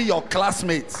not be your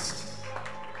classmates.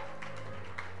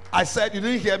 I said, you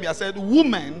didn't hear me. I said,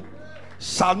 women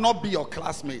shall not be your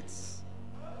classmates.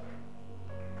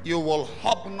 You will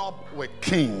hobnob with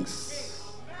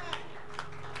kings.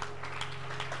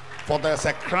 For there's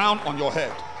a crown on your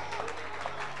head.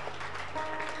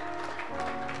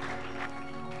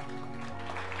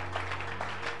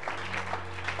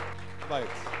 Right.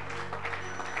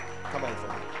 Come on,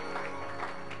 friend.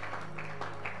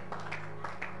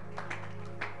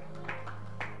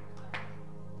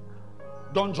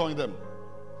 Don't join them.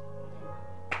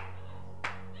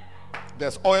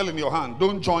 There's oil in your hand.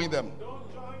 Don't join them.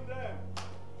 Don't join them.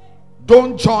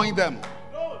 Don't join them.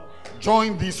 Don't.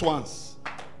 Join these ones.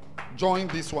 Join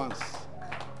these ones.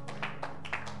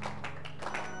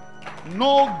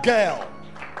 No girl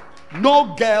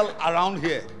around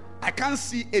here. I can't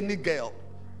see any girl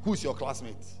who's your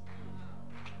classmate.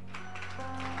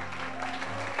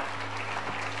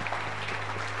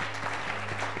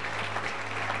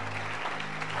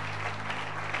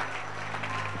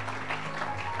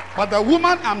 But the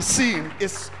woman I'm seeing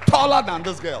is taller than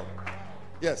this girl.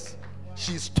 Yes,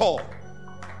 she's tall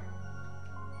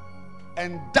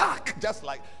and dark, just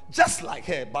like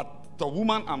her. But the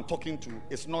woman I'm talking to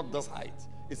is not this height.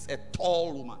 It's a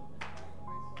tall woman.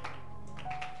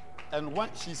 And when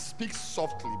she speaks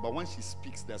softly, but when she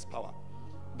speaks, there's power.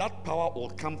 That power will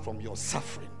come from your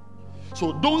suffering.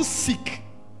 So don't seek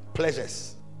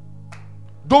pleasures.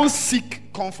 Don't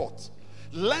seek comfort.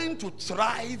 Learn to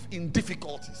thrive in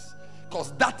difficulties,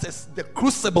 because that is the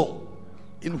crucible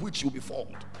in which you'll be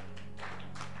formed.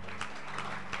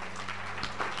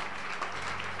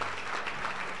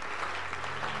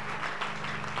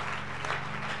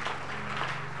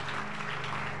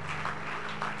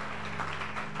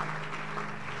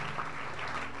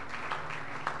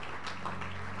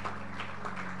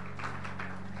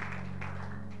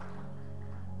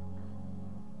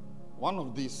 One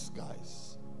of these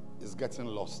guys is getting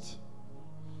lost.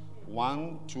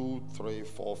 1, 2, 3,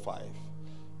 4, 5.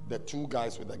 The two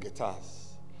guys with the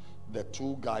guitars, the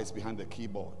two guys behind the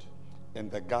keyboard,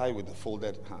 and the guy with the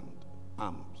folded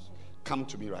arms. Come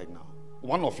to me right now.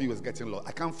 One of you is getting lost.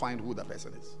 I can't find who the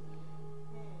person is.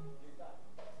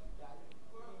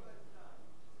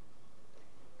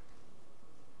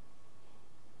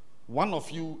 One of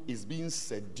you is being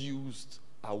seduced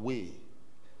away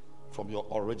from your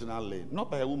original lane, not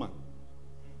by a woman.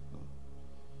 No.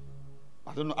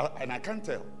 I don't know, and I can't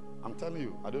tell. I'm telling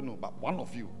you, I don't know. But one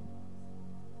of you,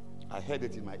 I heard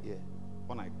it in my ear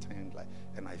when I turned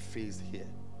and I faced here.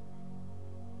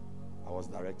 I was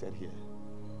directed here.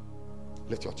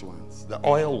 Lift your two hands. The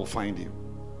oil will find you.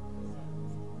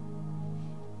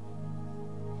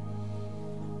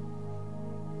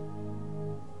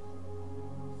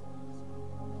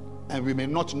 And we may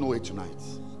not know it tonight.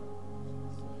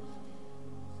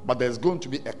 But there's going to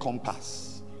be a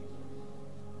compass.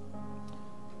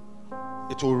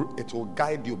 It will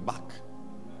guide you back.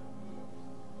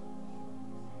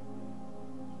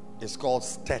 It's called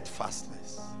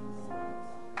steadfastness.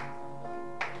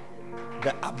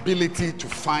 The ability to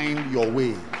find your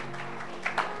way.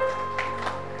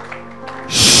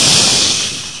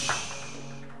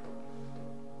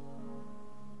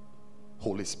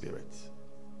 Holy Spirit,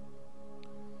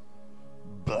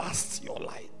 blast your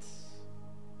light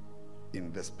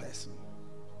in this person.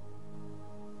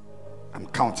 I'm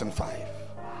counting 5.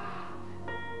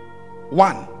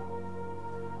 1,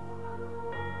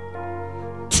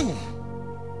 2.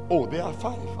 Oh, there are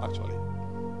 5 actually.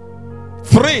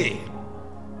 3,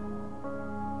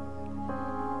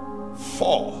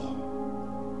 4,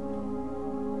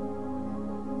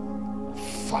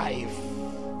 5.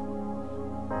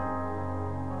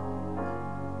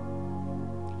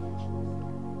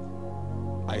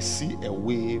 I see a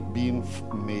way being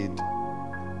made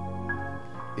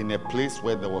in a place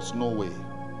where there was no way.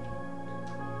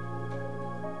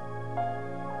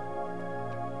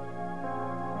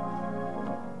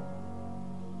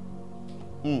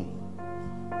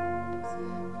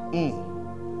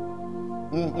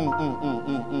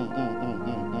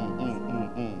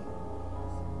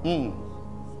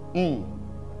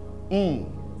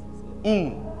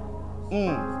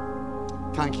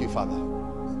 Thank you, Father.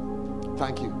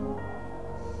 Thank you.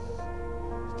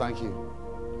 Thank you.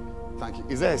 Thank you.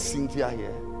 Is there a Cynthia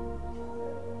here?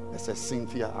 There's a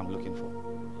Cynthia I'm looking for.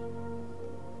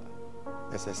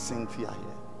 There's a Cynthia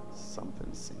here.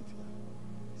 Something Cynthia.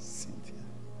 Cynthia.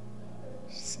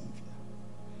 Cynthia.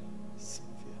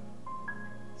 Cynthia.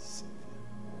 Cynthia.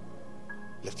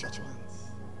 Lift your two hands.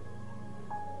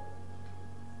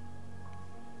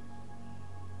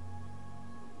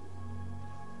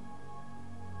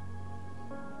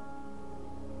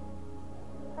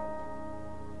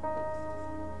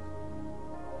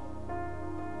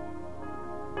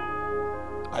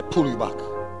 I pull you back.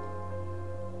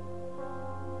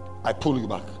 I pull you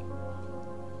back.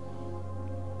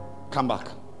 Come back.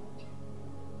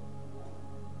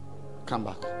 Come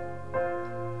back.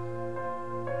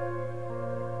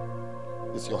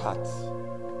 It's your heart.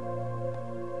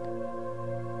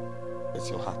 It's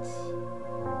your heart.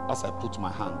 As I put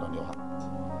my hand on your heart,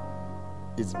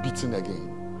 it's beating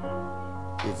again.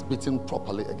 It's beating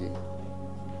properly again.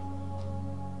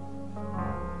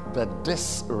 The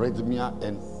dysrhythmia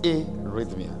and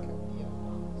arrhythmia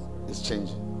is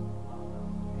changing.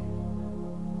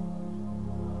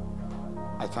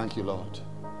 I thank you, Lord,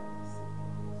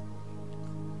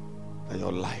 that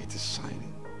your light is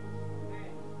shining.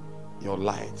 Your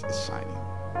light is shining.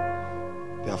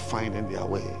 They are finding their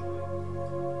way.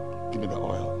 Give me the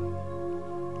oil.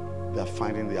 They are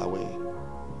finding their way.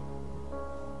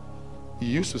 You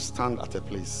used to stand at a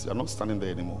place. You're not standing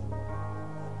there anymore.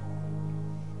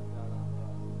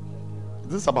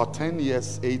 This is about 10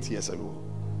 years, 8 years ago.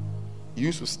 You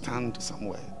used to stand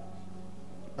somewhere,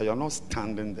 but you're not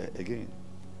standing there again.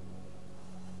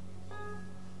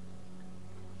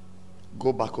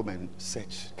 Go back home and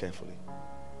search carefully.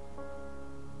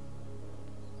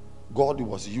 God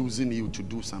was using you to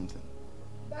do something.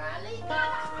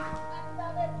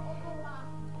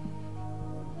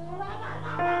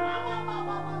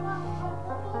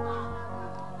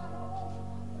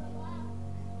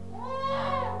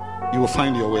 You will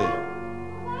find your way.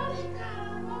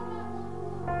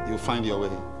 You will find your way.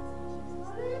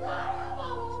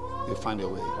 You will find your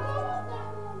way.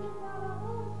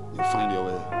 You will find your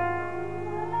way.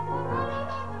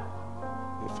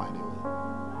 You will find your way.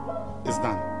 It's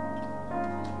done.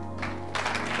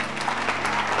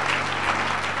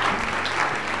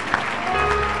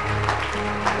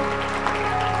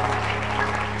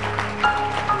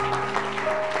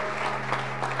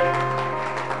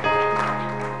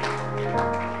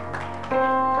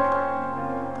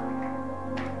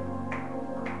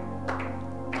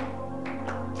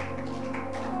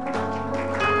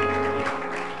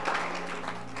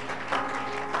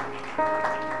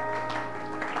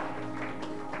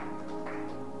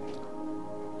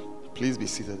 Please be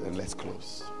seated and let's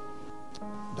close.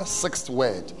 The sixth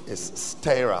word is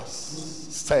steros.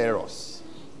 Steros.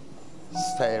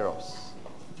 Steros.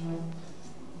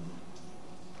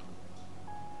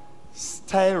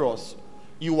 Steros.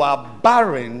 You are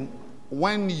barren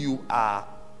when you are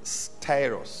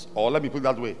steros. Or let me put it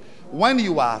that way. When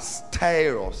you are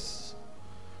steros,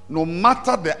 no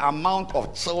matter the amount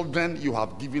of children you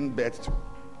have given birth to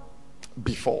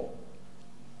before,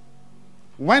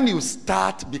 when you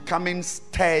start becoming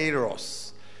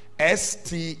steros,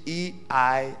 S-T-E-I-R-O-S,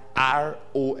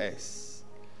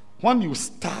 when you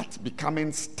start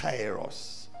becoming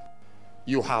steros,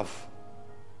 you have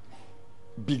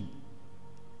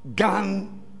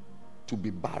begun to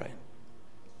be barren.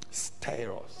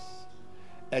 Steros.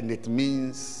 And it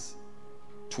means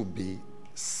to be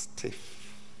stiff.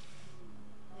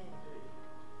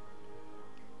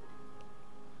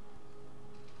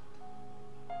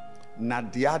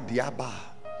 Nadia diaba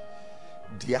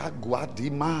diagua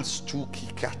dimas tu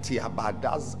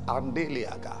kikatiabadas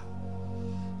andeliaga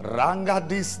ranga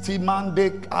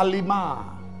distimande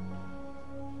alima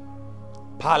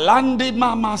palandi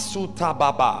mama suta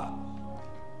baba.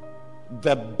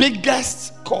 The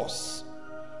biggest cause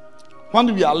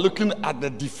when we are looking at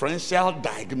the differential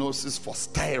diagnosis for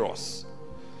steros,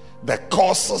 the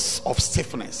causes of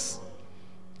stiffness,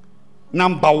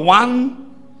 number 1,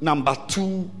 number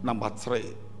 2, number 3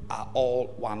 are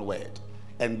all one word,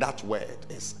 and that word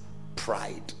is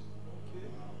pride.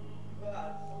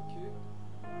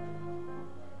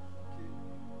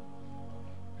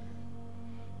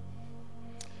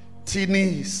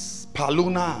 Tinis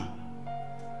Paluna.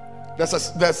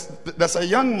 There's a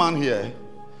young man here.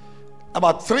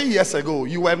 About 3 years ago,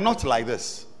 you were not like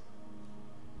this.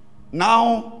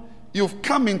 Now you've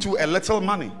come into a little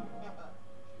money.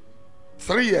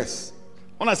 3 years.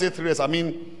 When I say 3 years, I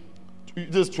mean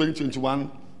this 2021,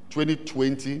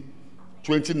 2020,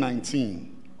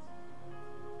 2019.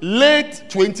 Late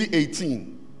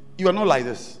 2018, you are not like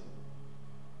this.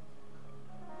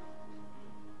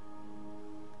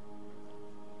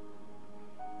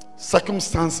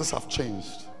 Circumstances have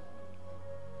changed.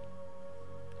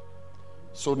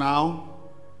 So now,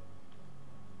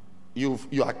 you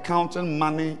are counting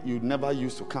money you never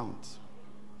used to count.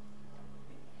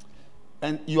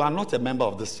 And you are not a member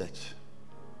of this church.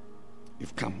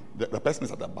 You've come. The person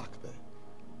is at the back there.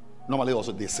 Normally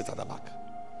also they sit at the back.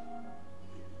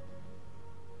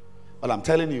 But I'm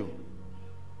telling you,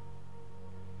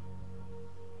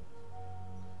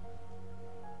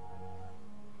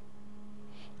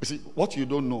 You see, what you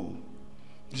don't know,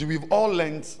 you see, we've all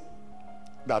learned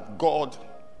that God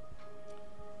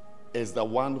is the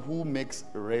one who makes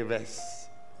rivers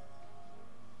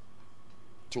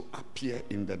to appear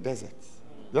in the desert.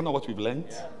 You don't know what we've learned?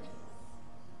 Yeah.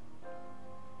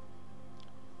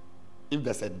 If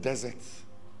there's a desert,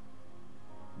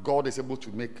 God is able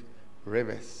to make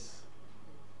rivers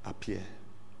appear.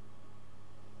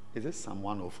 Is it Psalm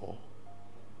 104?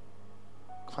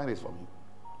 Find it for me.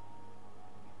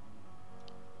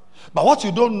 But what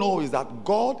you don't know is that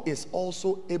God is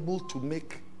also able to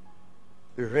make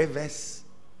rivers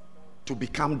to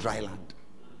become dry land.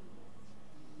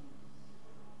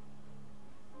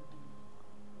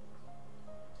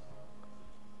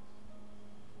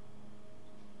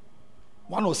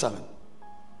 (107).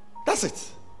 That's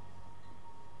it.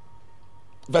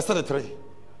 Verse 33.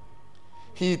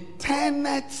 He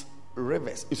turneth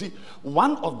rivers. You see,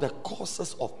 one of the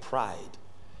causes of pride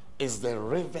is the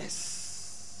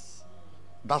rivers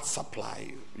that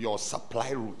supply your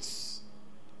supply routes.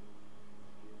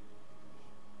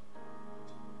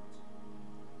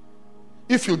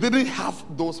 If you didn't have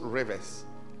those rivers,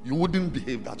 you wouldn't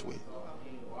behave that way.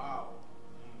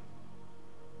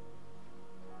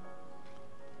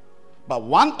 But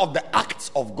one of the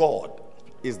acts of God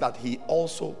is that he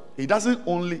doesn't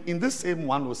only, in this same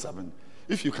 107,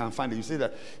 if you can find it, you see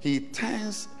that he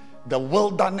turns the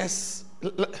wilderness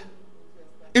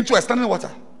into a standing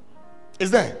water.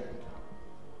 Is there?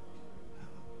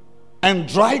 And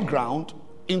dry ground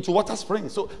into water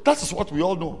springs. So that is what we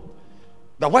all know.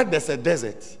 That when there's a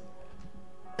desert,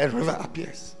 a river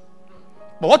appears.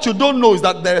 But what you don't know is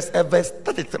that there is a verse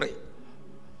 33.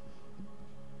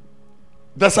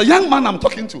 There's a young man I'm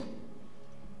talking to.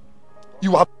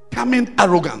 You are becoming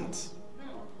arrogant.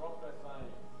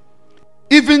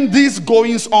 Even these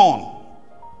goings on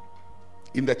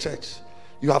in the church,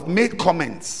 you have made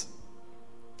comments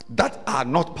that are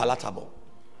not palatable.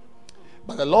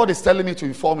 But the Lord is telling me to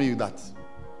inform you that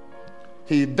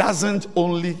he doesn't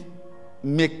only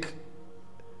make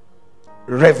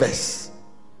rivers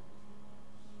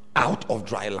out of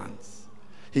dry lands.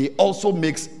 He also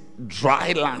makes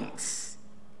dry lands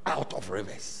out of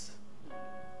rivers.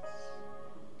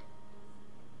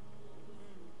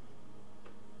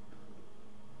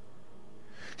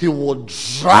 He will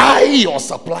dry your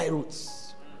supply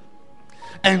routes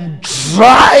and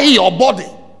dry your body.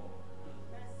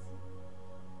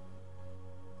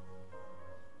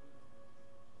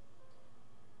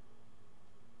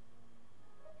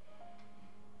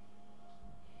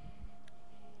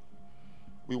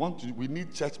 We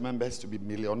need church members to be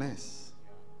millionaires.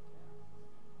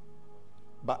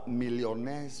 But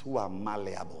millionaires who are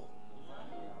malleable.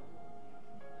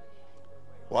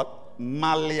 What?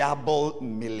 Malleable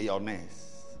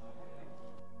millionaires.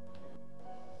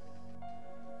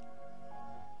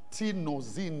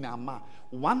 Tinozinama.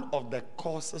 One of the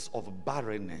causes of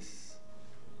barrenness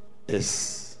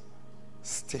is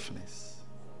stiffness.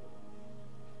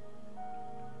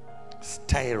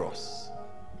 Stairos.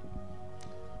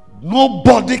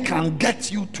 Nobody can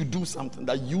get you to do something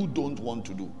that you don't want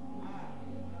to do.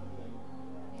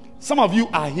 Some of you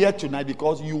are here tonight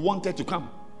because you wanted to come.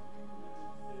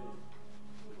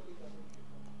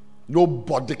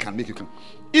 Nobody can make you come.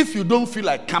 If you don't feel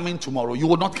like coming tomorrow, you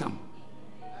will not come.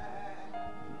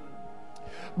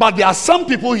 But there are some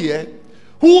people here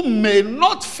who may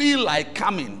not feel like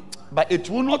coming, but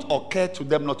it will not occur to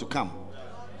them not to come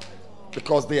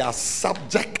because they are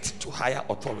subject to higher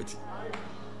authority.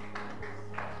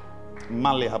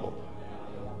 Malleable.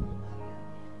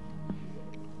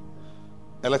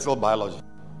 Electoral biology.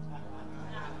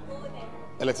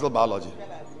 Electoral biology.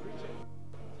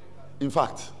 In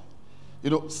fact,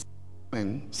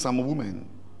 some women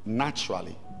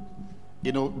naturally,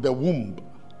 the womb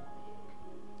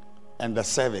and the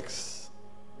cervix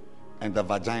and the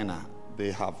vagina,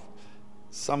 they have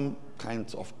some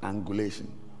kinds of angulation.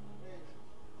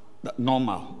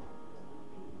 Normal,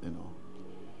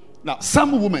 Now,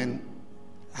 some women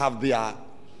have their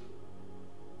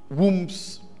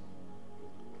wombs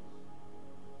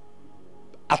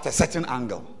at a certain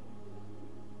angle.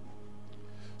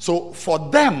 So for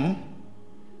them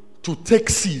to take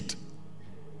seed,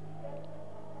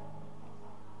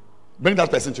 bring that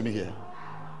person to me here.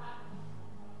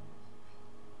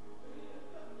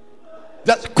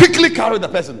 Just quickly carry the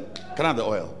person. Can I have the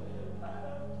oil?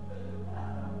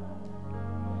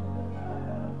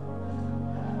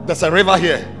 There's a river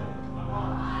here.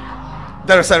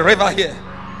 There is a river here.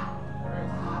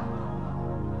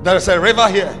 There is a river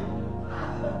here.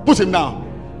 Put him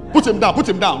down. Put him down. Put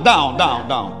him down. Down, down,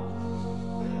 down.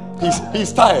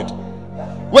 He's tired.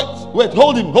 Wait,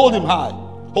 hold him high.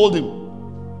 Hold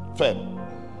him firm.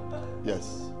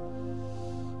 Yes.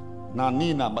 Now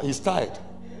Nina, he's tired.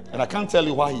 And I can't tell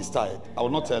you why he's tired. I will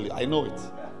not tell you. I know it.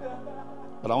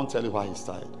 But I won't tell you why he's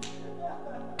tired.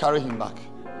 Carry him back.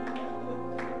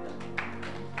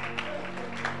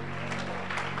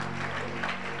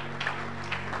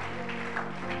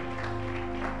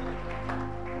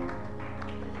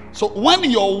 So when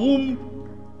your womb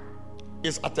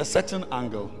is at a certain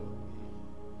angle,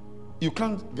 you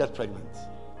can't get pregnant.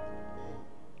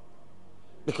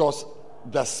 Because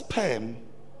the sperm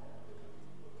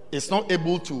is not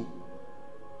able to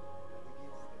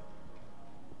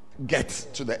get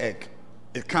to the egg.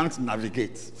 It can't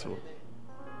navigate through.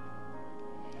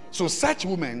 So such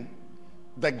women,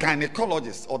 the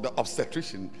gynecologist or the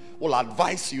obstetrician will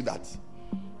advise you that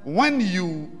when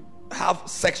you have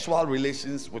sexual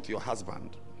relations with your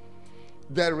husband,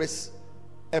 there is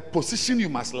a position you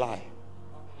must lie.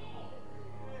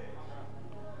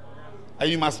 And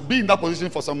you must be in that position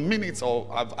for some minutes, or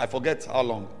I forget how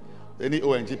long. Any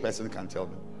ONG person can tell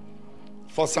me.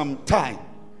 For some time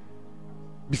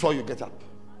before you get up.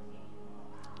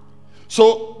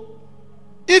 So,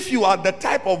 if you are the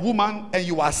type of woman and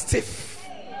you are stiff,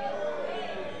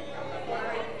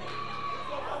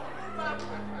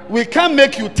 we can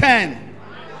make you 10.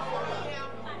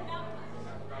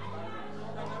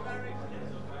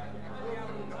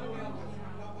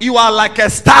 You are like a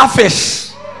starfish.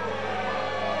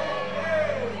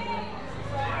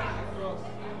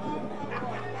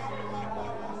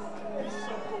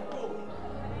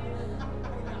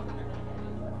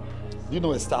 Do you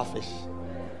know a starfish?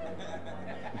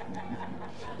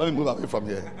 Let me move away from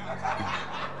here.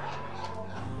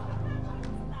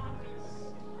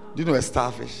 Do you know a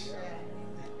starfish?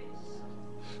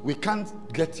 We can't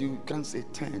get you, you can't say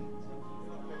 10.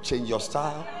 Change your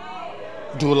style.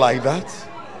 Do like that.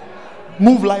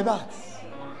 Move like that.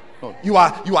 No, you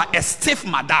are a stiff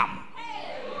madam.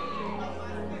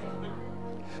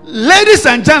 Ladies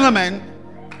and gentlemen,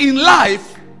 in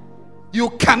life, you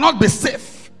cannot be stiff.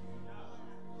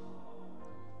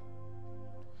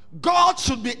 God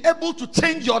should be able to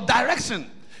change your direction.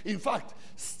 In fact,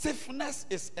 stiffness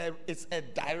is a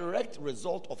direct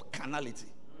result of carnality.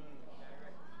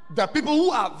 The people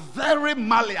who are very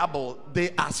malleable,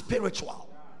 they are spiritual.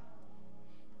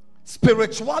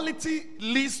 Spirituality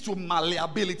leads to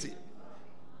malleability.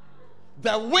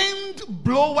 The wind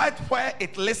bloweth where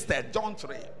it listed, John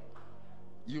 3.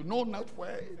 You know not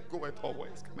where it goeth or where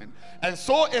it's coming. And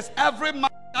so is every man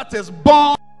that is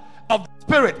born of the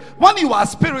Spirit. When you are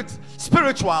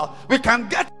spiritual, we can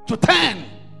get to 10.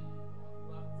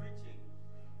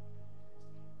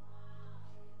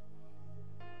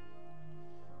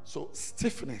 So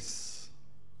stiffness.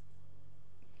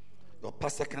 Your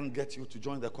pastor can't get you to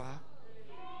join the choir.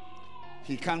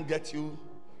 He can't get you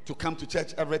to come to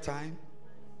church every time.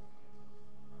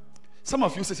 Some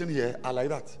of you sitting here are like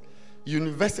that.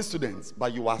 University students,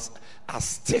 but you are as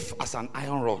stiff as an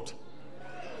iron rod.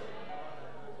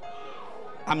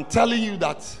 I'm telling you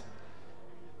that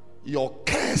your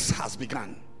curse has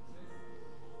begun.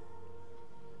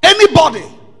 Anybody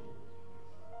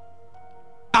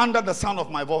under the sound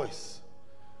of my voice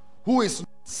who is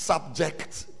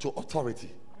subject to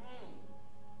authority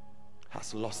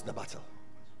has lost the battle.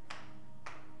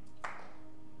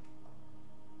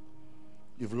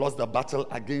 You've lost the battle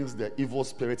against the evil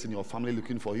spirits in your family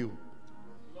looking for you.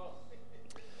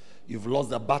 You've lost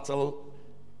the battle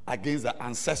against the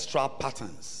ancestral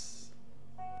patterns.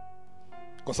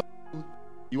 Because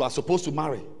you are supposed to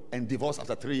marry and divorce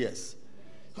after 3 years.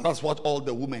 That's what all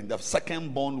the women, the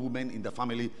second born women in the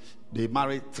family, they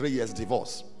marry 3 years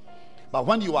divorce. But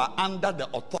when you are under the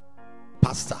authority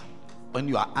pastor, when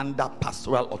you are under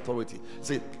pastoral authority,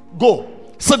 say,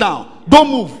 go, sit down, don't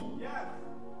move.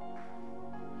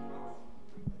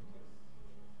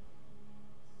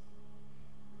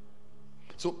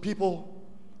 So people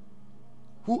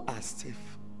who are stiff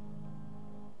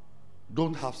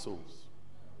don't have souls.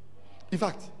 In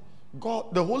fact,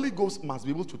 God, the Holy Ghost must be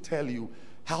able to tell you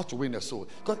how to win a soul.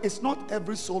 Because it's not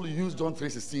every soul you use John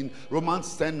 3:16,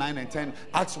 Romans 10:9 and 10,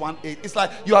 Acts 1:8. It's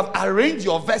like you have arranged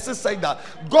your verses saying that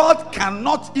God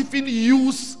cannot even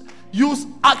use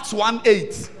Acts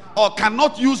 1:8 or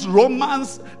cannot use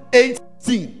Romans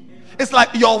 8:16. It's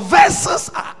like your verses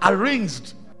are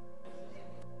arranged.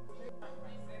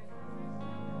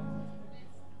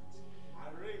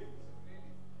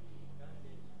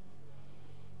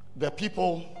 The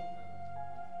people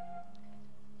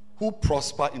who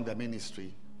prosper in the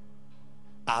ministry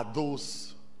are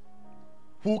those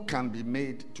who can be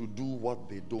made to do what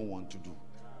they don't want to do.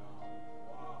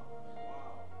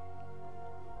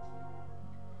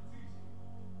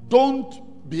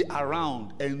 Don't be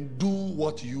around and do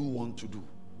what you want to do.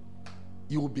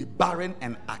 You will be barren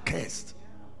and accursed.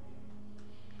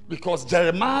 Because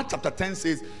Jeremiah chapter 10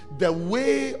 says, the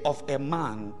way of a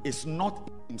man is not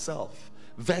himself.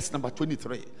 Verse number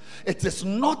 23. It is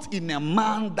not in a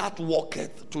man that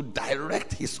walketh to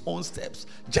direct his own steps.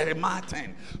 Jeremiah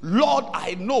 10. Lord,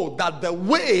 I know that the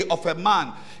way of a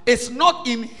man is not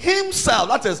in himself.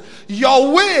 That is,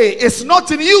 your way is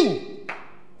not in you.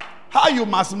 How you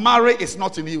must marry is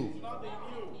not in you.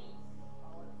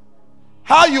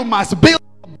 How you must build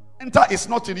your center is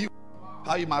not in you.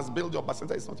 How you must build your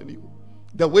center is not in you.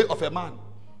 The way of a man.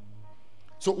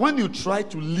 So when you try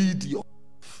to lead your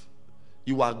life,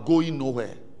 you are going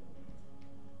nowhere.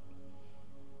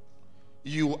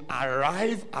 You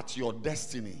arrive at your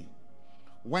destiny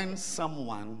when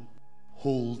someone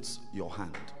holds your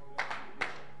hand.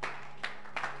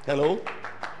 Hello?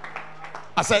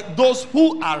 I said those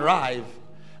who arrive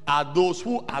are those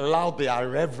who allow their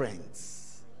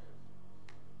reverence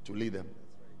to lead them.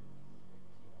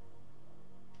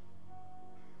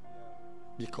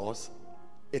 Because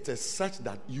it is such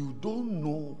that you don't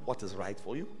know what is right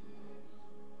for you.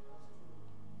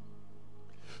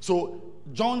 So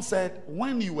John said,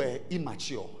 when you were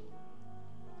immature,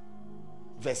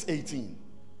 verse 18,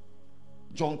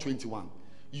 John 21,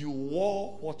 you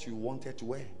wore what you wanted to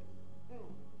wear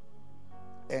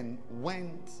and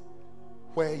went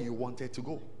where you wanted to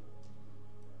go.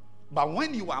 But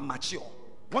when you are mature,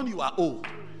 when you are old,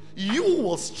 you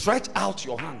will stretch out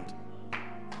your hand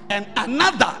and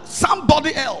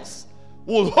somebody else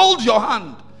will hold your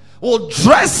hand, will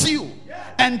dress you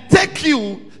and take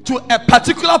you to a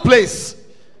particular place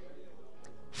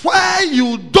where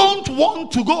you don't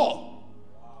want to go.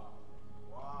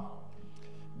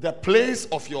 The place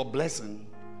of your blessing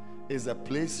is a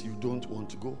place you don't want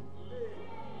to go.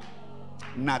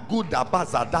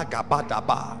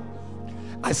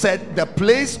 I said the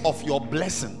place of your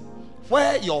blessing,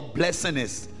 where your blessing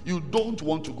is, you don't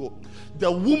want to go. The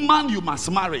woman you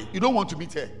must marry, you don't want to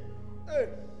meet her.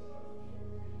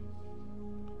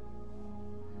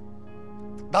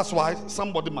 That's why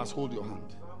somebody must hold your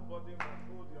hand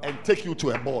and take you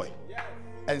to a boy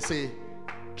and say,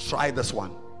 try this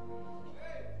one.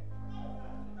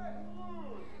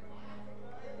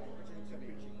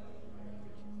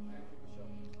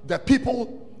 The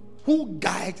people who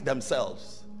guide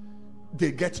themselves,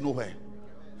 they get nowhere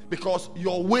because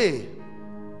your way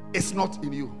is not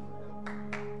in you.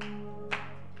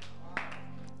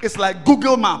 It's like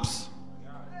Google Maps.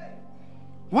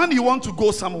 When you want to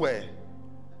go somewhere,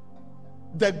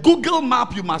 the Google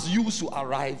map you must use to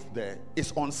arrive there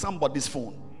is on somebody's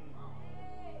phone.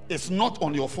 It's not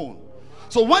on your phone.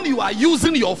 So when you are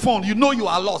using your phone, you know you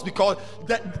are lost because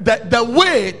the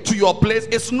way to your place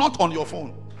is not on your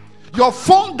phone. Your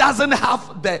phone doesn't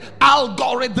have the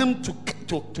algorithm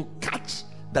to catch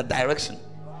the direction.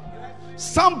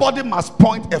 Somebody must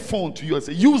point a phone to you and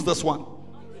say, use this one.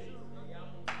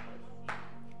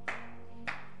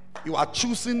 You are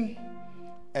choosing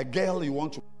a girl you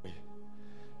want to marry.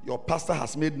 Your pastor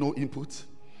has made no input.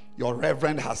 Your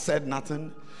reverend has said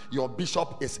nothing. Your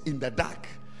bishop is in the dark.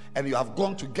 And you have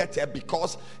gone to get her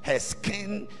because her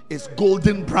skin is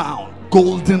golden brown.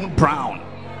 Golden brown.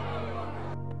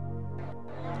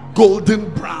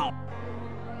 Golden brown.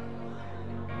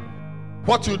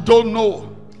 What you don't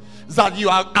know is that you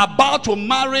are about to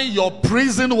marry your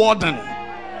prison warden.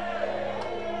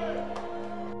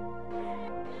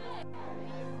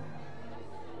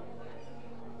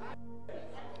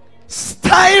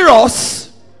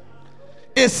 Stairos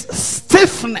is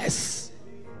stiffness.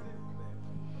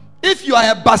 If you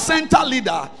are a Bacenta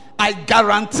leader, I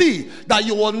guarantee that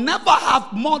you will never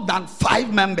have more than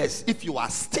 5 members if you are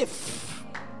stiff.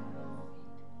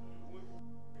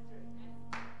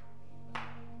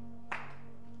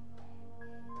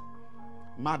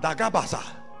 Madagabasa,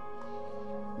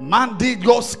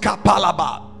 Mandigos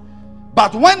Kapalaba.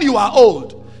 But when you are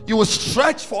old, you will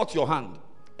stretch forth your hand,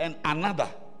 and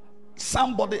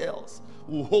somebody else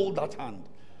will hold that hand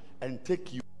and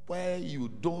take you where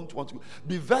you don't want to go.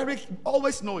 Be very,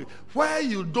 always knowing where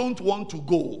you don't want to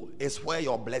go is where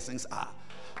your blessings are.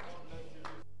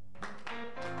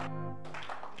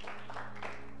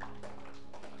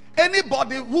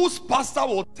 Anybody whose pastor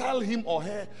will tell him or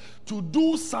her to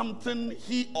do something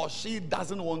he or she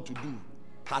doesn't want to do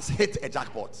has hit a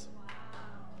jackpot.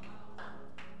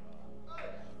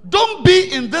 Don't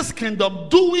be in this kingdom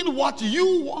doing what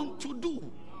you want to do,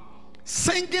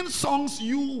 singing songs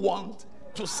you want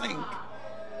to sing,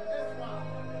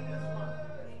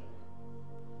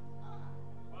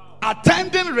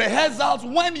 attending rehearsals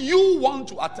when you want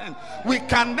to attend. We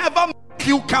can never make make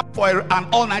you come for an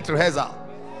all-night rehearsal.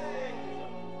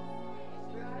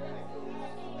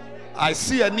 I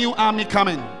see a new army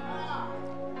coming.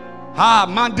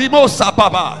 Mandimo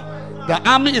Sapapa. The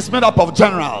army is made up of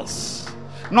generals.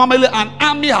 Normally an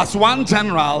army has one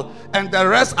general and the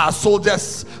rest are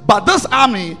soldiers, but this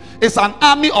army is an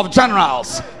army of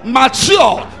generals,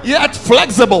 mature yet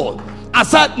flexible. I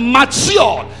said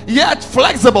mature yet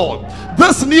flexible.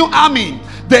 This new army,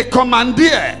 they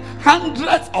commandeer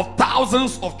hundreds of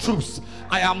thousands of troops.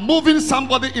 I am moving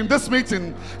somebody in this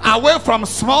meeting away from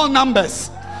small numbers.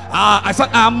 I said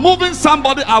I am moving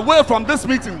somebody away from this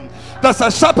meeting. There's a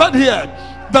shepherd here,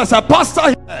 there's a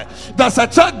pastor here, there's a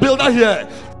church builder here.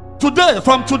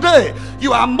 From today,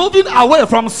 you are moving away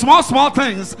from small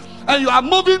things and you are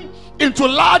moving into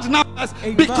large numbers.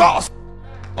 Amen. Because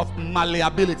of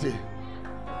malleability.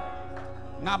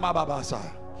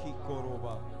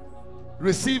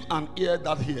 Receive an ear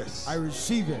that hears. I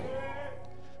receive it.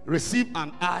 Receive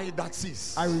an eye that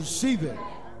sees. I receive it.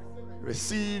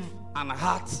 Receive an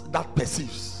heart that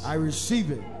perceives. I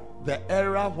receive it. The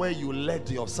era where you led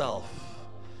yourself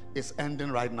is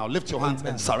ending right now. Lift your hands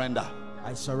and surrender.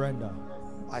 I surrender.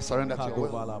 I surrender to your will.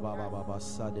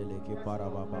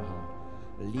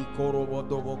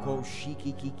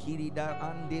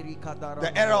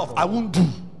 The era of I won't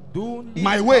do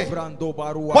my way,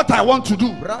 what I want to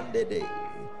do.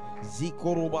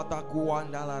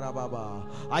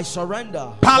 I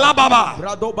surrender. Palababa.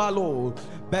 Bradobalo.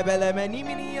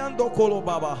 Bebelemenimini ando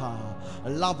kolobabaha.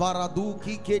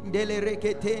 Lavaraduki kendele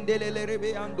reketendele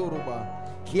rebe andoruba.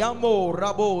 I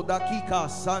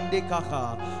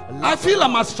feel I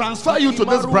must transfer you to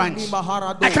this branch.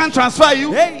 I can't transfer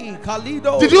you.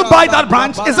 Did you buy that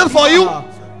branch? Is it for you?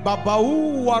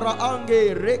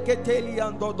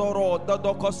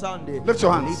 Lift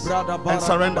your hands and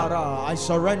surrender. I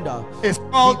surrender. It's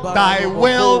called thy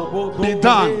will be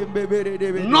done.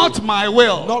 Not my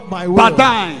will, not my will, but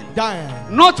thine.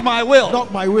 Not my will,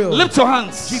 not my will. Lift your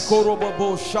hands.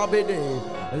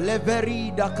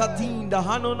 Leverida katinda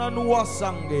hanona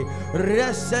nuasange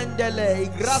resendele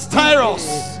Styros.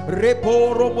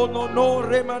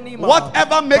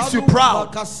 Whatever makes you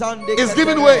proud is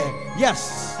giving way.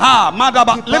 Yes.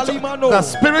 Madaba, the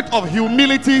spirit of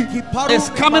humility is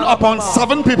coming upon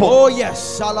 7 people. Oh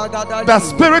yes. The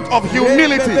spirit of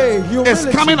humility is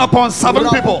coming upon 7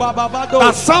 people.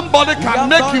 That somebody can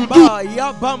make you do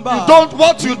you don't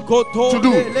want you to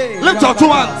do. Lift your 2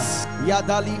 hands.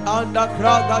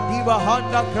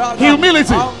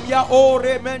 Humility.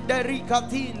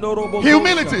 Humility.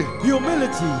 Humility.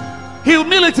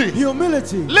 Humility.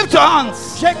 Humility. Lift your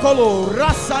hands.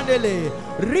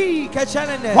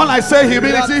 When I say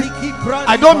humility,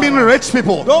 I don't mean rich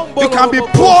people. You can be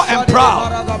poor and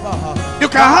proud. You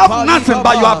can have nothing,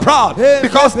 but you are proud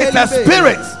because it's a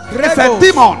spirit. It's a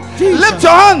demon. Lift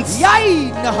your hands.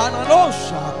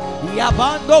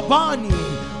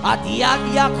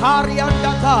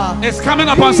 It's coming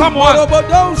upon someone.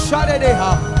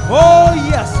 Oh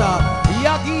yes,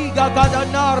 Yadiga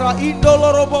Gadanara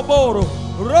Indoloroboro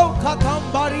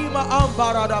Rokatambarima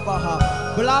Ambaradabaha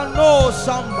Blano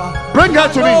Samba. Bring her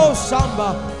to me.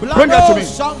 Samba. Bring her to me.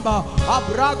 Samba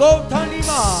Abrago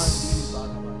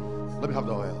Taniman. Let me have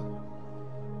the oil.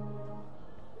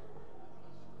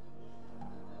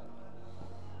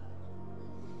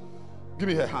 Give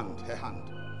me her hand. Her hand.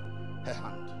 Her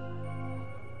hand.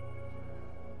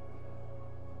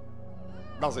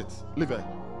 That's it. Leave her.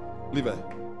 Leave her.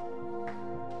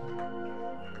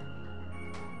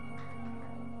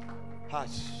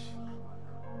 Hush.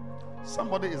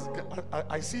 Somebody is.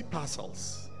 I see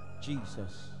parcels.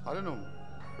 Jesus. I don't know.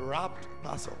 Wrapped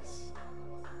parcels.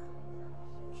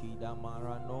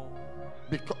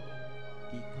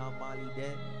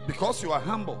 Because you are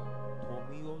humble.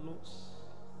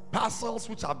 Parcels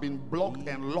which have been blocked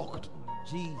and locked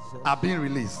are being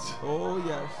released. Oh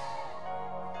yes.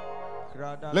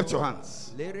 Lift your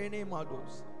hands.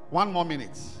 1 more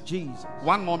minute. Jesus.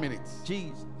 1 more minute.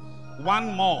 Jesus.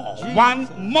 1 more. Jesus.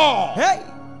 1 more. Hey.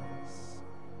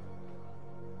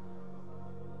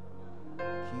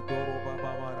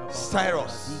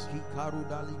 Styros.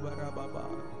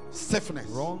 Stiffness.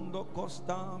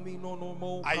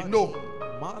 I know.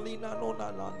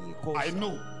 I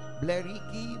know.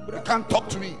 You can't talk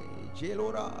to me.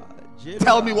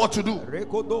 Tell me what to do.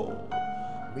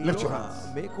 Lift your hands.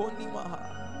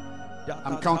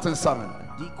 I'm counting 7.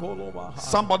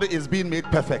 Somebody is being made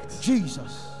perfect.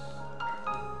 Jesus.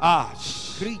 1.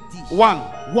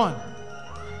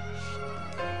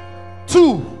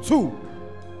 2.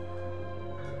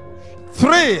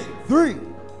 3.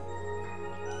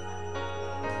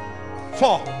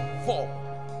 4.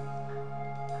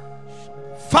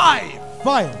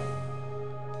 5.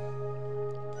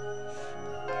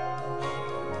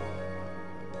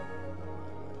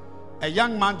 A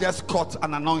young man just caught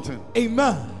an anointing.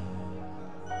 Amen.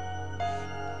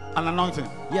 An anointing.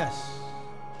 Yes.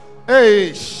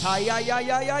 Hey. 5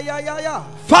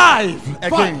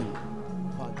 again.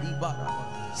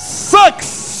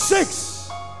 6.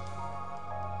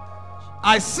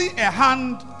 I see a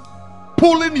hand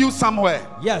pulling you somewhere.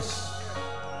 Yes.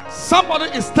 Somebody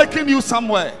is taking you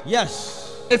somewhere.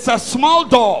 Yes. It's a small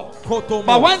door.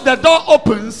 But when the door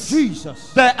opens,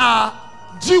 Jesus, there are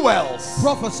jewels.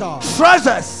 Prophesy.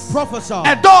 Treasures. Prophesy.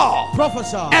 A door.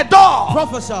 Prophesy. A door.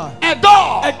 Prophesy. A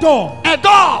door. A door. A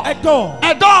door. A door.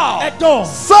 A door. A door.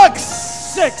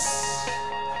 6.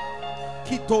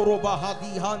 Kitoroba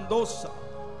hadi handosa.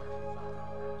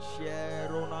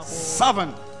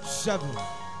 7. 7.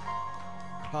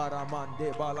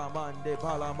 Paramande balamande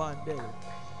balamande.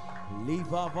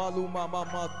 Liva valuma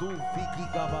mama du fiki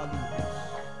gavalu.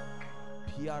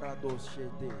 Piara dos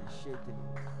shete shete.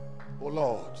 Oh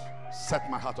Lord, set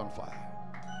my heart on fire.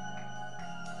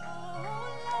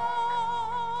 Oh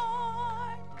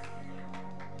Lord,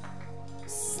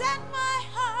 set my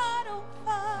heart on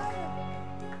fire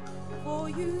for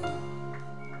you.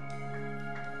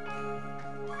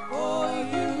 For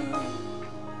you.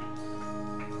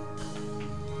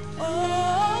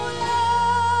 Oh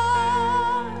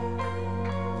Lord,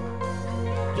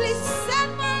 please set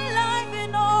my life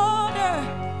in order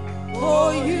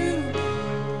for you.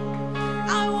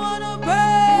 I wanna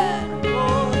burn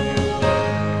for you.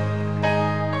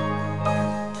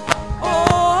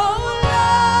 Oh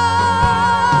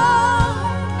Lord,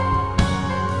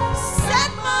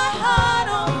 set my heart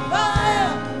on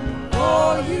fire for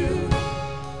you.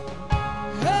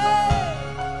 Hey,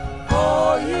 for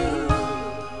you.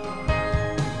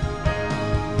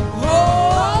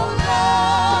 Oh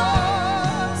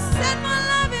Lord, set my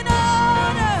life in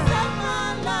order. Set my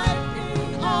life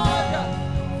in order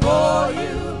for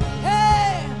you.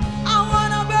 Hey, I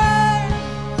wanna burn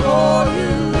for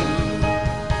you.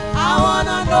 I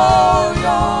wanna know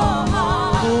your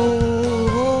heart.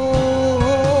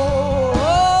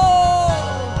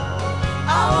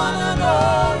 I wanna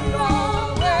know your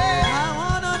way. I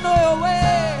wanna know your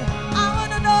way. I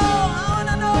wanna know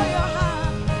your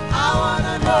heart. I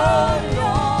wanna know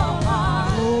your heart.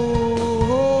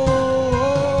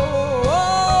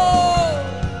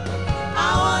 I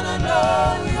wanna know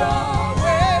your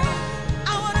way.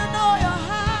 I wanna know your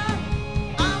heart.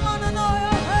 I wanna know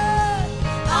your heart.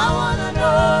 I wanna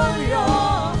know your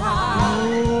heart.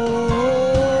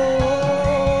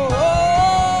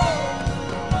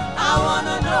 I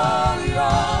wanna know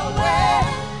your way.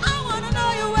 I wanna know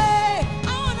your way.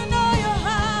 I wanna know your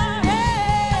heart.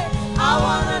 Hey, I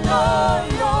wanna know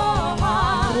your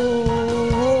heart.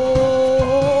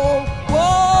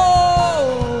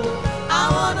 Whoa, I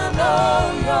wanna know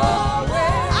your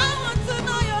way. I want to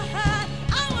know your heart.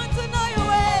 I want to know your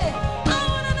way. I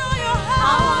wanna know your heart.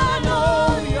 I wanna know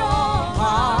your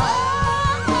heart.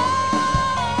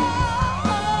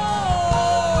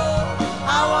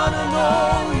 I wanna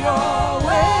know your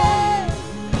way.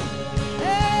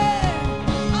 Hey,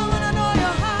 I wanna know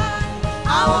your heart. I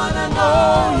wanna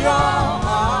know your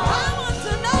heart. I want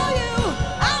to know you.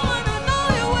 I wanna know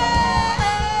your way.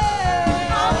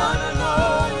 I wanna know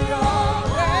your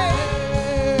way.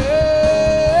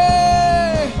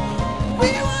 We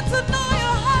want to know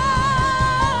your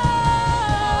heart.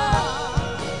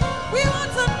 We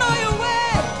want to know your way.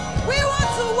 We want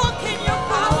to walk in your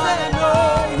power. I wanna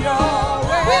know your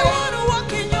way. We want to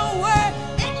walk in your word,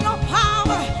 in your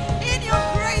power, in your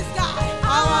grace, God.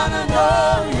 I wanna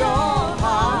know your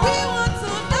heart. We want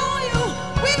to know you.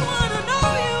 We want to know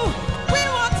you. We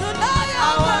want to know you.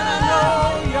 I wanna know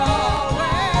your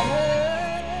way.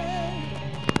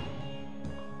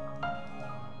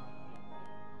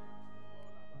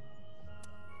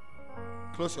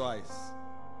 Close your eyes.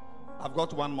 I've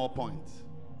got one more point.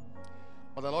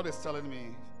 But the Lord is telling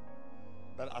me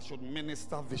that I should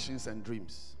minister visions and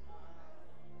dreams.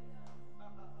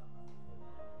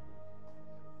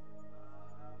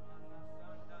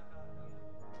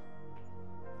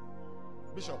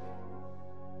 Bishop,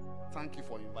 thank you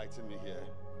for inviting me here.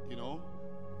 You know,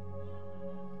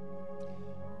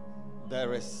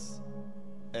 there is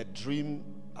a dream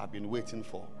I've been waiting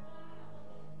for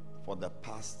the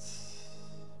past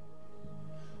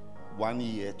 1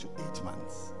 year to 8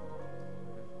 months.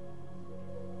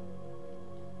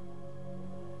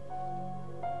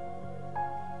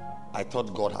 I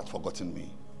thought God had forgotten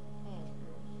me.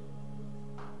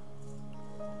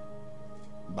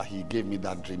 But He gave me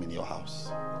that dream in your house.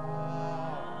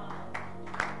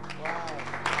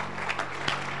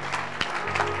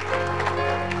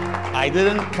 I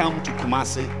didn't come to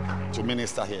Kumasi to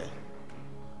minister here.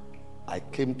 I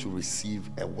came to receive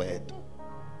a word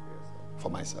for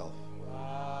myself.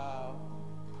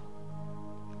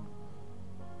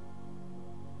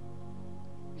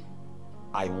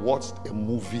 I watched a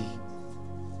movie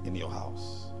in your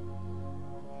house.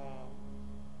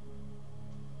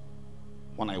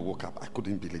 When I woke up, I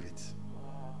couldn't believe it.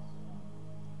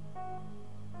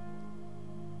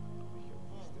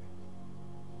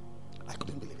 I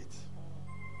couldn't believe it.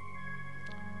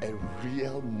 A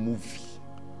real movie.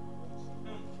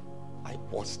 I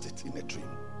watched it in a dream.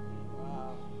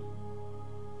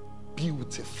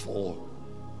 Beautiful.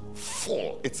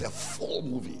 Full. It's a full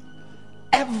movie.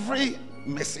 Every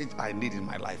message I need in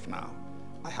my life now,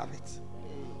 I have it.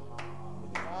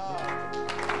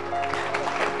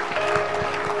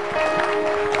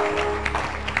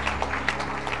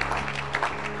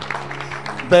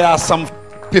 There are some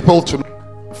people to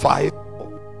five.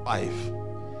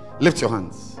 Lift your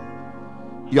hands.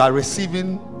 You are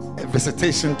receiving a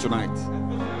visitation tonight.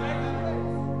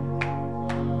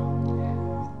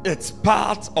 It's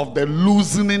part of the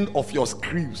loosening of your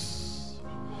screws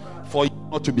for you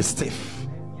not to be stiff.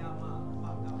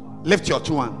 Lift your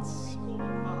two hands.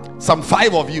 Some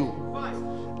 5 of you.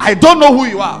 I don't know who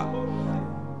you are.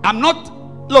 I'm not.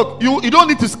 Look, you don't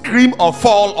need to scream or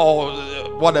fall or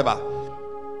whatever.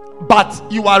 But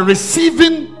you are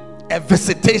receiving a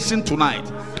visitation tonight.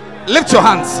 Lift your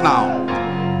hands now.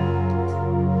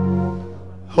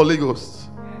 Holy Ghost,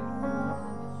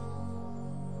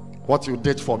 what you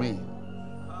did for me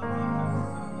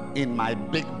in my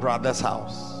big brother's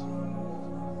house,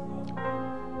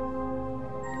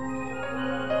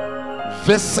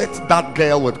 visit that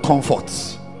girl with comfort.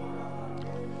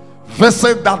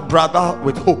 Visit that brother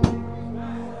with hope.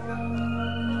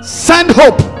 Send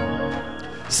hope.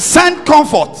 Send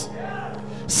comfort.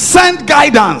 Send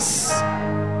guidance.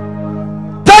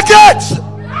 Take it.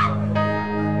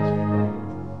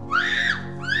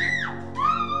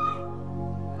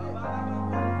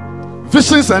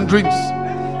 Visions and dreams.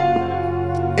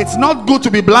 It's not good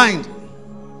to be blind.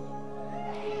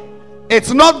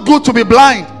 It's not good to be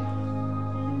blind.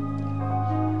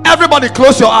 Everybody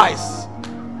close your eyes.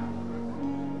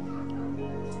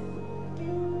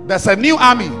 There's a new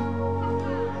army.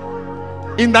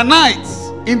 In the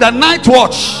night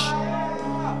watch,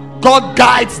 God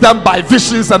guides them by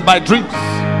visions and by dreams.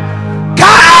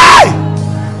 Kai!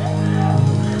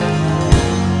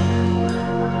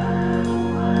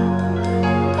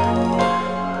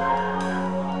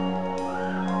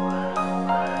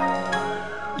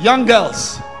 Young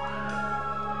girls,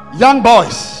 young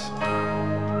boys,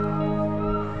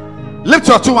 lift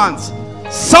your two hands.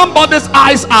 Somebody's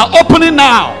eyes are opening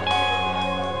now.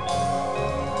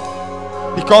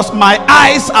 Because my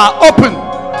eyes are open.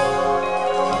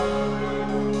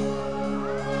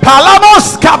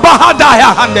 Palamos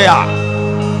kabahadaya handea.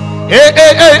 Hey.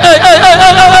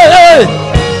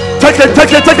 Take it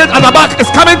at the back.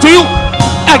 It's coming to you.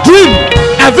 A dream,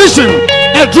 a vision,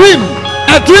 a dream,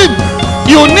 a dream.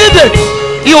 You need it.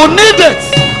 You need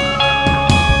it.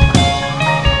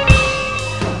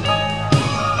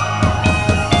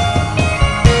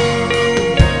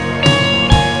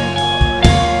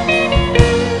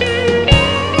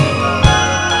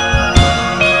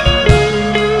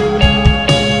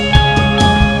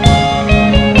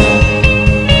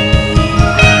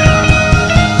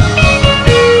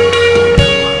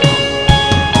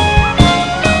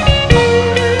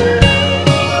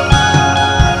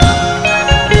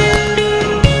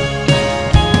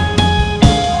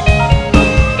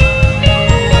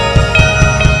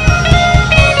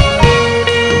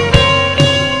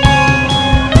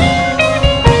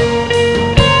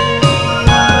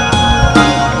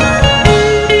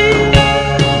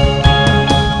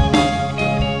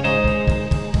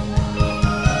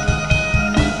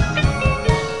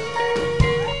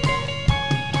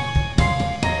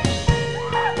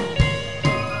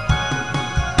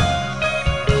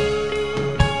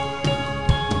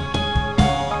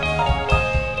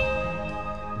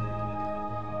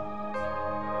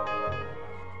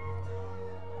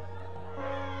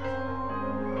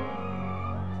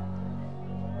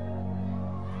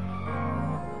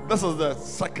 This is the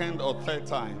second or third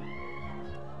time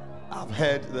I've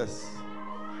heard this,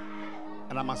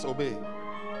 and I must obey.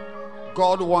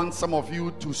 God wants some of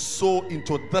you to sow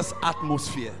into this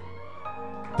atmosphere,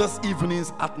 this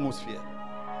evening's atmosphere,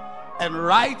 and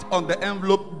write on the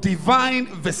envelope divine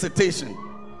visitation.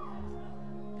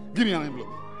 Give me an envelope.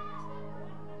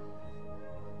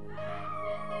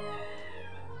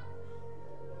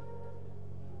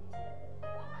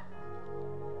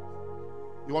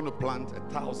 You want to plant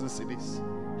 1,000 cities,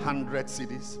 100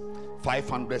 cedis,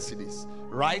 500 cedis.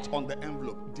 Write on the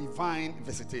envelope, divine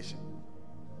visitation.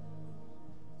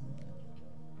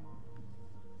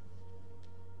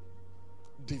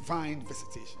 Divine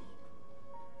visitation.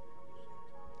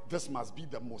 This must be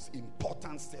the most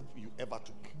important step you ever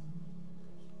took.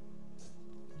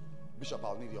 Bishop,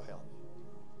 I'll need your help.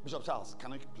 Bishop Charles,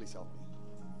 can you please help me?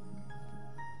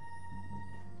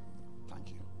 Thank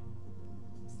you.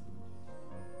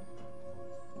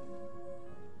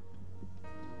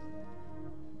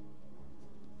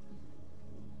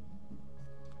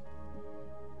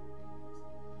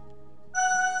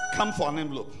 Come for an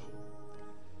envelope.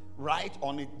 Write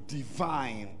on it,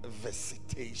 divine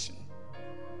visitation.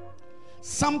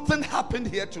 Something happened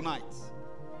here tonight.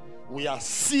 We are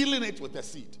sealing it with a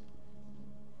seed.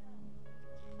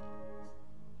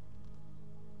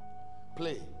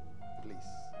 Play, please.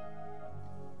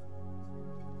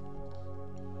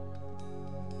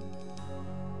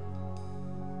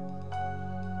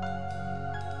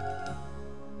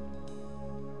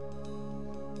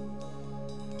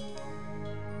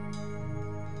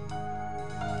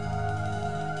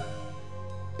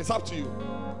 It's up to you.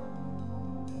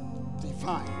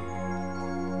 Divine.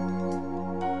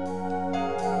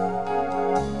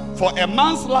 For a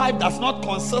man's life does not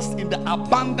consist in the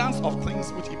abundance of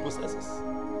things which he possesses.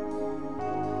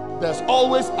 There's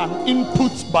always an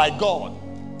input by God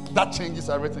that changes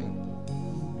everything.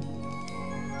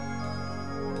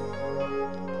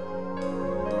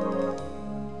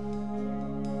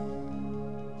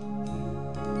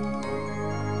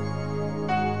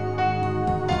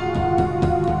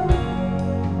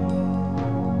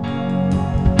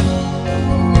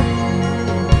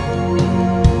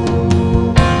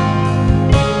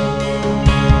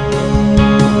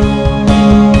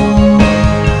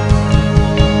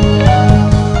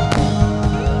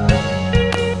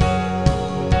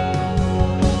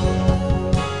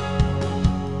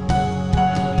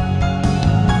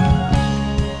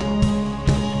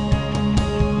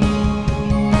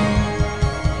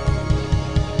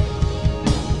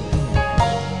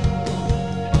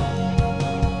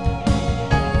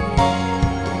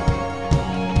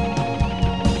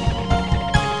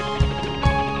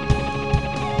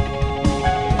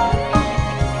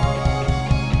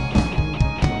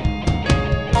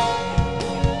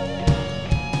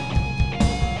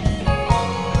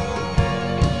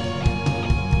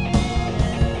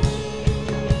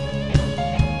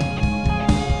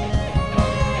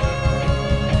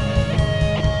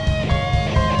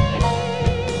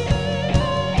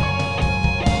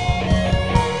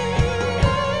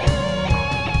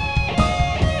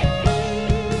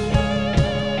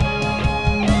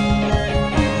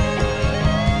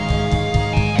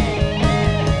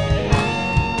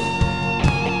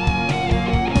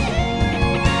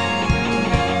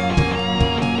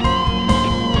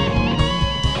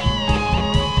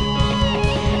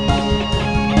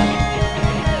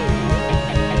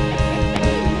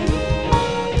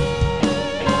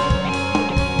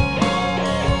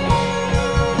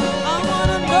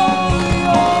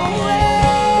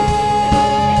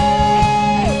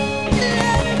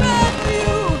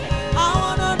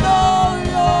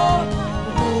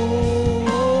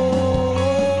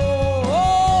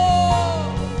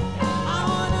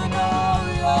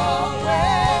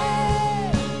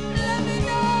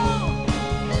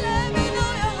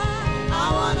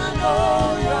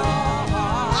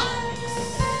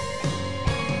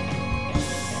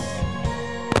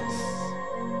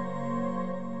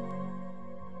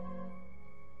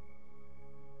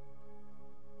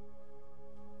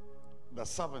 The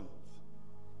seventh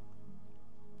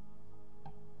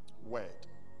word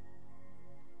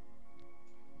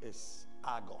is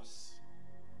Argos.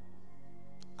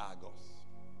 Argos.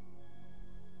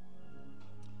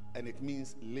 And it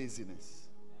means laziness.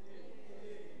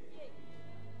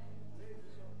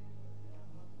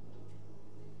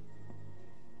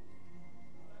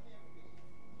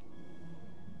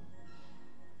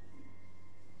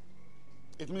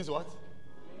 It means what?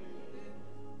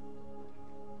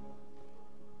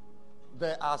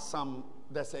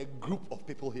 There's a group of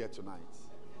people here tonight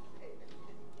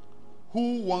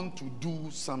who want to do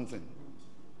something.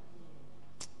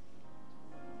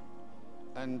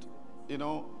 And you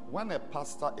know, when a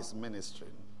pastor is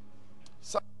ministering,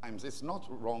 sometimes it's not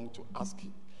wrong to ask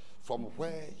him from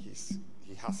where he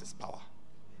has his power.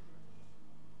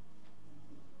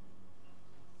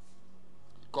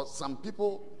 Because some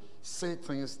people say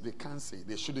things they can't say,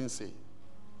 they shouldn't say.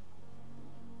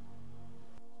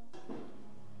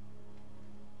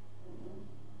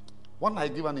 When I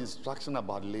give an instruction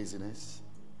about laziness,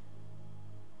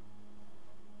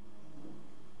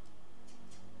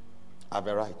 I have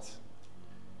a right.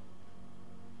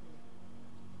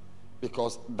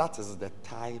 Because that is the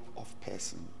type of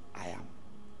person I am.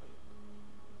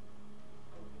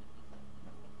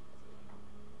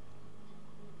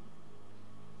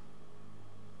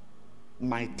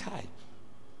 My type.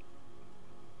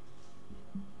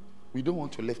 We don't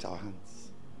want to lift our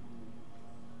hands.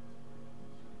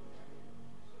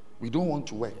 We don't want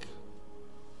to work.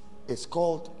 It's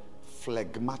called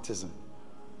phlegmatism.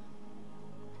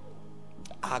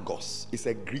 Argos is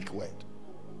a Greek word.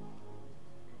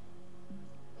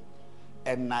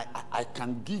 And I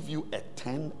can give you a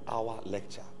 10-hour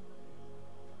lecture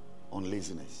on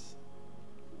laziness.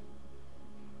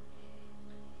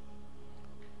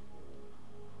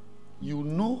 You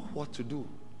know what to do,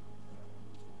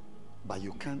 but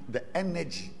you can't. The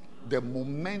energy, the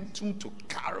momentum to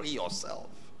carry yourself.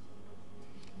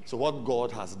 So what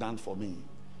God has done for me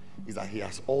is that he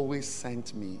has always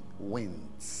sent me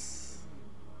winds.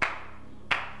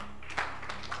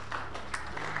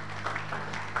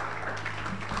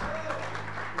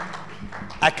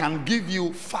 I can give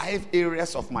you 5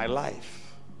 areas of my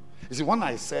life. You see, when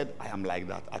I said I am like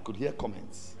that, I could hear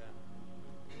comments.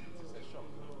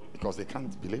 Because they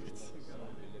can't believe it.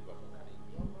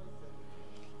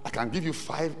 I can give you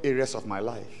 5 areas of my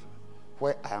life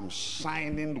where I am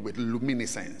shining with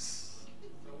luminescence.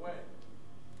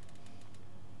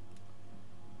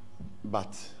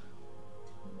 But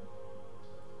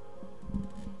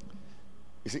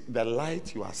you see, the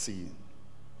light you are seeing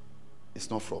is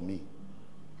not from me.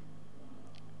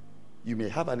 You may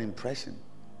have an impression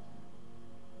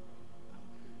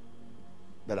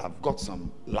that I've got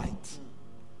some light.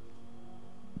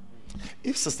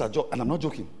 If Sister Joy, and I'm not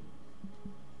joking,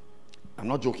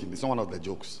 it's not one of the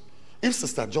jokes. If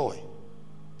Sister Joy,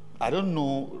 I don't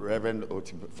know Reverend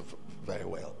Oti very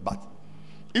well, but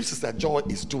if Sister Joy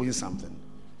is doing something,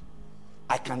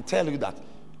 I can tell you that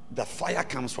the fire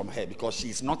comes from her because she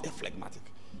is not a phlegmatic.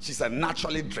 She's a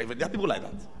naturally driven. There are people like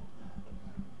that.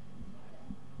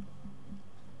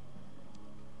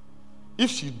 If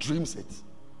she dreams it,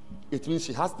 it means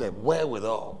she has the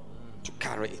wherewithal to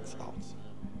carry it out,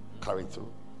 carry it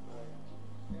through.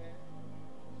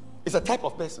 It's a type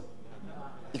of person.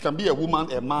 It can be a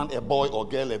woman, a man, a boy or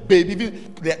girl, a baby.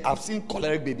 Even I've seen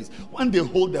choleric babies. When they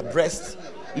hold their breast,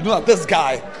 you know that this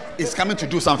guy is coming to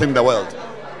do something in the world.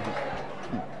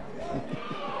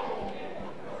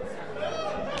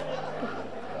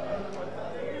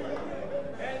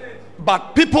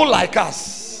 But people like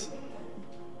us,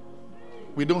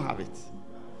 we don't have it.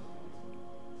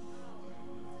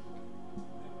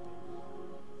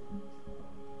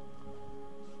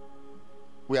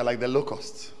 We are like the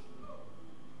locust.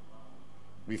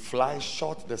 We fly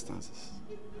short distances.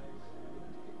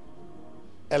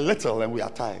 A little and we are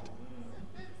tired.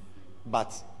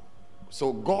 But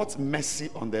so God's mercy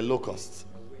on the locust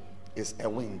is a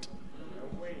wind.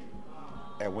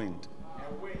 A wind.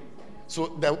 So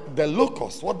the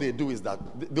locusts, what they do is that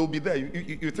they'll be there.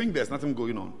 You think there's nothing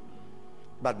going on,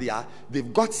 but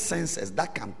they've got sensors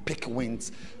that can pick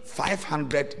winds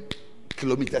 500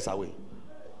 kilometers away.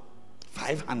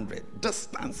 500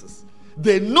 distances.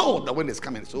 They know the wind is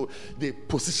coming, so they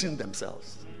position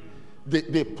themselves.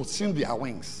 They position their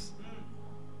wings,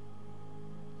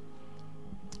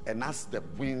 and as the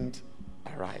wind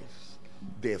arrives,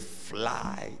 they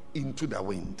fly into the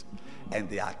wind and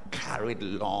they are carried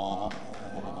along.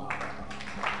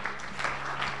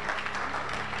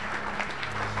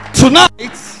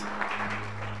 Tonight,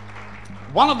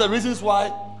 one of the reasons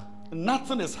why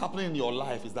nothing is happening in your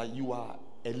life is that you are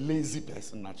a lazy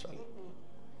person naturally.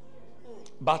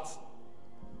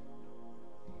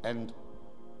 And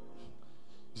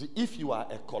see, if you are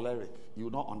a choleric, you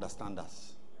will not understand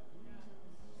us.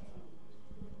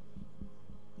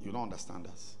 You don't understand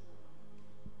us.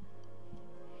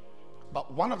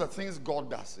 But one of the things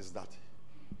God does is that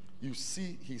you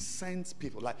see, he sends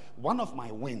people. Like one of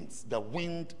my winds, the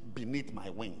wind beneath my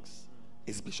wings,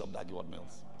 is Bishop Dag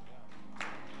Heward-Mills.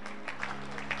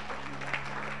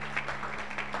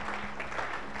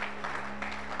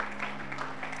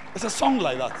 It's a song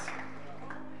like that.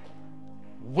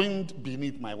 Wind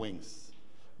beneath my wings.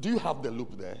 Do you have the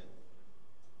loop there?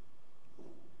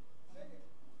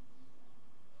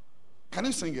 Can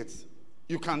you sing it?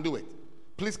 You can do it.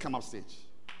 Please come up stage.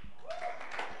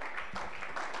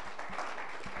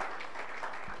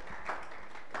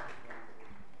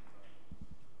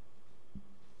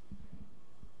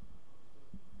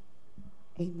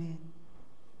 Amen.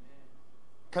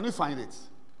 Can you find it?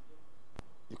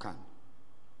 You can.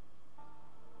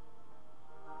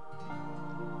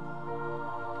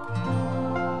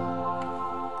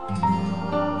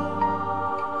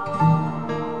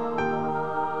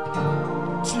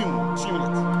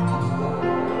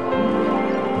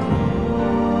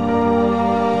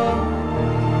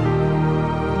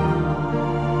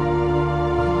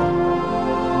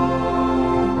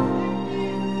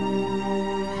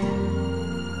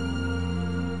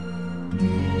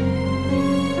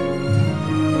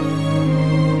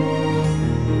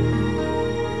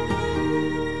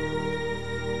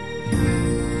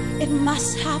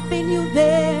 must have been you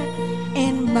there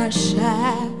in my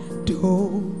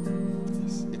shadow.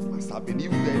 Yes, it must have been you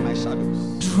there in my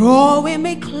shadows. Drawing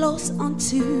me close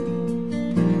unto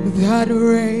that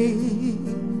rain.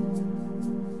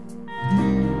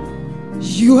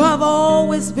 You have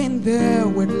always been there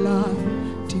with love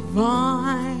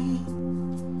divine,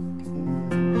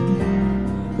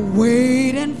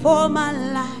 waiting for my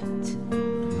light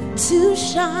to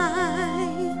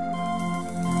shine.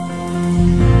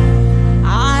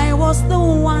 I was the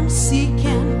one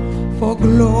seeking for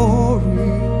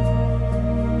glory,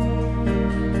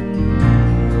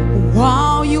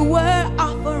 while you were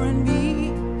offering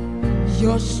me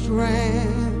your strength.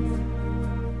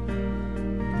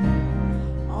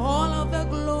 All of the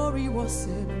glory was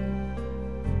in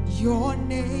your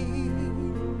name.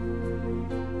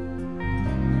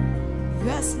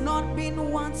 There's not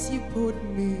been once you put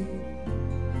me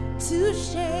to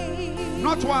shame.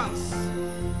 Not once.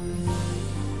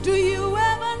 Do you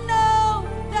ever know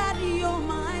that you're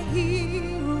my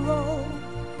hero?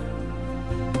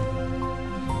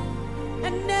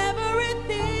 And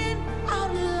everything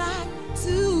I'd like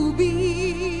to be.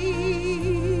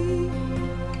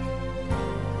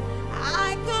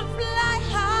 I could fly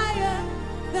higher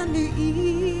than the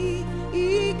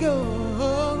eagle.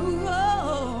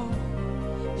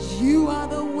 You are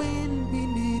the wind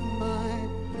beneath my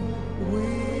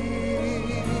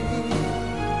wings.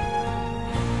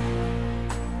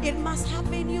 It must have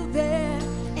been you there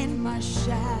in my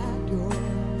shadow,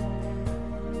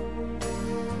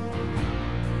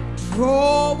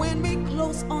 drawing me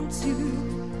close onto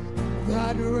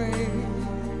that rain.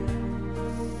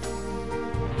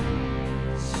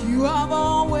 You have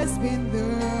always been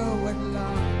there with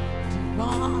love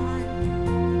divine,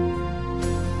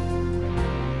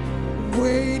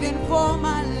 waiting for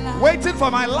my light. Waiting for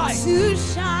my light to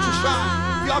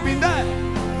shine. You have been there.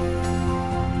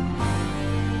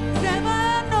 Never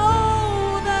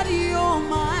know that you're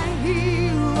my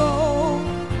hero.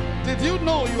 Did you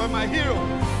know you are my hero?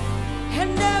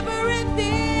 And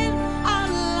everything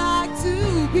I'd like to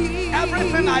be.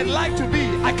 Everything I'd like to be,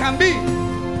 I can be.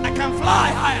 I can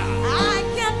fly higher. I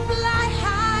can fly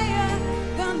higher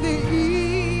than the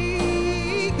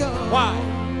eagle. Why?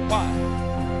 Why?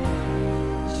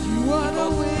 You are the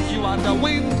wind. You are the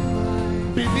wind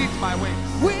beneath my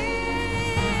wings.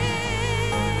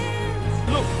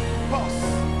 Look, pause.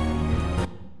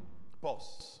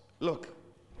 Pause. Look.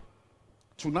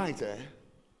 Tonight,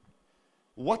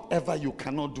 whatever you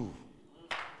cannot do,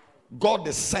 God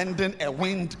is sending a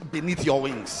wind beneath your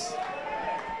wings.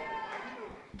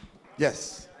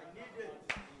 Yes.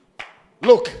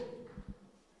 Look,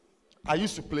 I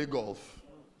used to play golf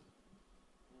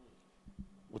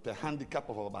with a handicap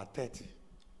of about 30.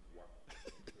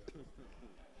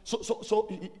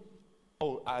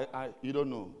 You don't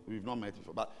know, we've not met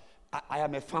before, but I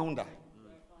am a founder.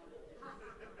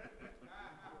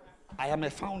 I am a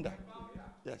founder.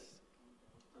 Yes.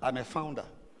 I'm a founder.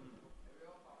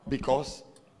 Because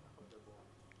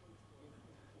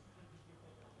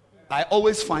I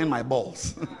always find my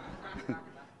balls.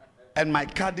 And my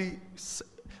caddy,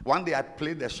 one day I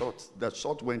played the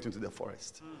shot went into the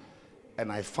forest.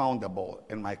 And I found the ball.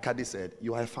 And my caddy said,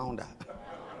 "You are a founder."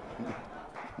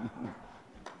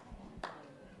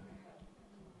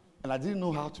 And I didn't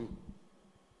know how to,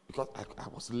 because I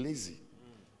was lazy.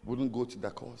 Wouldn't go to the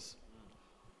course.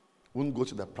 Wouldn't go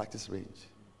to the practice range.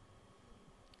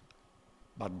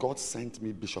 But God sent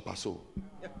me Bishop Aso.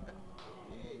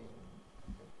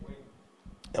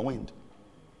 A wind.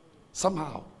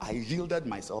 Somehow I yielded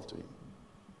myself to him.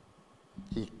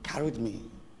 He carried me.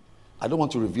 I don't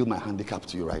want to reveal my handicap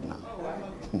to you right now.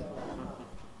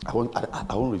 I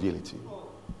won't reveal it to you.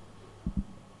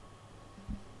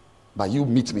 But you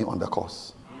meet me on the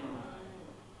course.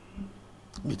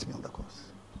 Meet me on the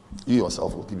course. You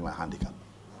yourself will give me my handicap.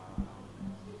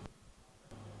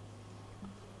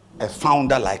 A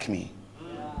founder like me.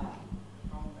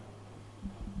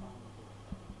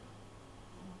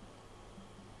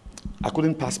 I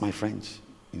couldn't pass my French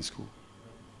in school.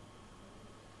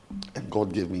 And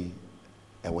God gave me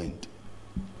a wind.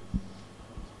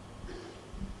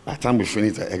 By the time we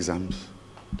finished the exams,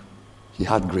 he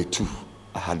had grade 2.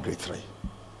 I had grade 3.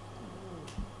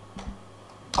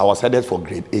 I was headed for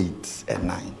grade 8 and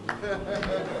 9.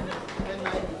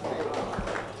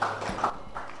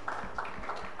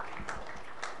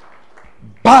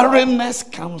 Barrenness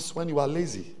comes when you are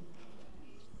lazy.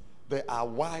 There are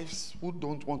wives who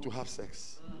don't want to have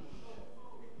sex,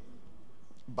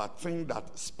 but think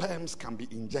that sperms can be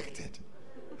injected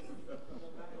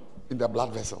in the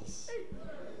blood vessels.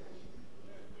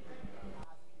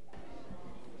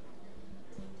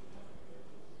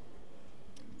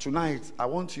 Tonight, I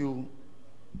want you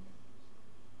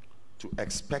to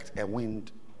expect a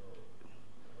wind.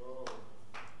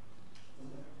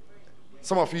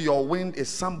 Some of you, your wind is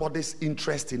somebody's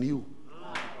interest in you.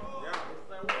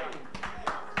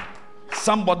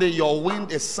 Somebody, your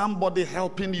wind is somebody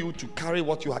helping you to carry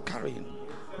what you are carrying.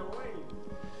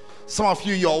 Some of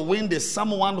you, your wind is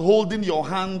someone holding your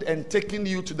hand and taking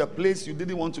you to the place you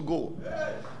didn't want to go.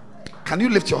 Can you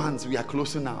lift your hands? We are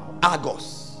closing now.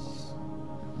 Argos.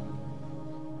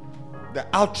 The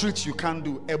outreach you can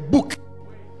do. A book,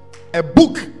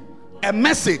 a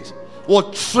message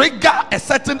will trigger a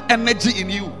certain energy in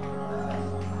you.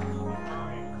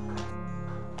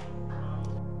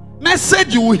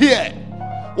 Message you will hear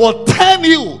will turn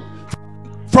you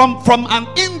from an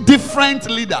indifferent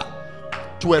leader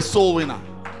to a soul winner.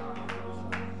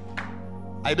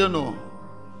 I don't know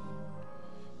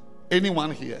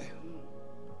anyone here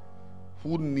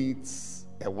who needs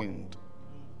a wind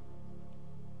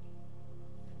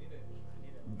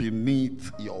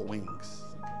beneath your wings,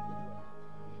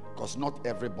 because not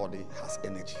everybody has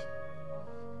energy.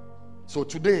 So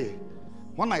today,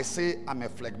 when I say I'm a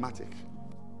phlegmatic,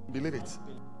 believe it.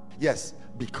 Yes,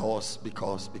 because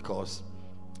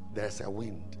there's a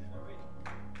wind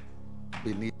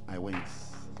beneath my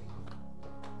wings.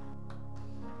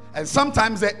 And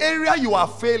sometimes the area you are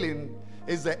failing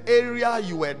is the area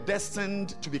you were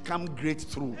destined to become great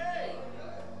through.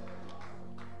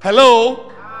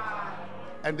 Hello?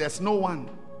 And there's no one.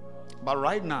 But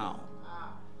right now,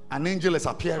 an angel is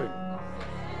appearing.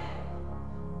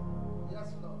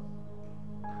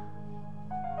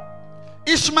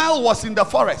 Ishmael was in the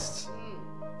forest,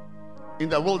 in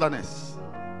the wilderness.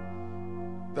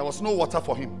 There was no water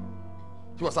for him.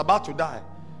 He was about to die.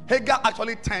 Hagar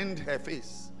actually turned her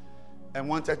face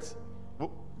and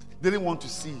didn't want to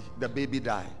see the baby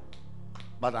die.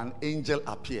 But an angel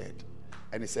appeared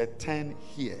and he said, turn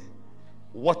here.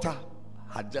 Water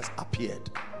had just appeared.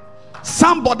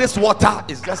 Somebody's water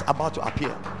is just about to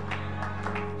appear.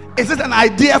 Is it an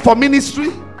idea for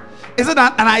ministry? Is it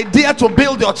an idea to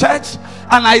build your church?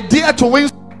 An idea to win?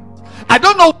 I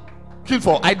don't know what you're looking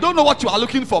for. I don't know what you are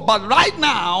looking for. But right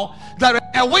now, there is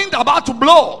a wind about to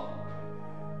blow.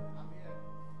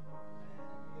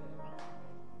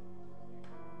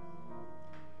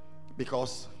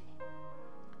 Because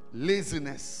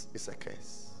laziness is a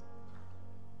curse.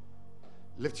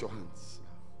 Lift your hands.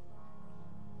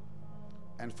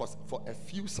 And for a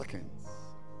few seconds,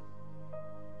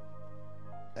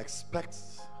 expect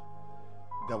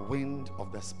the wind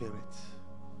of the Spirit.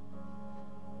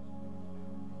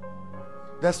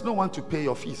 There's no one to pay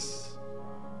your fees.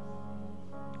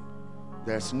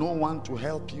 There's no one to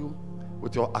help you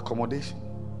with your accommodation.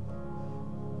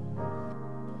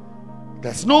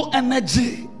 There's no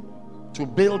energy to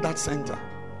build that center.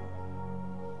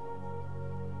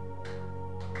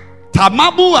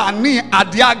 Tamabu ani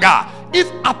adiaga. If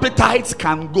appetites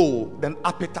can go, then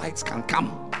appetites can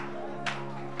come.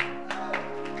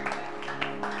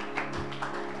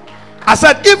 I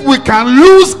said, if we can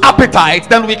lose appetite,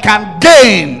 then we can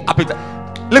gain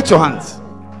appetite. Lift your hands.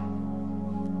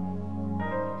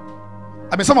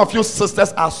 I mean, some of you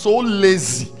sisters are so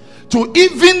lazy to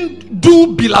even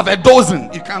do beloved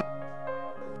dozing. You can't.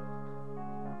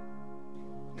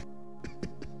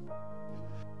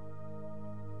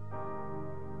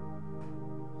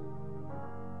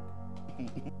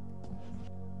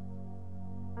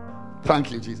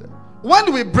 Thank you, Jesus.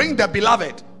 When we bring the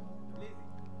beloved,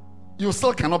 you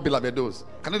still cannot beloved those.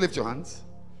 Can you lift your hands?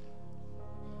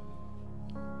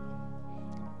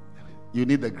 You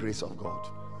need the grace of God.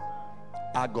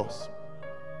 Argos.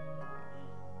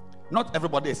 Not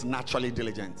everybody is naturally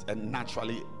diligent and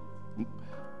naturally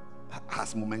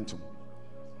has momentum.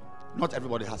 Not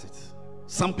everybody has it.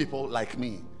 Some people like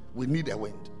me, we need a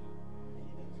wind.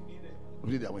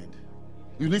 We need a wind.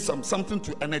 You need something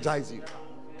to energize you.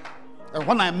 And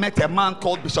when I met a man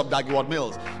called Bishop Dagiwad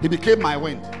Mills, he became my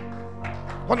wind.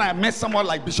 When I met someone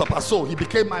like Bishop Aso, he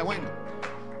became my wind.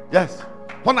 Yes.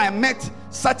 When I met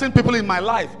certain people in my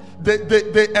life,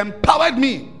 they empowered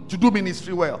me to do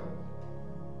ministry well.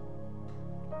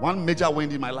 One major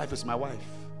wind in my life is my wife.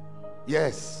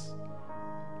 Yes.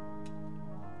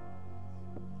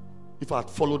 If I had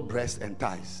followed breast and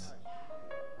thighs,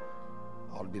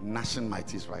 I would be gnashing my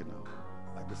teeth right now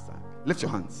at this time. Lift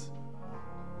your hands.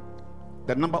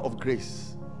 The number of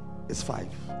grace is 5.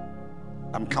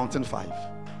 I'm counting 5.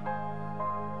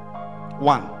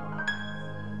 1.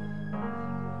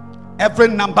 Every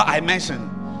number I mention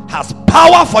has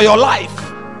power for your life.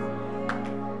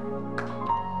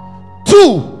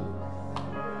 2.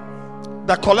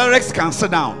 The cholerics can sit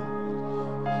down.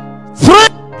 3.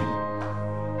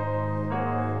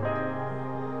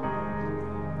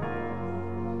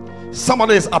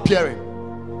 Somebody is appearing.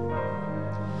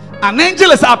 An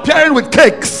angel is appearing with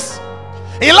cakes.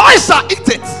 Elisha, eat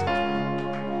it.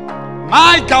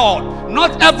 My God,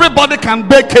 not everybody can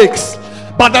bake cakes,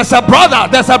 but there's a brother.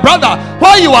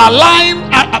 While you are lying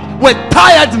with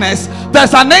tiredness,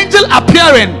 there's an angel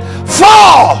appearing.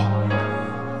 4.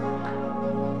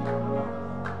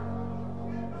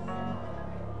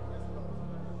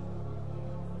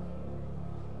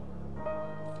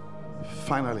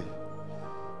 Finally,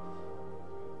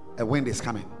 a wind is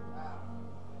coming.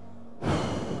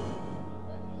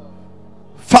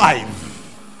 5.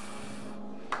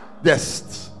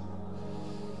 Yes.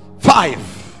 5.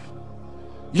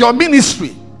 Your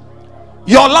ministry,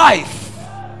 your life,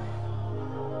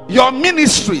 your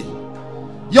ministry,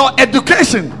 your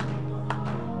education.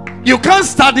 You can't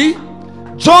study.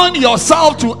 Join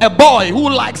yourself to a boy who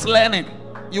likes learning.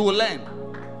 You will learn.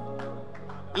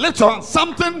 Later on,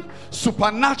 something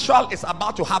supernatural is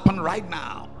about to happen right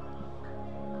now.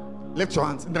 Lift your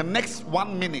hands. In the next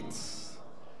 1 minute,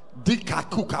 there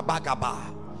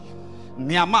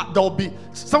will be,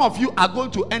 some of you are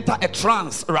going to enter a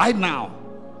trance right now.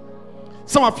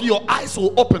 Some of you, your eyes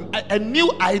will open. A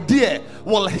new idea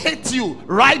will hit you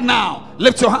right now.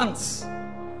 Lift your hands.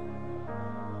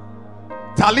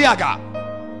 Taliaga.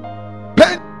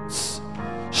 Pens.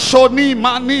 Shoni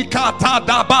manika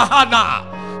tadabahana.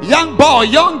 Young boy,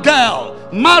 young girl,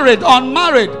 married,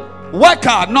 unmarried,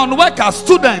 worker, non-worker,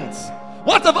 student,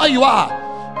 whatever you are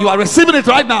receiving it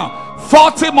right now.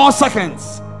 40 more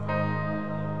seconds.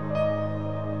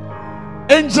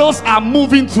 Angels are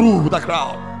moving through the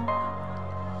crowd.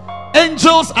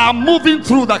 Angels are moving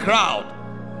through the crowd.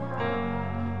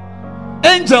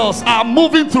 Angels are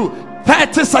moving through.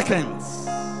 30 seconds.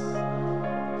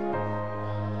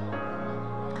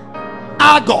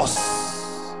 Argos.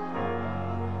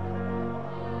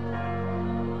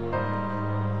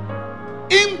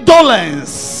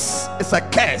 Indolence is a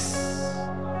curse.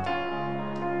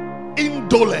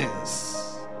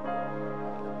 Indolence.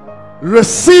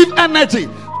 Receive energy.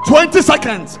 20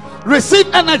 seconds. Receive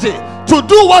energy to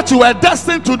do what you were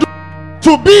destined to do,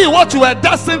 to be what you were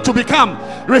destined to become.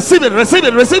 Receive it, receive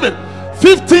it, receive it.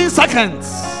 15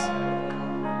 seconds.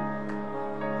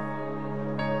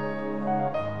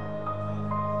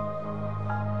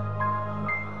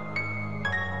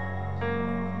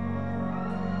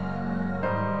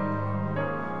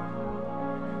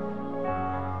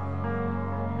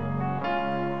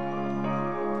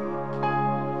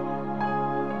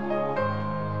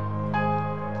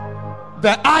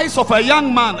 The eyes of a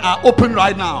young man are open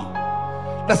right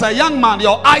now. There's a young man,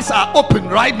 your eyes are open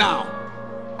right now.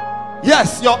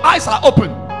 Yes, your eyes are open.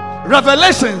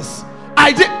 Revelations.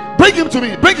 I did. Bring him to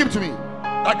me. Bring him to me.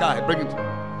 That guy, bring him to me.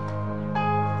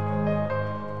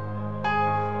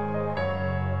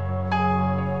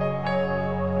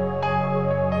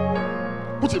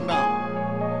 Put him down.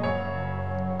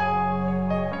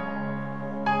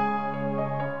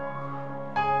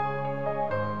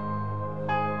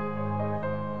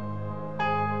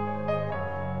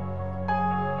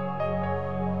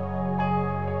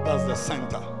 That's the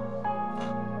center.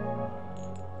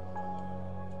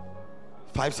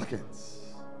 5 seconds.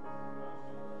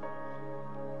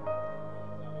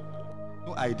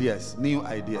 New ideas, new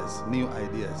ideas, new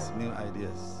ideas, new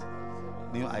ideas,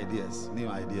 new ideas, new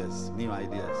ideas, new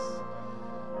ideas.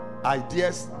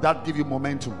 Ideas that give you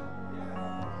momentum.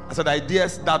 I said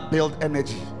ideas that build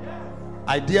energy.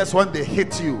 Ideas when they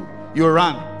hit you, you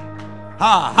run. Ha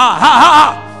ha ha ha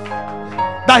ha.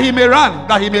 That he may run,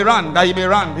 that he may run, that he may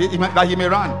run, that he may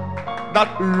run.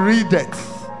 That read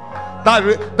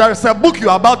it. There is a book you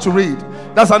are about to read.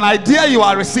 There's an idea you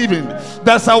are receiving.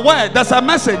 There's a word, there's a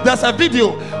message, there's a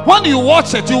video. When you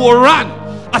watch it, you will run.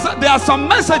 I said there are some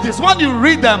messages when you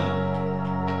read them.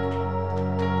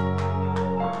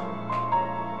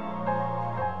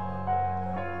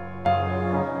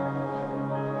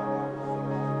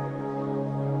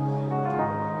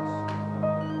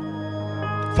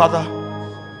 Father,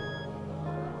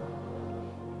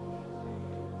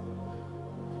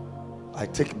 I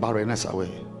take barrenness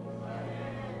away.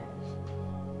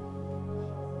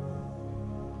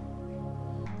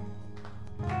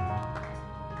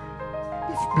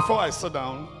 Before I sit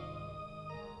down,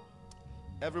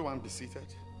 everyone be seated.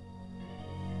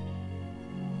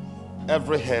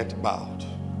 Every head bowed.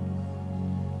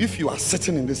 If you are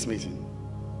sitting in this meeting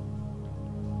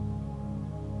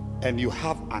and you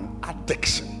have an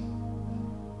addiction,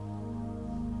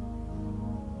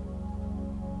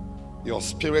 your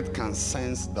spirit can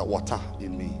sense the water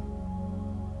in me.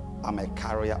 I'm a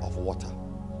carrier of water.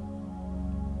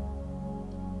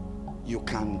 You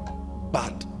can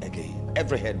bud again.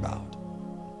 Every head bowed.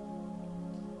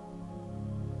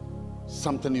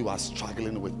 something you are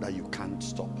struggling with that you can't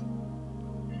stop.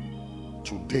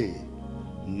 Today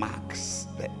marks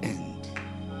the end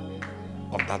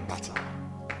of that battle.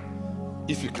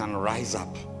 If you can rise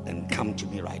up and come to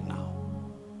me right now,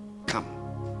 come.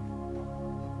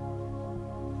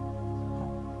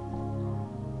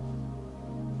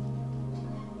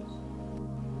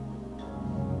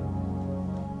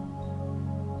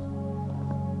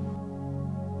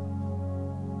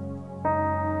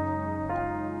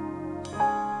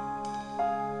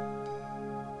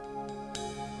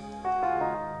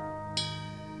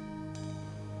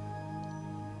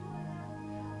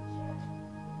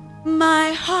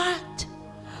 My heart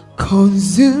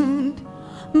consumed,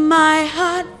 my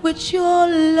heart with your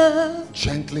love.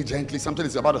 Gently, gently. Something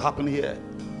is about to happen here.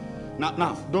 Now,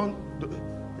 don't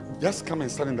just come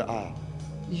and stand in the aisle.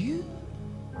 You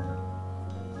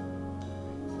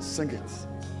Sing it.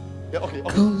 Yeah, okay.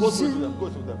 Go through them. Go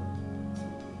through them.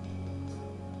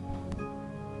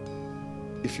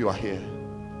 If you are here,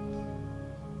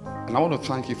 and I want to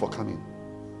thank you for coming.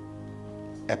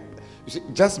 You see,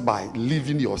 just by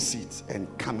leaving your seat and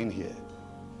coming here,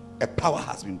 a power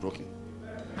has been broken.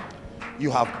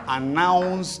 You have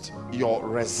announced your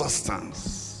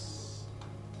resistance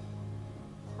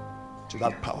to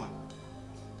that power.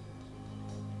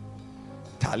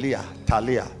 Talia,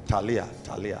 Talia, Talia,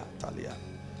 Talia, Talia.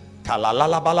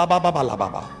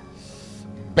 Talalalabalabalabalababa.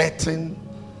 Betting.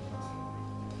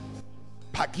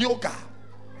 Pagyoga.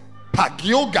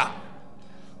 Pagyoga.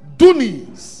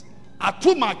 Dunis.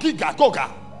 Atuma giga goga.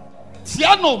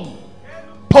 Tianum.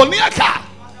 Poniaka.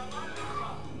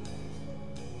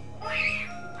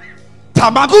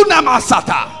 Tamaguna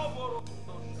masata.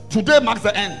 Today marks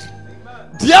the end.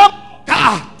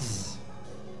 Diamka.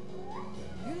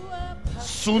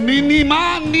 Sunini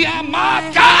mania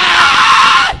maka.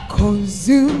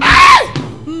 consume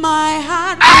my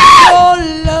heart with your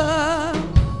love.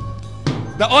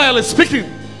 The oil is speaking.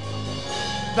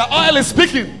 The oil is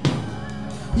speaking.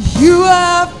 You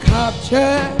have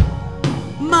captured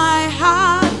my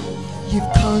heart. You've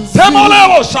consumed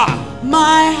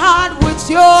my heart with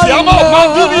your love.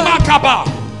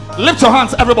 Lift your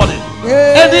hands, everybody.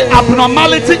 Any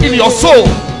abnormality in your soul,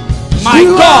 my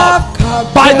God,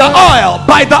 by the oil,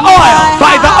 by the oil,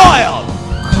 by the oil,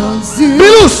 be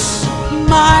loose.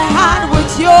 My heart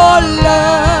with your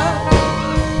love.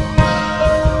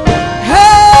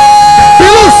 Be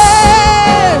loose.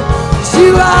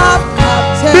 You have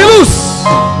captured Be loose.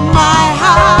 my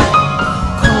heart.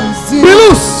 Consume Be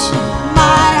loose.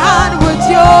 my heart with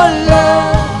your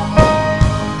love.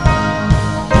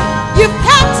 You've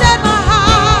captured my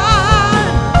heart.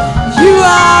 You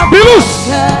have Be loose.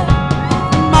 captured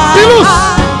my Be loose.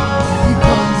 heart. You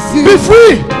consume Be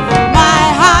free. my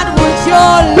heart with your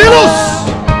love. Be loose.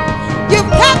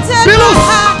 You've captured Be my loose.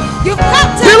 heart. You've Be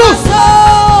captured my loose.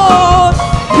 soul.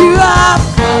 You have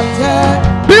captured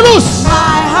Be loose.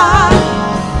 my heart.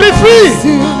 Be free.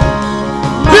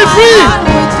 My Be free. heart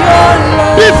with your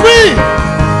love. Be free.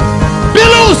 Be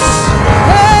loose.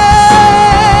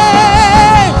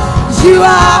 Hey, you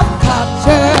have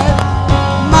captured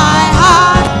my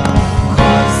heart.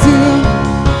 Consume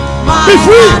my Be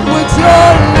free. heart with your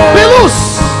love. Be loose.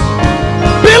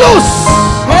 Be loose.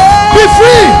 Be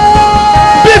free.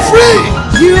 Be free.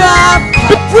 You have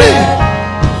Be free.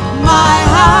 captured my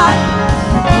heart.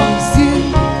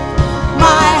 Consume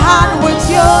my heart with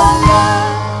your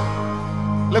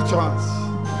love. Lift your hands.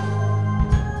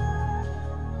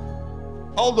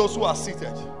 All those who are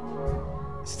seated,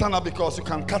 stand up, because you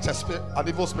can catch an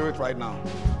evil spirit right now.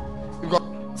 You've got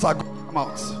demons are going to come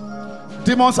out.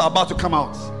 Demons are about to come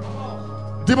out.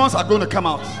 Demons are going to come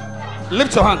out.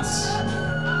 Lift your hands.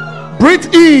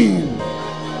 Breathe in.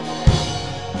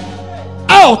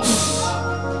 Out.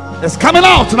 It's coming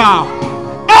out now.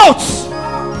 Out.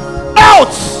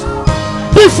 Out.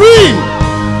 Be free.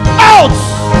 Out.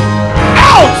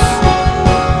 Out.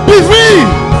 Be free.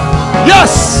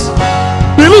 Yes.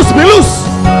 Be loose. Be loose.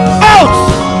 Out.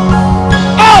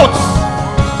 Out.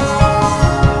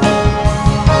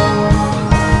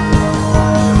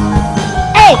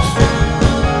 Out.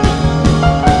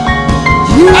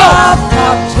 You Out. have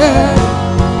captured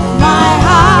my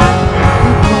heart.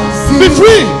 You Be consume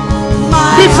free.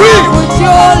 my Be free. heart with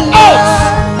your Out.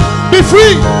 love. Be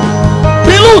free.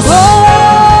 Be loose. Oh,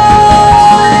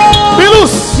 Be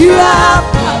loose. you have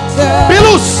captured Be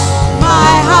loose.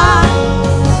 my heart.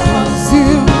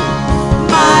 Consume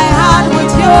my heart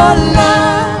with your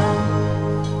love.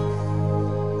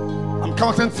 I'm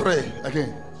counting 3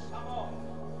 again.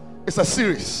 It's a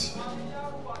series.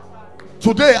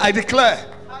 Today I declare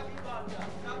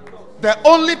the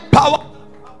only power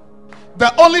The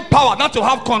only power that will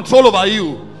have control over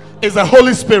you is the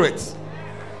Holy Spirit.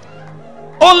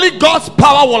 Only God's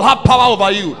power will have power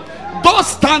over you. Those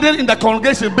standing in the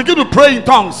congregation, begin to pray in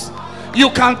tongues.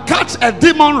 You can catch a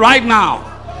demon right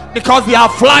now because they are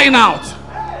flying out.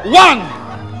 One,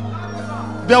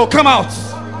 they will come out.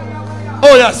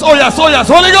 Oh yes, oh yes, oh yes.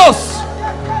 Holy Ghost.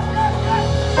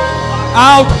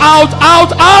 Out, out,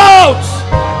 out, out,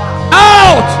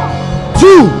 out.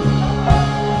 2,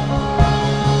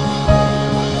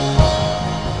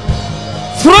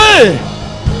 3,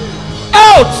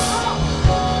 out,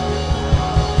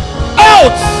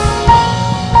 out,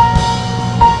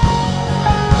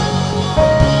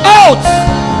 out.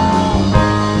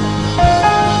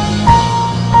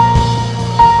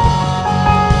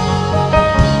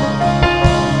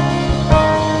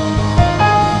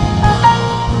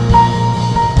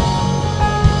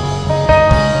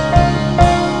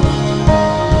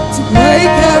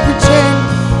 Break every chain,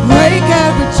 break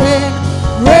every chain,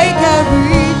 break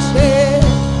every chain.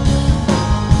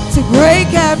 To break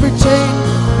every chain,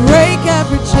 break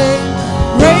every chain,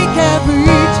 break every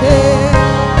chain.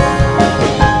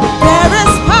 There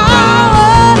is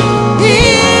power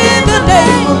in the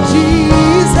name of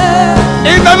Jesus.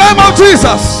 In the name of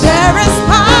Jesus. There is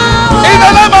power In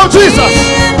the name of Jesus.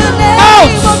 in the name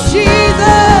Out. of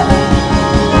Jesus.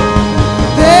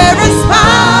 There is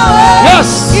power Yes.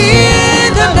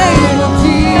 in the name of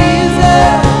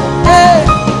Jesus. Hey.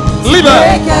 Leave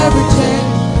Break it. every chain,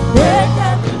 break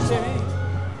every chain.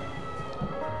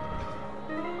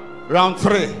 Round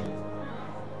 3.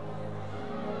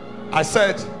 I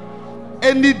said,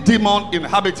 any demon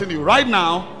inhabiting you right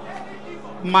now,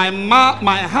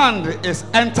 my hand is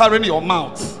entering your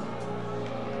mouth,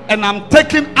 and I'm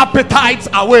taking appetites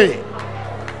away.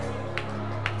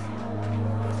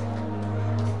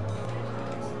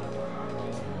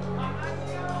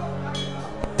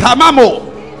 Tamamo,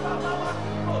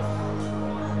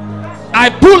 I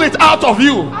pull it out of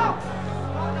you.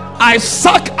 I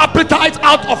suck appetite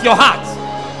out of your heart.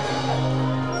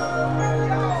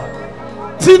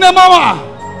 Tine mama,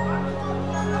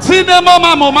 tine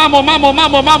mama, mama, mama, mama,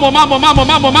 mama, mama, mama,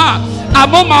 mama, mama,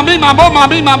 amo mami, mamo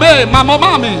mami, mame, mamo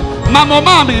mami, mamo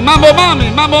mami, mamo mami,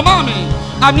 mamo mami,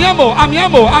 amiamo,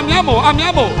 amiamo, amiamo,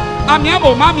 amiamo,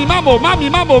 amiamo, mami, mamo, mami,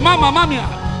 mamo, mama, mamia,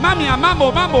 mamia,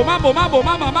 mamo, mamo, mamo, mamo,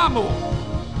 mama, mamo.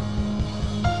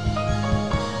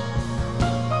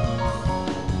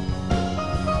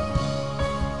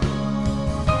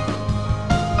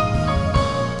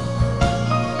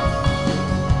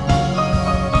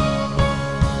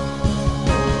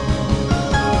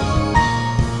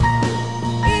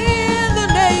 In the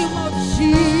name of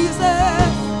Jesus.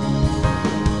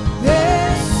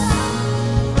 Yes.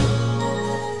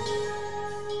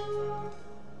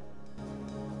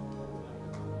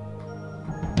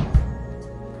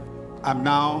 I'm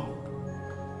now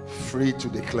free to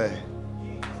declare.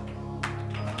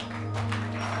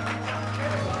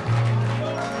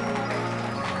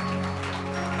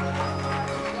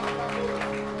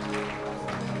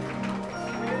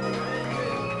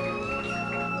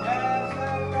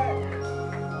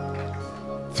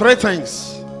 Three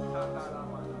things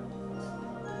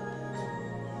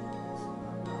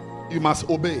you must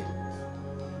obey.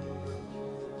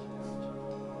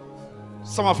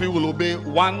 Some of you will obey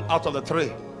 1 out of the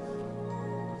 3.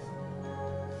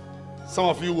 Some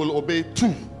of you will obey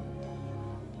 2.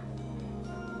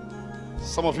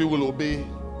 Some of you will obey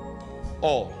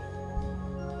all.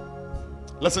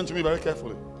 Listen to me very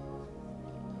carefully.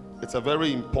 It's a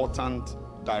very important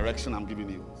direction I'm giving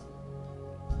you.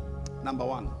 Number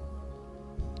 1,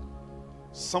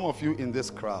 some of you in this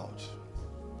crowd,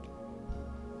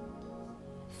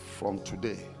 from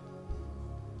today,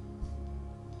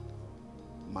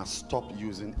 must stop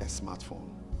using a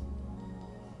smartphone.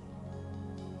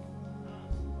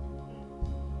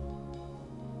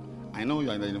 I know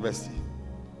you're in the university.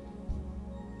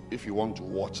 If you want to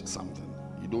watch something,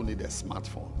 you don't need a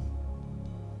smartphone.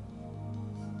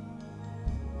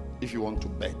 If you want to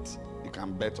bet, you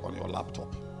can bet on your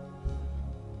laptop.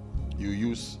 You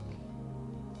use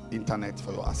internet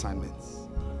for your assignments.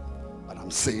 But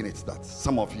I'm saying it that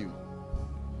some of you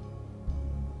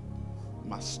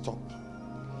must stop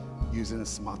using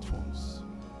smartphones.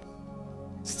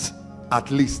 At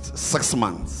least 6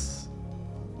 months.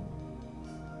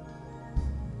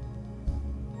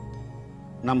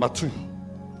 Number 2,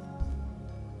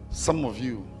 some of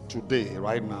you today,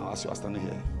 right now, as you are standing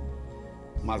here,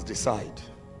 must decide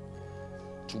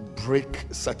to break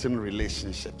certain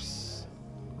relationships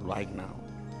right now.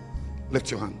 Lift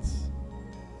your hands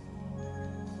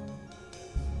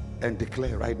and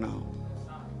declare right now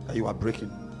that you are breaking.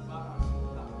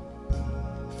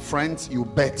 Friends you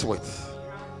bet with.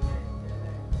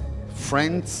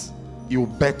 Friends you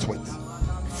bet with.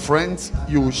 Friends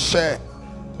you share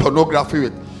pornography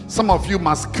with. Some of you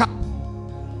must come.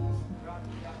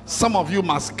 Some of you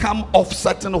must come off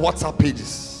certain WhatsApp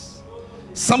pages.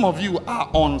 Some of you are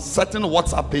on certain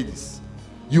WhatsApp pages.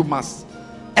 You must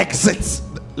exit.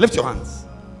 Lift your hands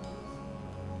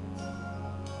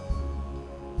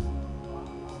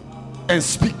and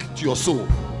speak to your soul.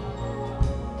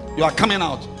 You are coming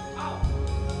out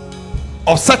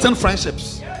of certain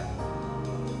friendships,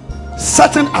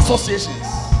 certain associations,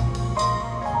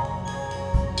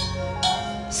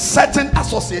 certain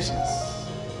associations.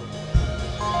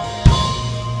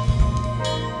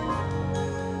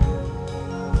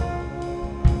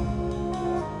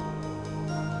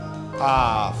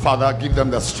 Father, give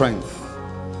them the strength.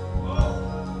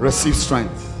 Receive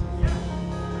strength.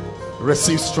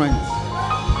 Receive strength.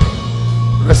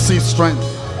 Receive strength.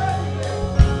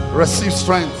 Receive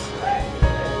strength.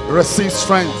 Receive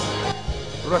strength.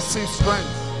 Receive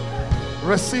strength.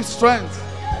 Receive strength.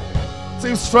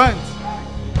 Receive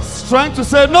strength. Strength to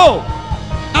say no.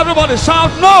 Everybody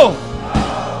shout no.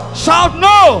 Shout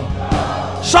no.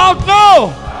 Shout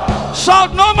no.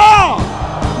 Shout no more.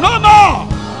 No more.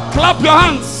 Clap your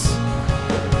hands.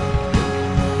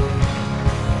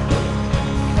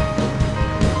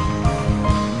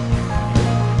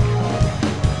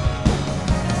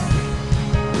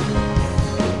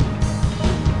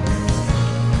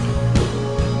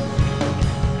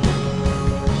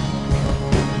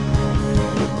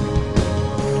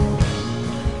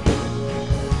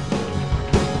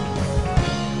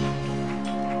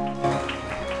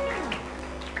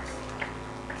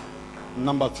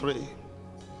 Number 3.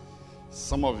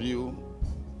 Some of you,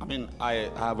 I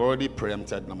have already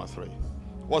preempted number 3.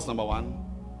 What's number 1?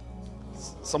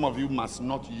 Some of you must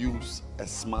not use a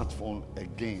smartphone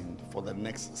again for the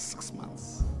next 6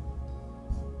 months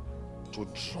to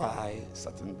dry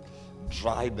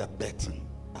the betting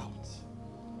out,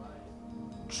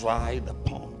 dry the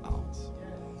porn out.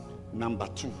 Number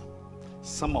 2,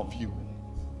 some of you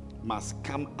must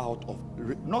come out of,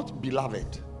 not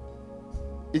beloved,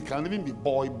 it can even be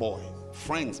boy,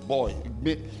 friends,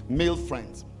 male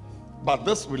friends, but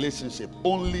this relationship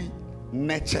only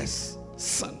nurtures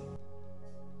sin.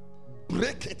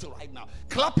 Break it right now.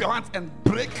 Clap your hands and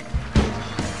break.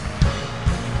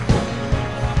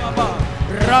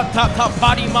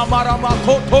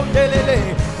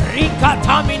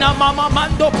 Rikatamina mama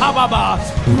mando kababa.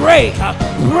 Breaker,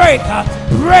 breaker,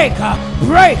 breaker,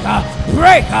 breaker,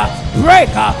 breaker,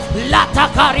 breaker.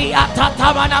 Latakari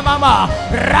atatamana mama.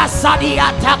 Rasadi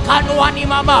atakanwani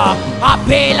mama.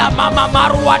 Abela mama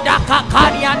maruada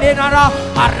kakani anenara.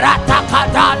 Arata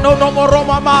kata no moro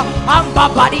mama.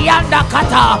 Ambabadi anda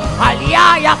kata.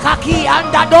 Aliaya kaki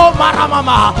anda do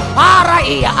maramama.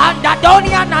 Arai anda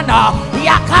donia nana.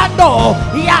 Yakando,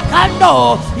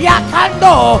 yakando,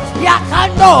 yakando,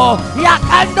 yakando,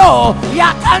 yakando,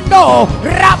 yakando,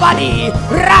 rabani,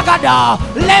 ragada,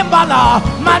 lembala,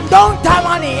 mandon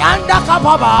tamani, anda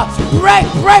kapaba, break,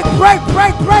 break, break,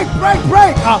 break, break, break,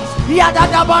 break,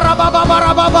 yadada barababa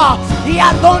barababa,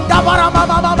 yadonda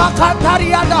barababa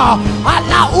kantariada,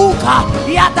 ala uka,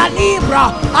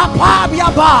 yadanibra,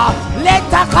 apabiaba,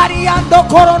 leta kariando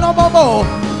koronobobo,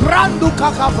 brandu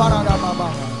kakaparada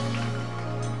baba.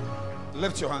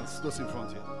 Lift your hands, those in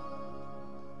front here.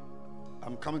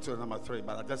 I'm coming to number 3,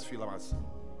 but I just feel I must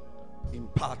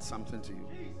impart something to you.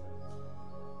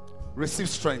 Receive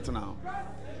strength now.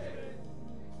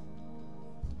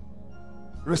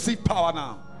 Receive power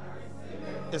now.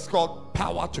 It's called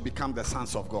power to become the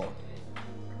sons of God.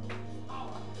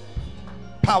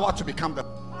 Power to become the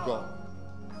God.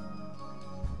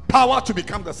 Power to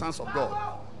become the sons of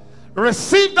God.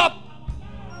 Receive that.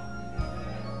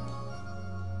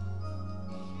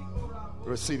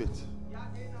 Receive it.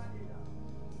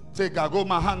 Take gago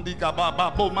mahandi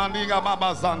gaba bo maniga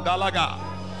baba zandalaga.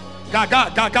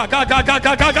 Gaga gaga gaga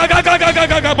gaga gaga gaga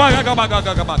gaga gaga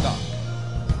gaga gaga.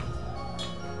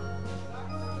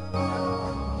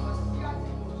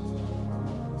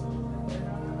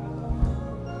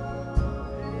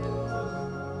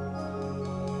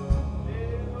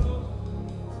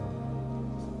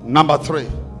 Number 3.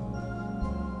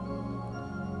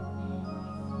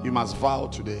 You must vow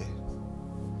today,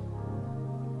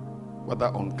 whether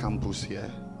on campus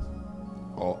here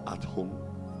or at home,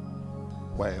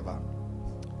 wherever,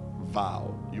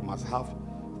 vow. You must have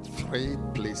 3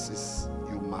 places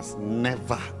you must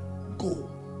never go.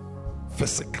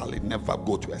 Physically, never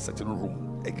go to a certain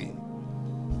room again.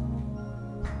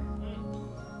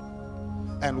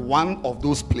 And one of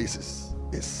those places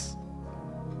is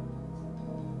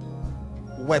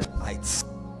websites,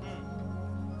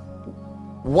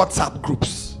 WhatsApp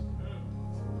groups.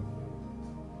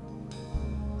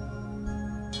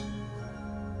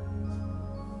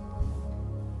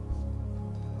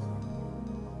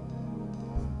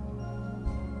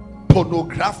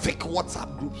 Pornographic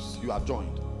WhatsApp groups you have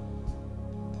joined.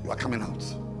 You are coming out.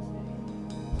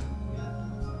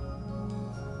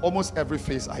 Almost every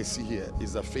face I see here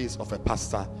is the face of a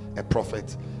pastor, a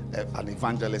prophet, an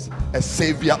evangelist, a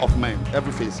savior of men.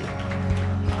 Every face here.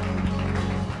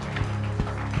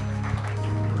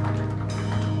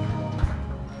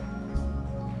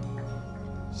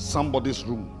 Somebody's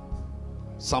room,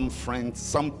 some friend,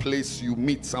 some place you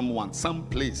meet someone, some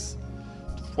place.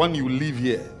 When you leave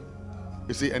here,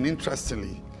 you see, and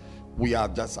interestingly, we are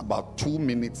just about 2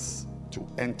 minutes to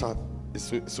enter.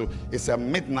 So it's a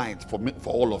midnight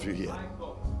for all of you here.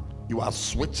 You are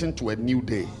switching to a new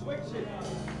day.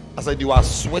 I said you are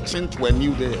switching to a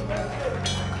new day.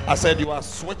 I said you are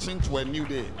switching to a new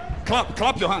day.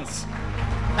 Clap your hands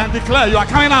and declare you are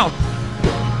coming out.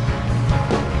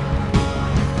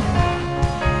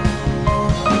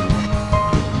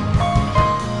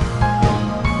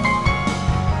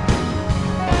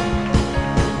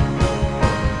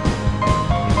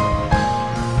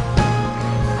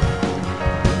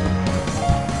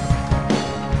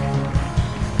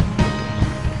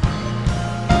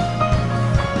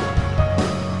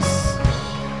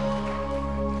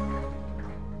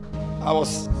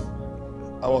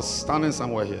 I was standing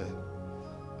somewhere here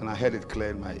and I heard it clear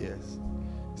in my ears.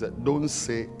 He said, don't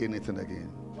say anything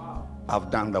again. I've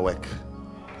done the work.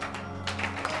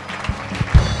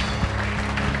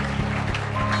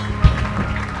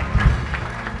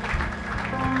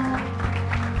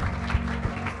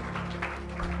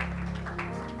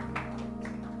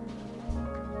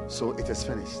 So it is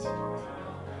finished.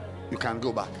 You can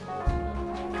go back.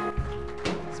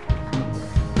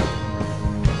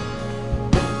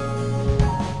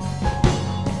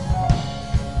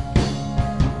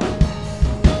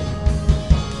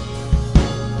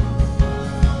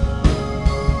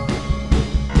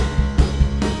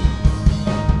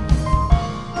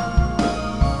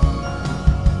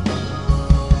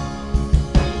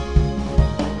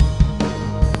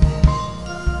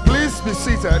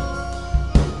 Seated.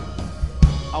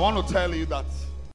 I want to tell you that